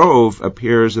 Grove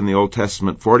appears in the Old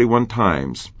Testament 41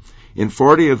 times. In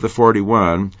 40 of the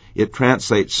 41, it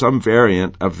translates some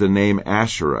variant of the name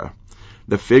Asherah,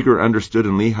 the figure understood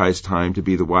in Lehi's time to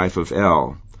be the wife of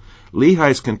El.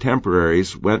 Lehi's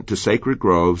contemporaries went to sacred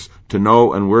groves to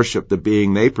know and worship the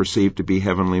being they perceived to be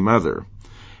Heavenly Mother.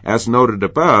 As noted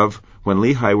above, when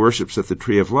Lehi worships at the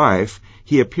Tree of Life,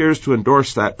 he appears to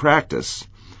endorse that practice.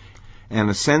 An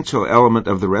essential element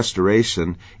of the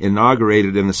restoration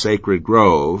inaugurated in the sacred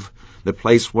grove, the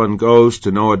place one goes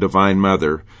to know a divine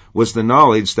mother, was the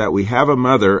knowledge that we have a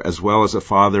mother as well as a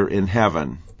father in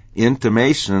heaven.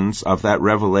 Intimations of that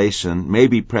revelation may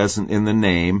be present in the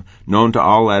name, known to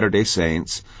all Latter-day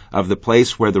Saints, of the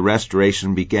place where the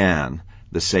restoration began,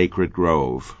 the sacred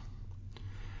grove.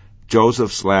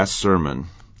 Joseph's last sermon.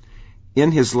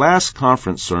 In his last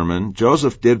conference sermon,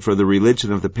 Joseph did for the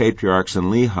religion of the patriarchs in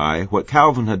Lehi what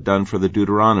Calvin had done for the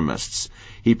Deuteronomists.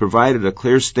 He provided a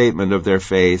clear statement of their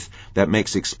faith that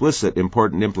makes explicit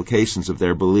important implications of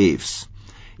their beliefs.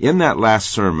 In that last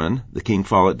sermon, the King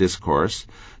Follett Discourse,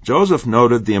 Joseph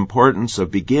noted the importance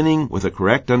of beginning with a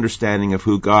correct understanding of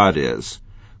who God is.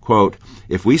 Quote,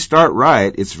 "If we start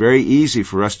right, it's very easy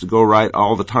for us to go right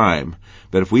all the time,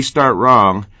 but if we start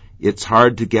wrong, it's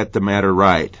hard to get the matter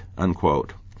right."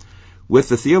 Unquote. With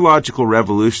the theological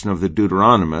revolution of the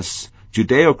Deuteronomists,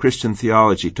 Judeo-Christian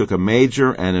theology took a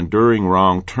major and enduring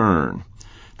wrong turn.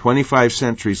 25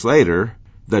 centuries later,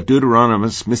 the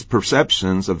Deuteronomists'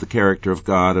 misperceptions of the character of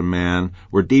God and man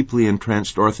were deeply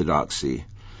entrenched orthodoxy.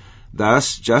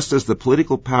 Thus, just as the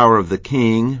political power of the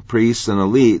king, priests, and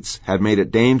elites had made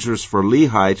it dangerous for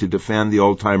Lehi to defend the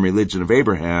old-time religion of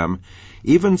Abraham,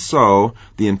 even so,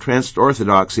 the entrenched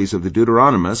orthodoxies of the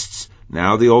Deuteronomists,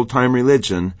 now the old-time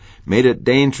religion, made it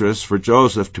dangerous for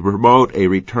Joseph to promote a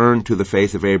return to the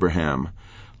faith of Abraham.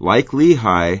 Like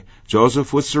Lehi,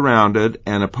 Joseph was surrounded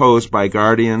and opposed by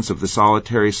guardians of the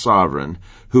solitary sovereign,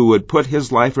 who would put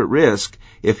his life at risk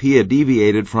if he had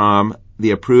deviated from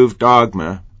the approved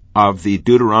dogma of the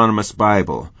Deuteronomist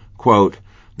Bible. Quote,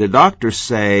 "The doctors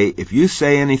say, if you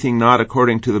say anything not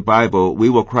according to the Bible, we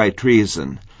will cry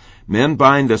treason. Men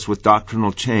bind us with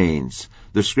doctrinal chains.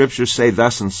 The Scriptures say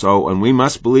thus and so, and we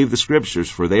must believe the Scriptures,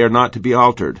 for they are not to be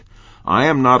altered. I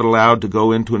am not allowed to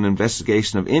go into an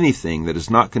investigation of anything that is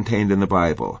not contained in the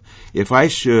Bible. If I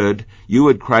should, you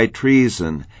would cry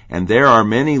treason, and there are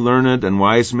many learned and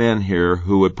wise men here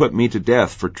who would put me to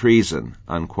death for treason."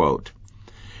 Unquote.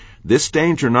 This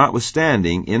danger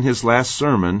notwithstanding, in his last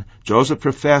sermon, Joseph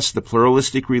professed the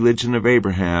pluralistic religion of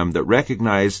Abraham that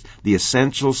recognized the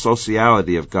essential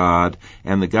sociality of God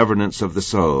and the governance of the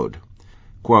Sod.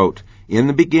 Quote, "In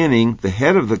the beginning, the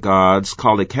head of the gods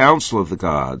called a council of the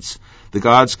gods. The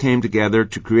gods came together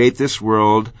to create this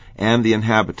world and the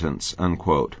inhabitants."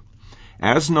 Unquote.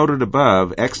 As noted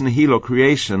above, ex nihilo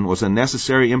creation was a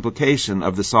necessary implication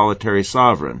of the solitary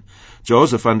sovereign.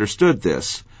 Joseph understood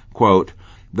this. Quote,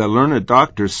 "The learned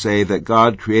doctors say that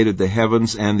God created the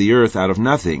heavens and the earth out of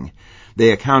nothing.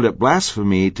 They account it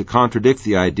blasphemy to contradict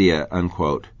the idea."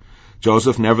 Unquote.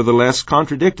 Joseph nevertheless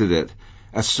contradicted it,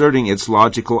 asserting its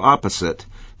logical opposite,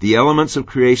 The elements of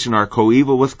creation are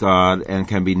coeval with God and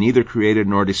can be neither created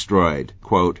nor destroyed.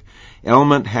 Quote,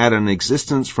 element had an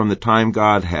existence from the time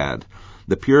God had.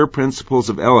 The pure principles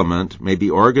of element may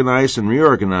be organized and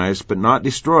reorganized, but not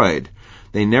destroyed.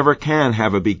 They never can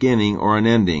have a beginning or an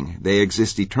ending. They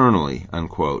exist eternally.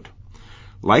 Unquote.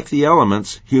 Like the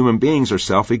elements, human beings are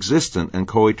self-existent and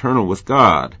co-eternal with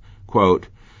God. Quote,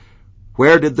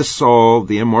 where did the soul,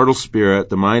 the immortal spirit,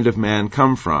 the mind of man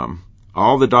come from?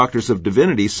 All the doctors of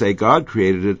divinity say God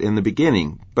created it in the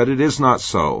beginning, but it is not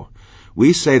so.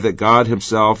 We say that God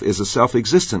himself is a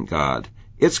self-existent God.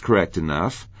 It's correct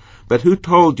enough. But who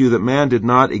told you that man did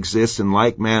not exist in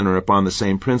like manner upon the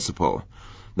same principle?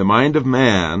 The mind of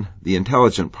man, the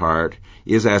intelligent part,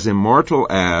 is as immortal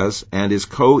as and is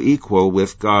co-equal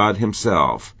with God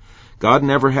himself. God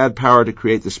never had power to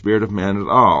create the spirit of man at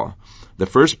all. The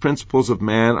first principles of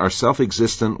man are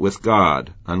self-existent with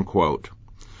God. Unquote.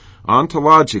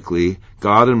 Ontologically,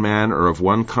 God and man are of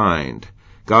one kind.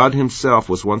 God himself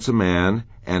was once a man,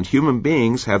 and human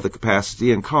beings have the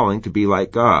capacity and calling to be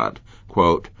like God.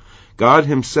 Quote, God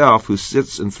himself, who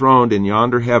sits enthroned in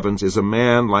yonder heavens, is a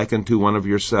man like unto one of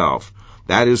yourself.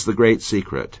 That is the great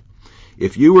secret.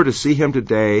 If you were to see him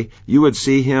today, you would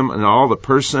see him in all the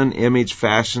person, image,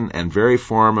 fashion, and very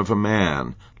form of a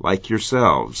man, like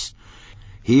yourselves.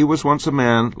 He was once a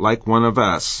man like one of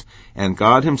us, and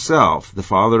God himself, the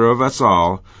Father of us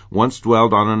all, once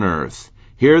dwelled on an earth.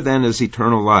 Here then is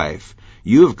eternal life.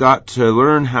 You have got to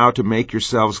learn how to make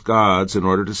yourselves gods in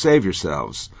order to save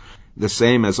yourselves, the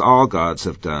same as all gods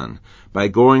have done, by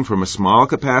going from a small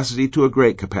capacity to a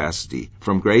great capacity,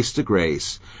 from grace to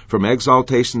grace, from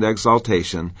exaltation to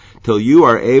exaltation, till you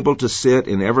are able to sit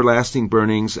in everlasting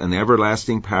burnings and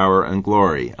everlasting power and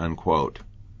glory. Unquote.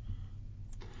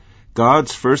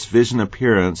 God's first vision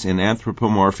appearance in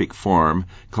anthropomorphic form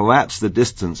collapsed the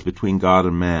distance between God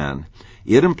and man.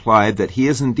 It implied that he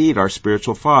is indeed our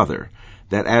spiritual father,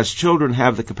 that as children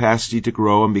have the capacity to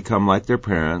grow and become like their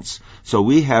parents, so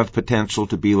we have potential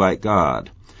to be like God.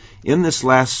 In this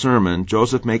last sermon,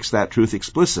 Joseph makes that truth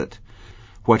explicit.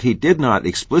 What he did not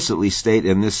explicitly state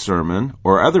in this sermon,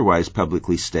 or otherwise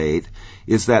publicly state,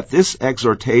 is that this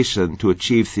exhortation to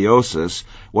achieve theosis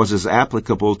was as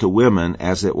applicable to women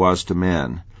as it was to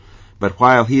men. But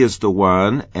while he is the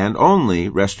one and only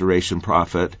restoration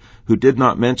prophet who did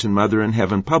not mention Mother in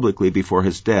Heaven publicly before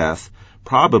his death,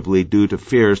 probably due to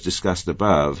fears discussed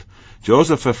above,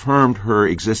 Joseph affirmed her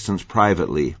existence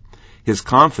privately. His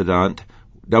confidant,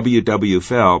 W. W.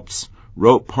 Phelps,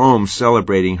 wrote poems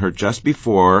celebrating her just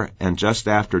before and just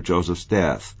after Joseph's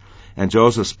death, and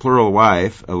Joseph's plural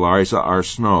wife, Eliza R.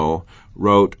 Snow,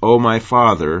 wrote, O my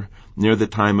Father, near the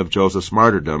time of Joseph's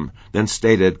martyrdom, then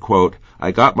stated, quote,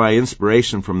 I got my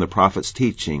inspiration from the prophet's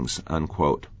teachings,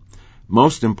 unquote.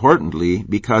 Most importantly,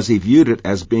 because he viewed it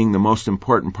as being the most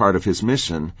important part of his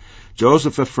mission,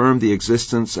 Joseph affirmed the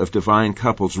existence of divine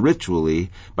couples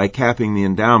ritually by capping the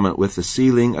endowment with the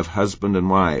sealing of husband and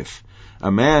wife. A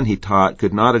man, he taught,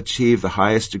 could not achieve the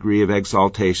highest degree of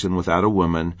exaltation without a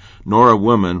woman, nor a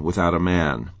woman without a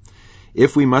man.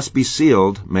 If we must be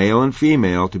sealed, male and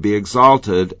female, to be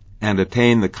exalted and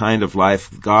attain the kind of life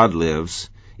God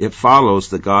lives, it follows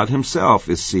that God himself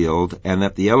is sealed and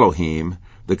that the Elohim,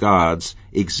 the gods,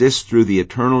 exist through the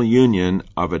eternal union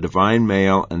of a divine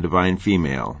male and divine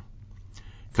female.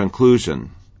 Conclusion.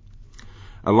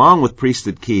 Along with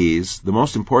priesthood keys, the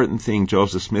most important thing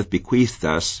Joseph Smith bequeathed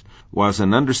us was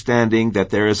an understanding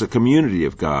that there is a community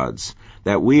of gods,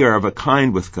 that we are of a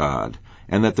kind with God,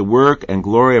 and that the work and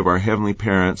glory of our heavenly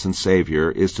parents and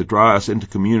Savior is to draw us into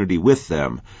community with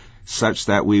them, such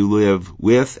that we live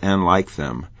with and like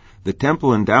them. The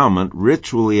temple endowment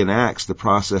ritually enacts the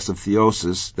process of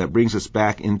theosis that brings us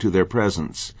back into their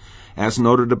presence. As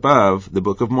noted above, the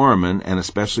Book of Mormon, and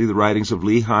especially the writings of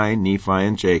Lehi, Nephi,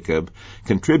 and Jacob,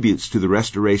 contributes to the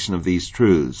restoration of these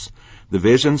truths. The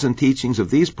visions and teachings of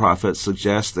these prophets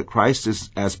suggest that Christ is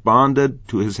as bonded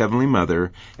to his heavenly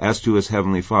mother as to his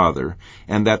heavenly Father,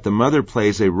 and that the mother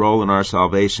plays a role in our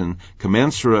salvation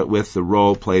commensurate with the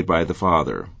role played by the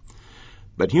Father.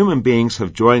 But human beings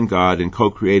have joined God in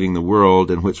co-creating the world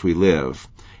in which we live,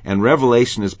 and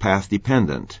revelation is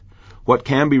path-dependent. What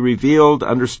can be revealed,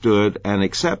 understood, and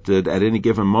accepted at any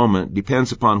given moment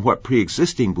depends upon what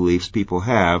pre-existing beliefs people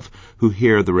have who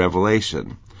hear the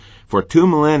revelation. For 2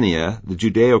 millennia, the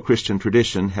Judeo-Christian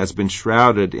tradition has been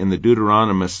shrouded in the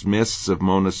Deuteronomist mists of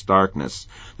monist darkness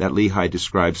that Lehi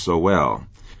describes so well.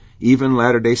 Even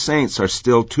Latter-day Saints are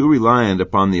still too reliant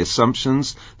upon the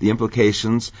assumptions, the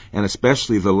implications, and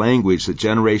especially the language that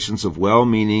generations of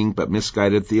well-meaning but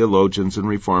misguided theologians and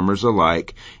reformers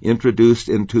alike introduced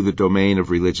into the domain of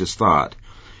religious thought.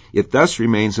 It thus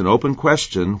remains an open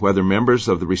question whether members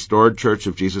of the restored Church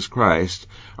of Jesus Christ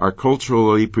are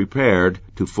culturally prepared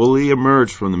to fully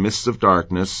emerge from the mists of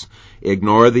darkness,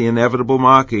 ignore the inevitable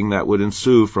mocking that would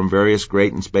ensue from various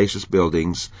great and spacious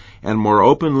buildings, and more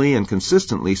openly and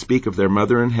consistently speak of their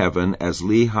mother in heaven as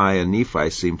Lehi and Nephi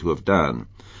seem to have done.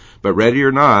 But ready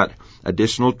or not,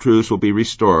 additional truths will be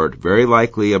restored, very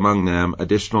likely among them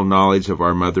additional knowledge of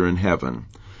our mother in heaven.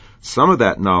 Some of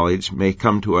that knowledge may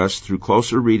come to us through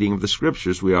closer reading of the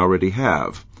Scriptures we already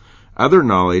have. Other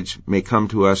knowledge may come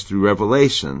to us through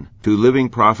revelation, to living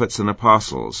prophets and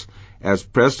apostles. As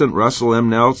President Russell M.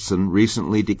 Nelson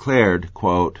recently declared,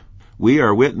 quote, "We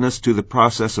are witness to the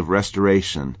process of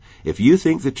restoration. If you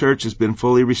think the church has been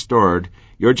fully restored,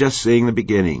 you're just seeing the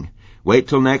beginning. Wait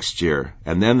till next year,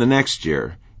 and then the next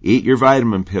year. Eat your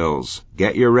vitamin pills.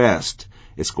 Get your rest.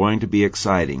 It's going to be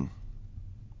exciting."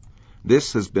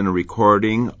 This has been a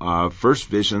recording of First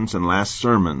Visions and Last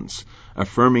Sermons,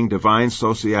 Affirming Divine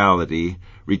Sociality,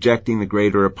 Rejecting the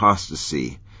Greater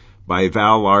Apostasy, by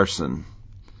Val Larson,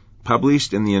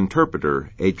 published in The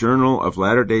Interpreter, a journal of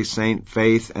Latter-day Saint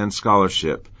Faith and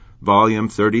Scholarship, Volume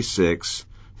 36,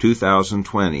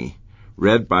 2020,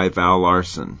 read by Val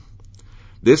Larson.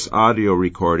 This audio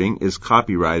recording is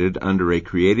copyrighted under a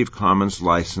Creative Commons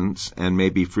license and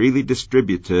may be freely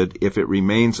distributed if it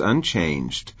remains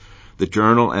unchanged. The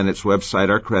journal and its website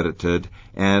are credited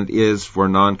and is for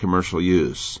non-commercial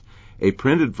use. A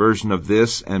printed version of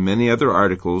this and many other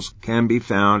articles can be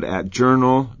found at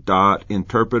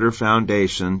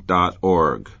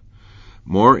journal.interpreterfoundation.org.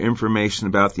 More information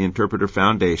about the Interpreter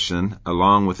Foundation,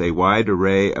 along with a wide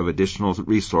array of additional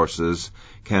resources,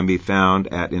 can be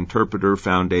found at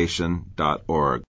interpreterfoundation.org.